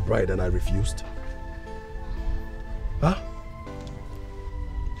the first bride and I refused? Huh?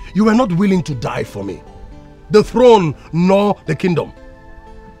 You were not willing to die for me. The throne nor the kingdom.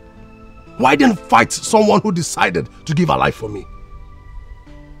 Why didn't fight someone who decided to give her life for me?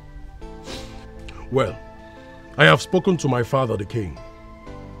 Well, I have spoken to my father, the king.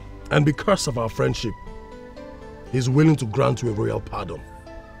 And because of our friendship, he's willing to grant you a royal pardon.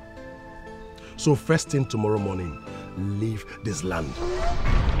 So first thing tomorrow morning, leave this land.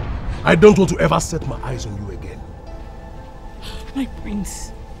 I don't want to ever set my eyes on you again. My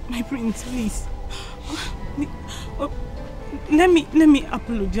prince, please. Let me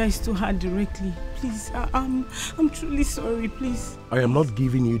apologize to her directly. Please, I'm truly sorry, please. I am not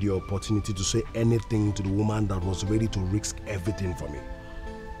giving you the opportunity to say anything to the woman that was ready to risk everything for me.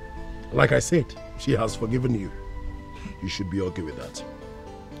 Like I said, she has forgiven you. You should be okay with that.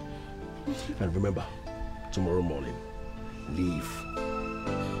 And remember, tomorrow morning, leave.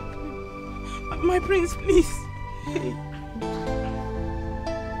 My prince, please.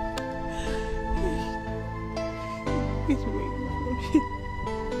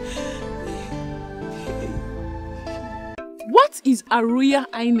 What is a royal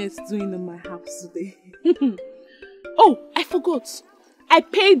highness doing in my house today? Oh, I forgot. I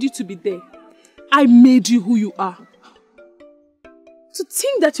paid you to be there. I made you who you are. To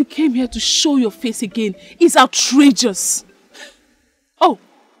think that you came here to show your face again is outrageous. Oh,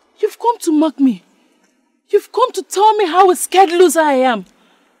 you've come to mock me. You've come to tell me how a scared loser I am.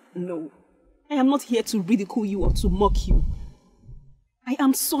 No, I am not here to ridicule you or to mock you. I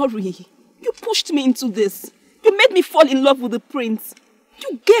am sorry. You pushed me into this. You made me fall in love with the prince.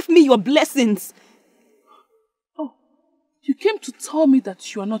 You gave me your blessings. Oh, you came to tell me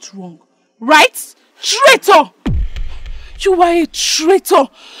that you are not wrong, right? Traitor! You are a traitor.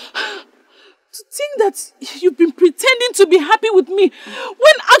 To think that you've been pretending to be happy with me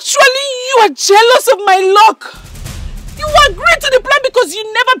when actually you are jealous of my luck. You agreed to the plan because you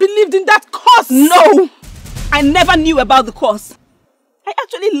never believed in that cause. No! I never knew about the cause. I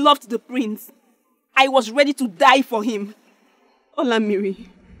actually loved the prince. I was ready to die for him. Olamiri.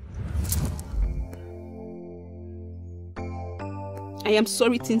 I am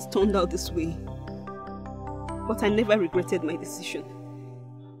sorry things turned out this way. But I never regretted my decision.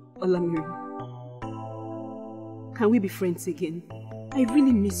 Olamiri. Can we be friends again? I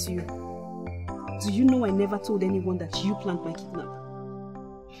really miss you. Do you know I never told anyone that you planned my kidnap?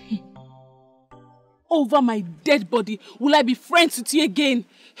 Over my dead body, will I be friends with you again?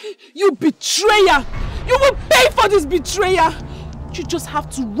 You betrayer! You will pay for this betrayer! You just have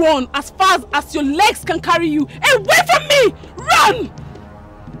to run as fast as your legs can carry you. Away from me! Run!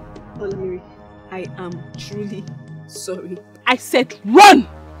 Olamiri, I am truly sorry. I said run!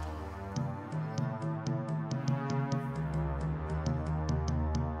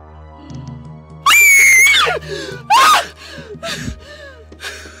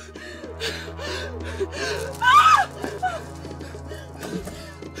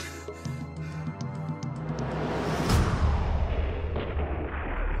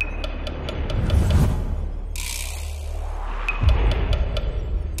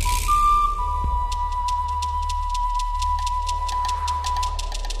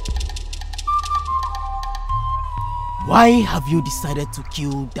 Why have you decided to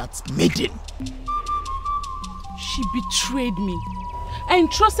kill that maiden? She betrayed me. I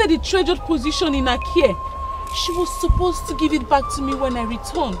entrusted the treasured position in her care. She was supposed to give it back to me when I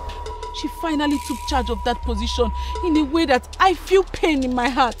returned. She finally took charge of that position in a way that I feel pain in my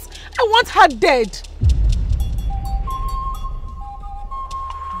heart. I want her dead.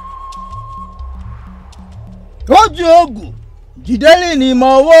 Oju jideli ni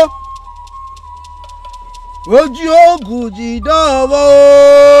mowo. Oju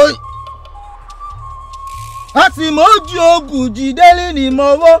jidowo. Ati moju jideli ni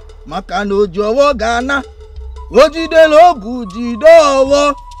mowo. Makana ojowo gana. Ojidele ogu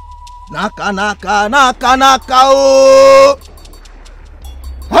jidowo. Naka o.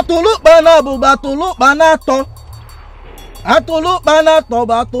 Atulupa na bu batulupa na to. Atulupa na to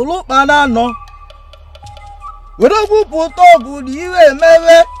batulupa na no. Odogwu puto ogu ni iwe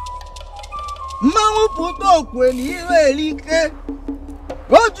mewe. Mmanwu puto okwe ni iwe elike.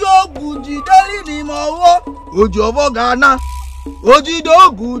 Oju Ujideli ni mowo. Ojovo gana.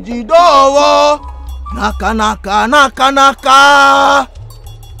 Ojido gujidowo. Naka naka naka naka.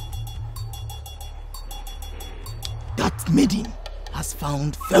 That maiden has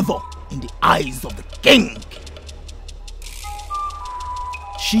found favor in the eyes of the king.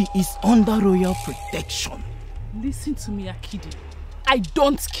 She is under royal protection. Listen to me, Akidi. I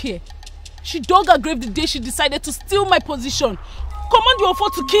don't care. She dug her grave the day she decided to steal my position. Command your foe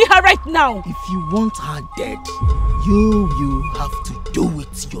to kill her right now. If you want her dead, you have to do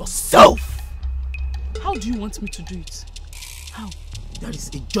it yourself. How do you want me to do it? How? There is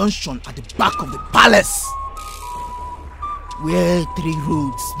a junction at the back of the palace where 3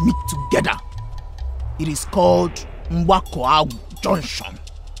 roads meet together. It is called Mwakoawu Junction.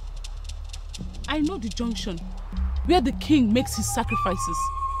 I know the junction where the king makes his sacrifices.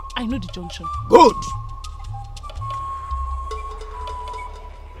 I know the junction. Good.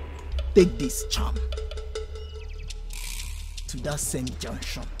 Take this charm to that same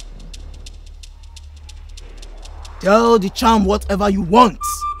junction. Tell the charm whatever you want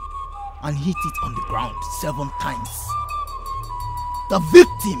and hit it on the ground 7 times. The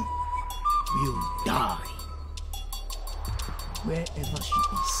victim will die wherever she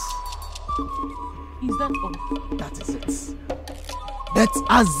is. Is that all? That is it. But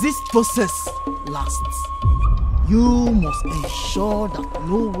as this process lasts, you must ensure that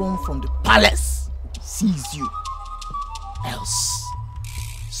no one from the palace sees you. Else,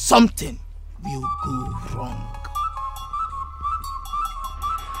 something will go wrong.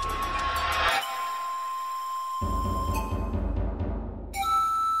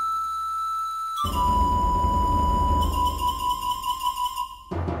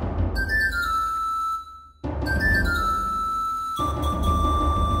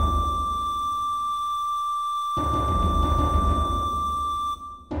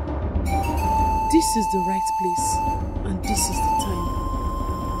 This is the right place, and this is the time.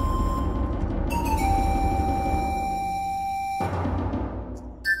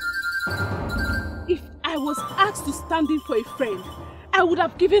 If I was asked to stand in for a friend, I would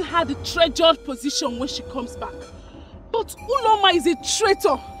have given her the treasured position when she comes back. But Uloma is a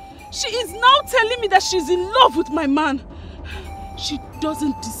traitor. She is now telling me that she's in love with my man. She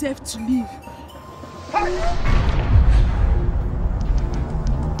doesn't deserve to live.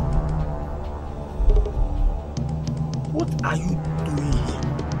 What are you doing here?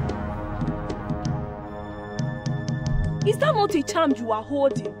 Is that not a charm you are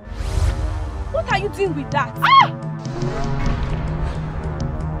holding? What are you doing with that? Ah!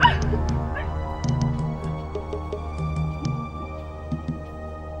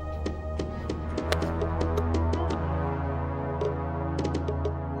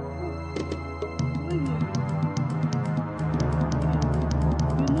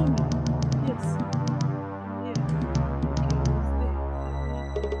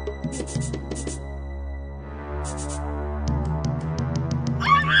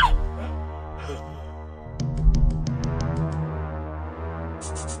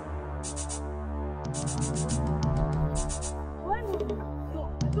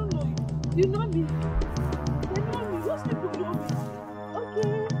 You know me. They know me. Those people know me.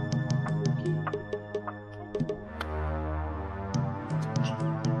 Okay.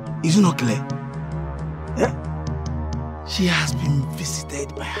 Is it not clear? Yeah? She has been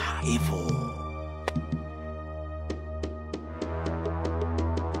visited by her evil.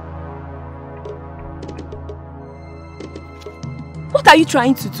 What are you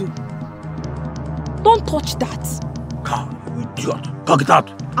trying to do? Don't touch that. Come, you idiot. Talk it out.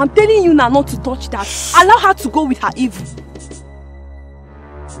 I'm telling you now not to touch that. Allow her to go with her evil.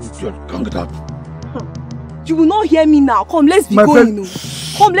 You idiot. Talk it out. You will not hear me now. Come, let's be going. No.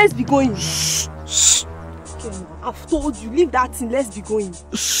 Come, let's be going. Okay, I've told you, leave that thing. Let's be going.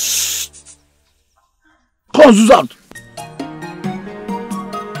 Come, Suzanne.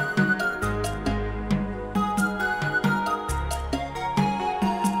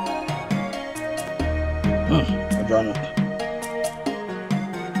 Adriana.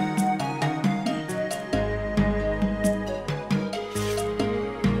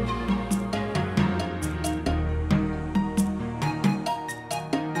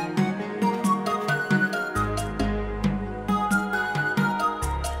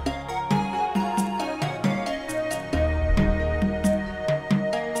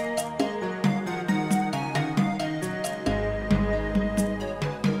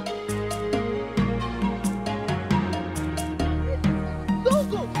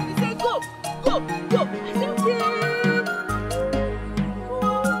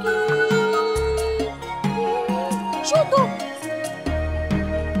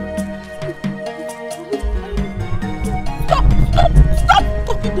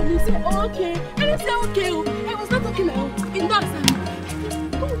 say, oh, okay. I didn't say okay. I was not talking about it. You don't understand me.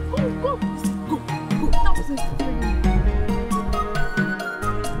 Go. That was it.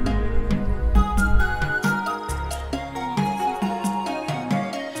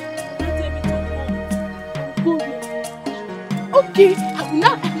 Okay, I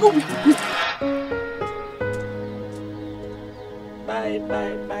know we are good. Bye.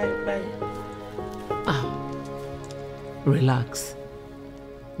 Relax.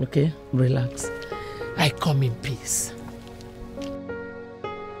 Okay? Relax. I come in peace.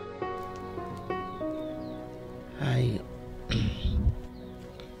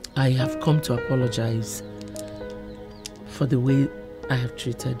 I have come to apologize for the way I have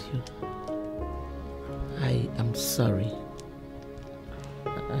treated you. I am sorry.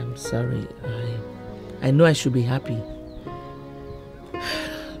 I'm sorry. I know I should be happy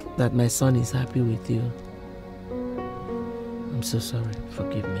that my son is happy with you. I'm so sorry.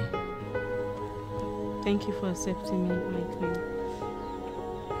 Forgive me. Thank you for accepting me, my queen.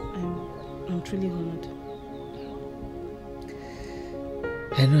 I'm truly honored.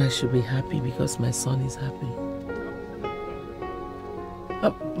 I know I should be happy because my son is happy.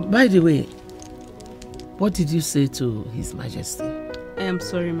 By the way, what did you say to His Majesty? I am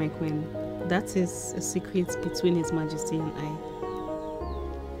sorry, my queen. That is a secret between His Majesty and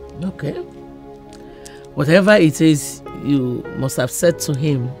I. Okay. Whatever it is you must have said to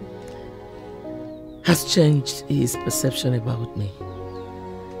him has changed his perception about me.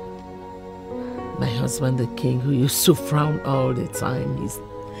 My husband, the king, who used to frown all the time,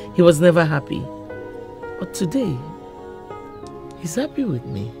 he was never happy. But today, he's happy with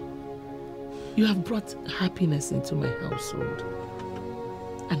me. You have brought happiness into my household.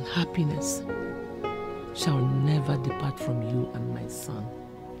 And happiness shall never depart from you and my son.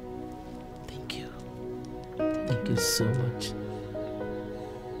 Thank you. Thank you so much.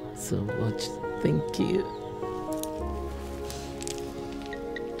 So much. Thank you.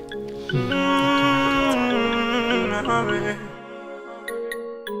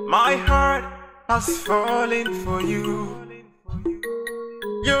 My heart has fallen for you.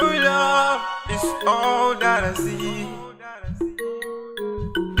 Your love is all that I see.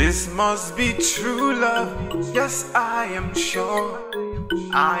 This must be true love. Yes, I am sure.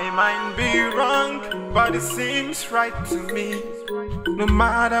 I might be wrong, but it seems right to me. No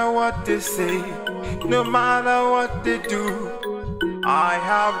matter what they say, no matter what they do, I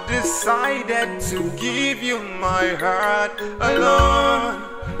have decided to give you my heart alone,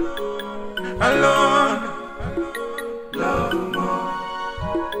 alone. Love more.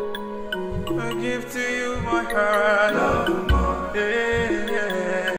 I give to you my heart. Love more.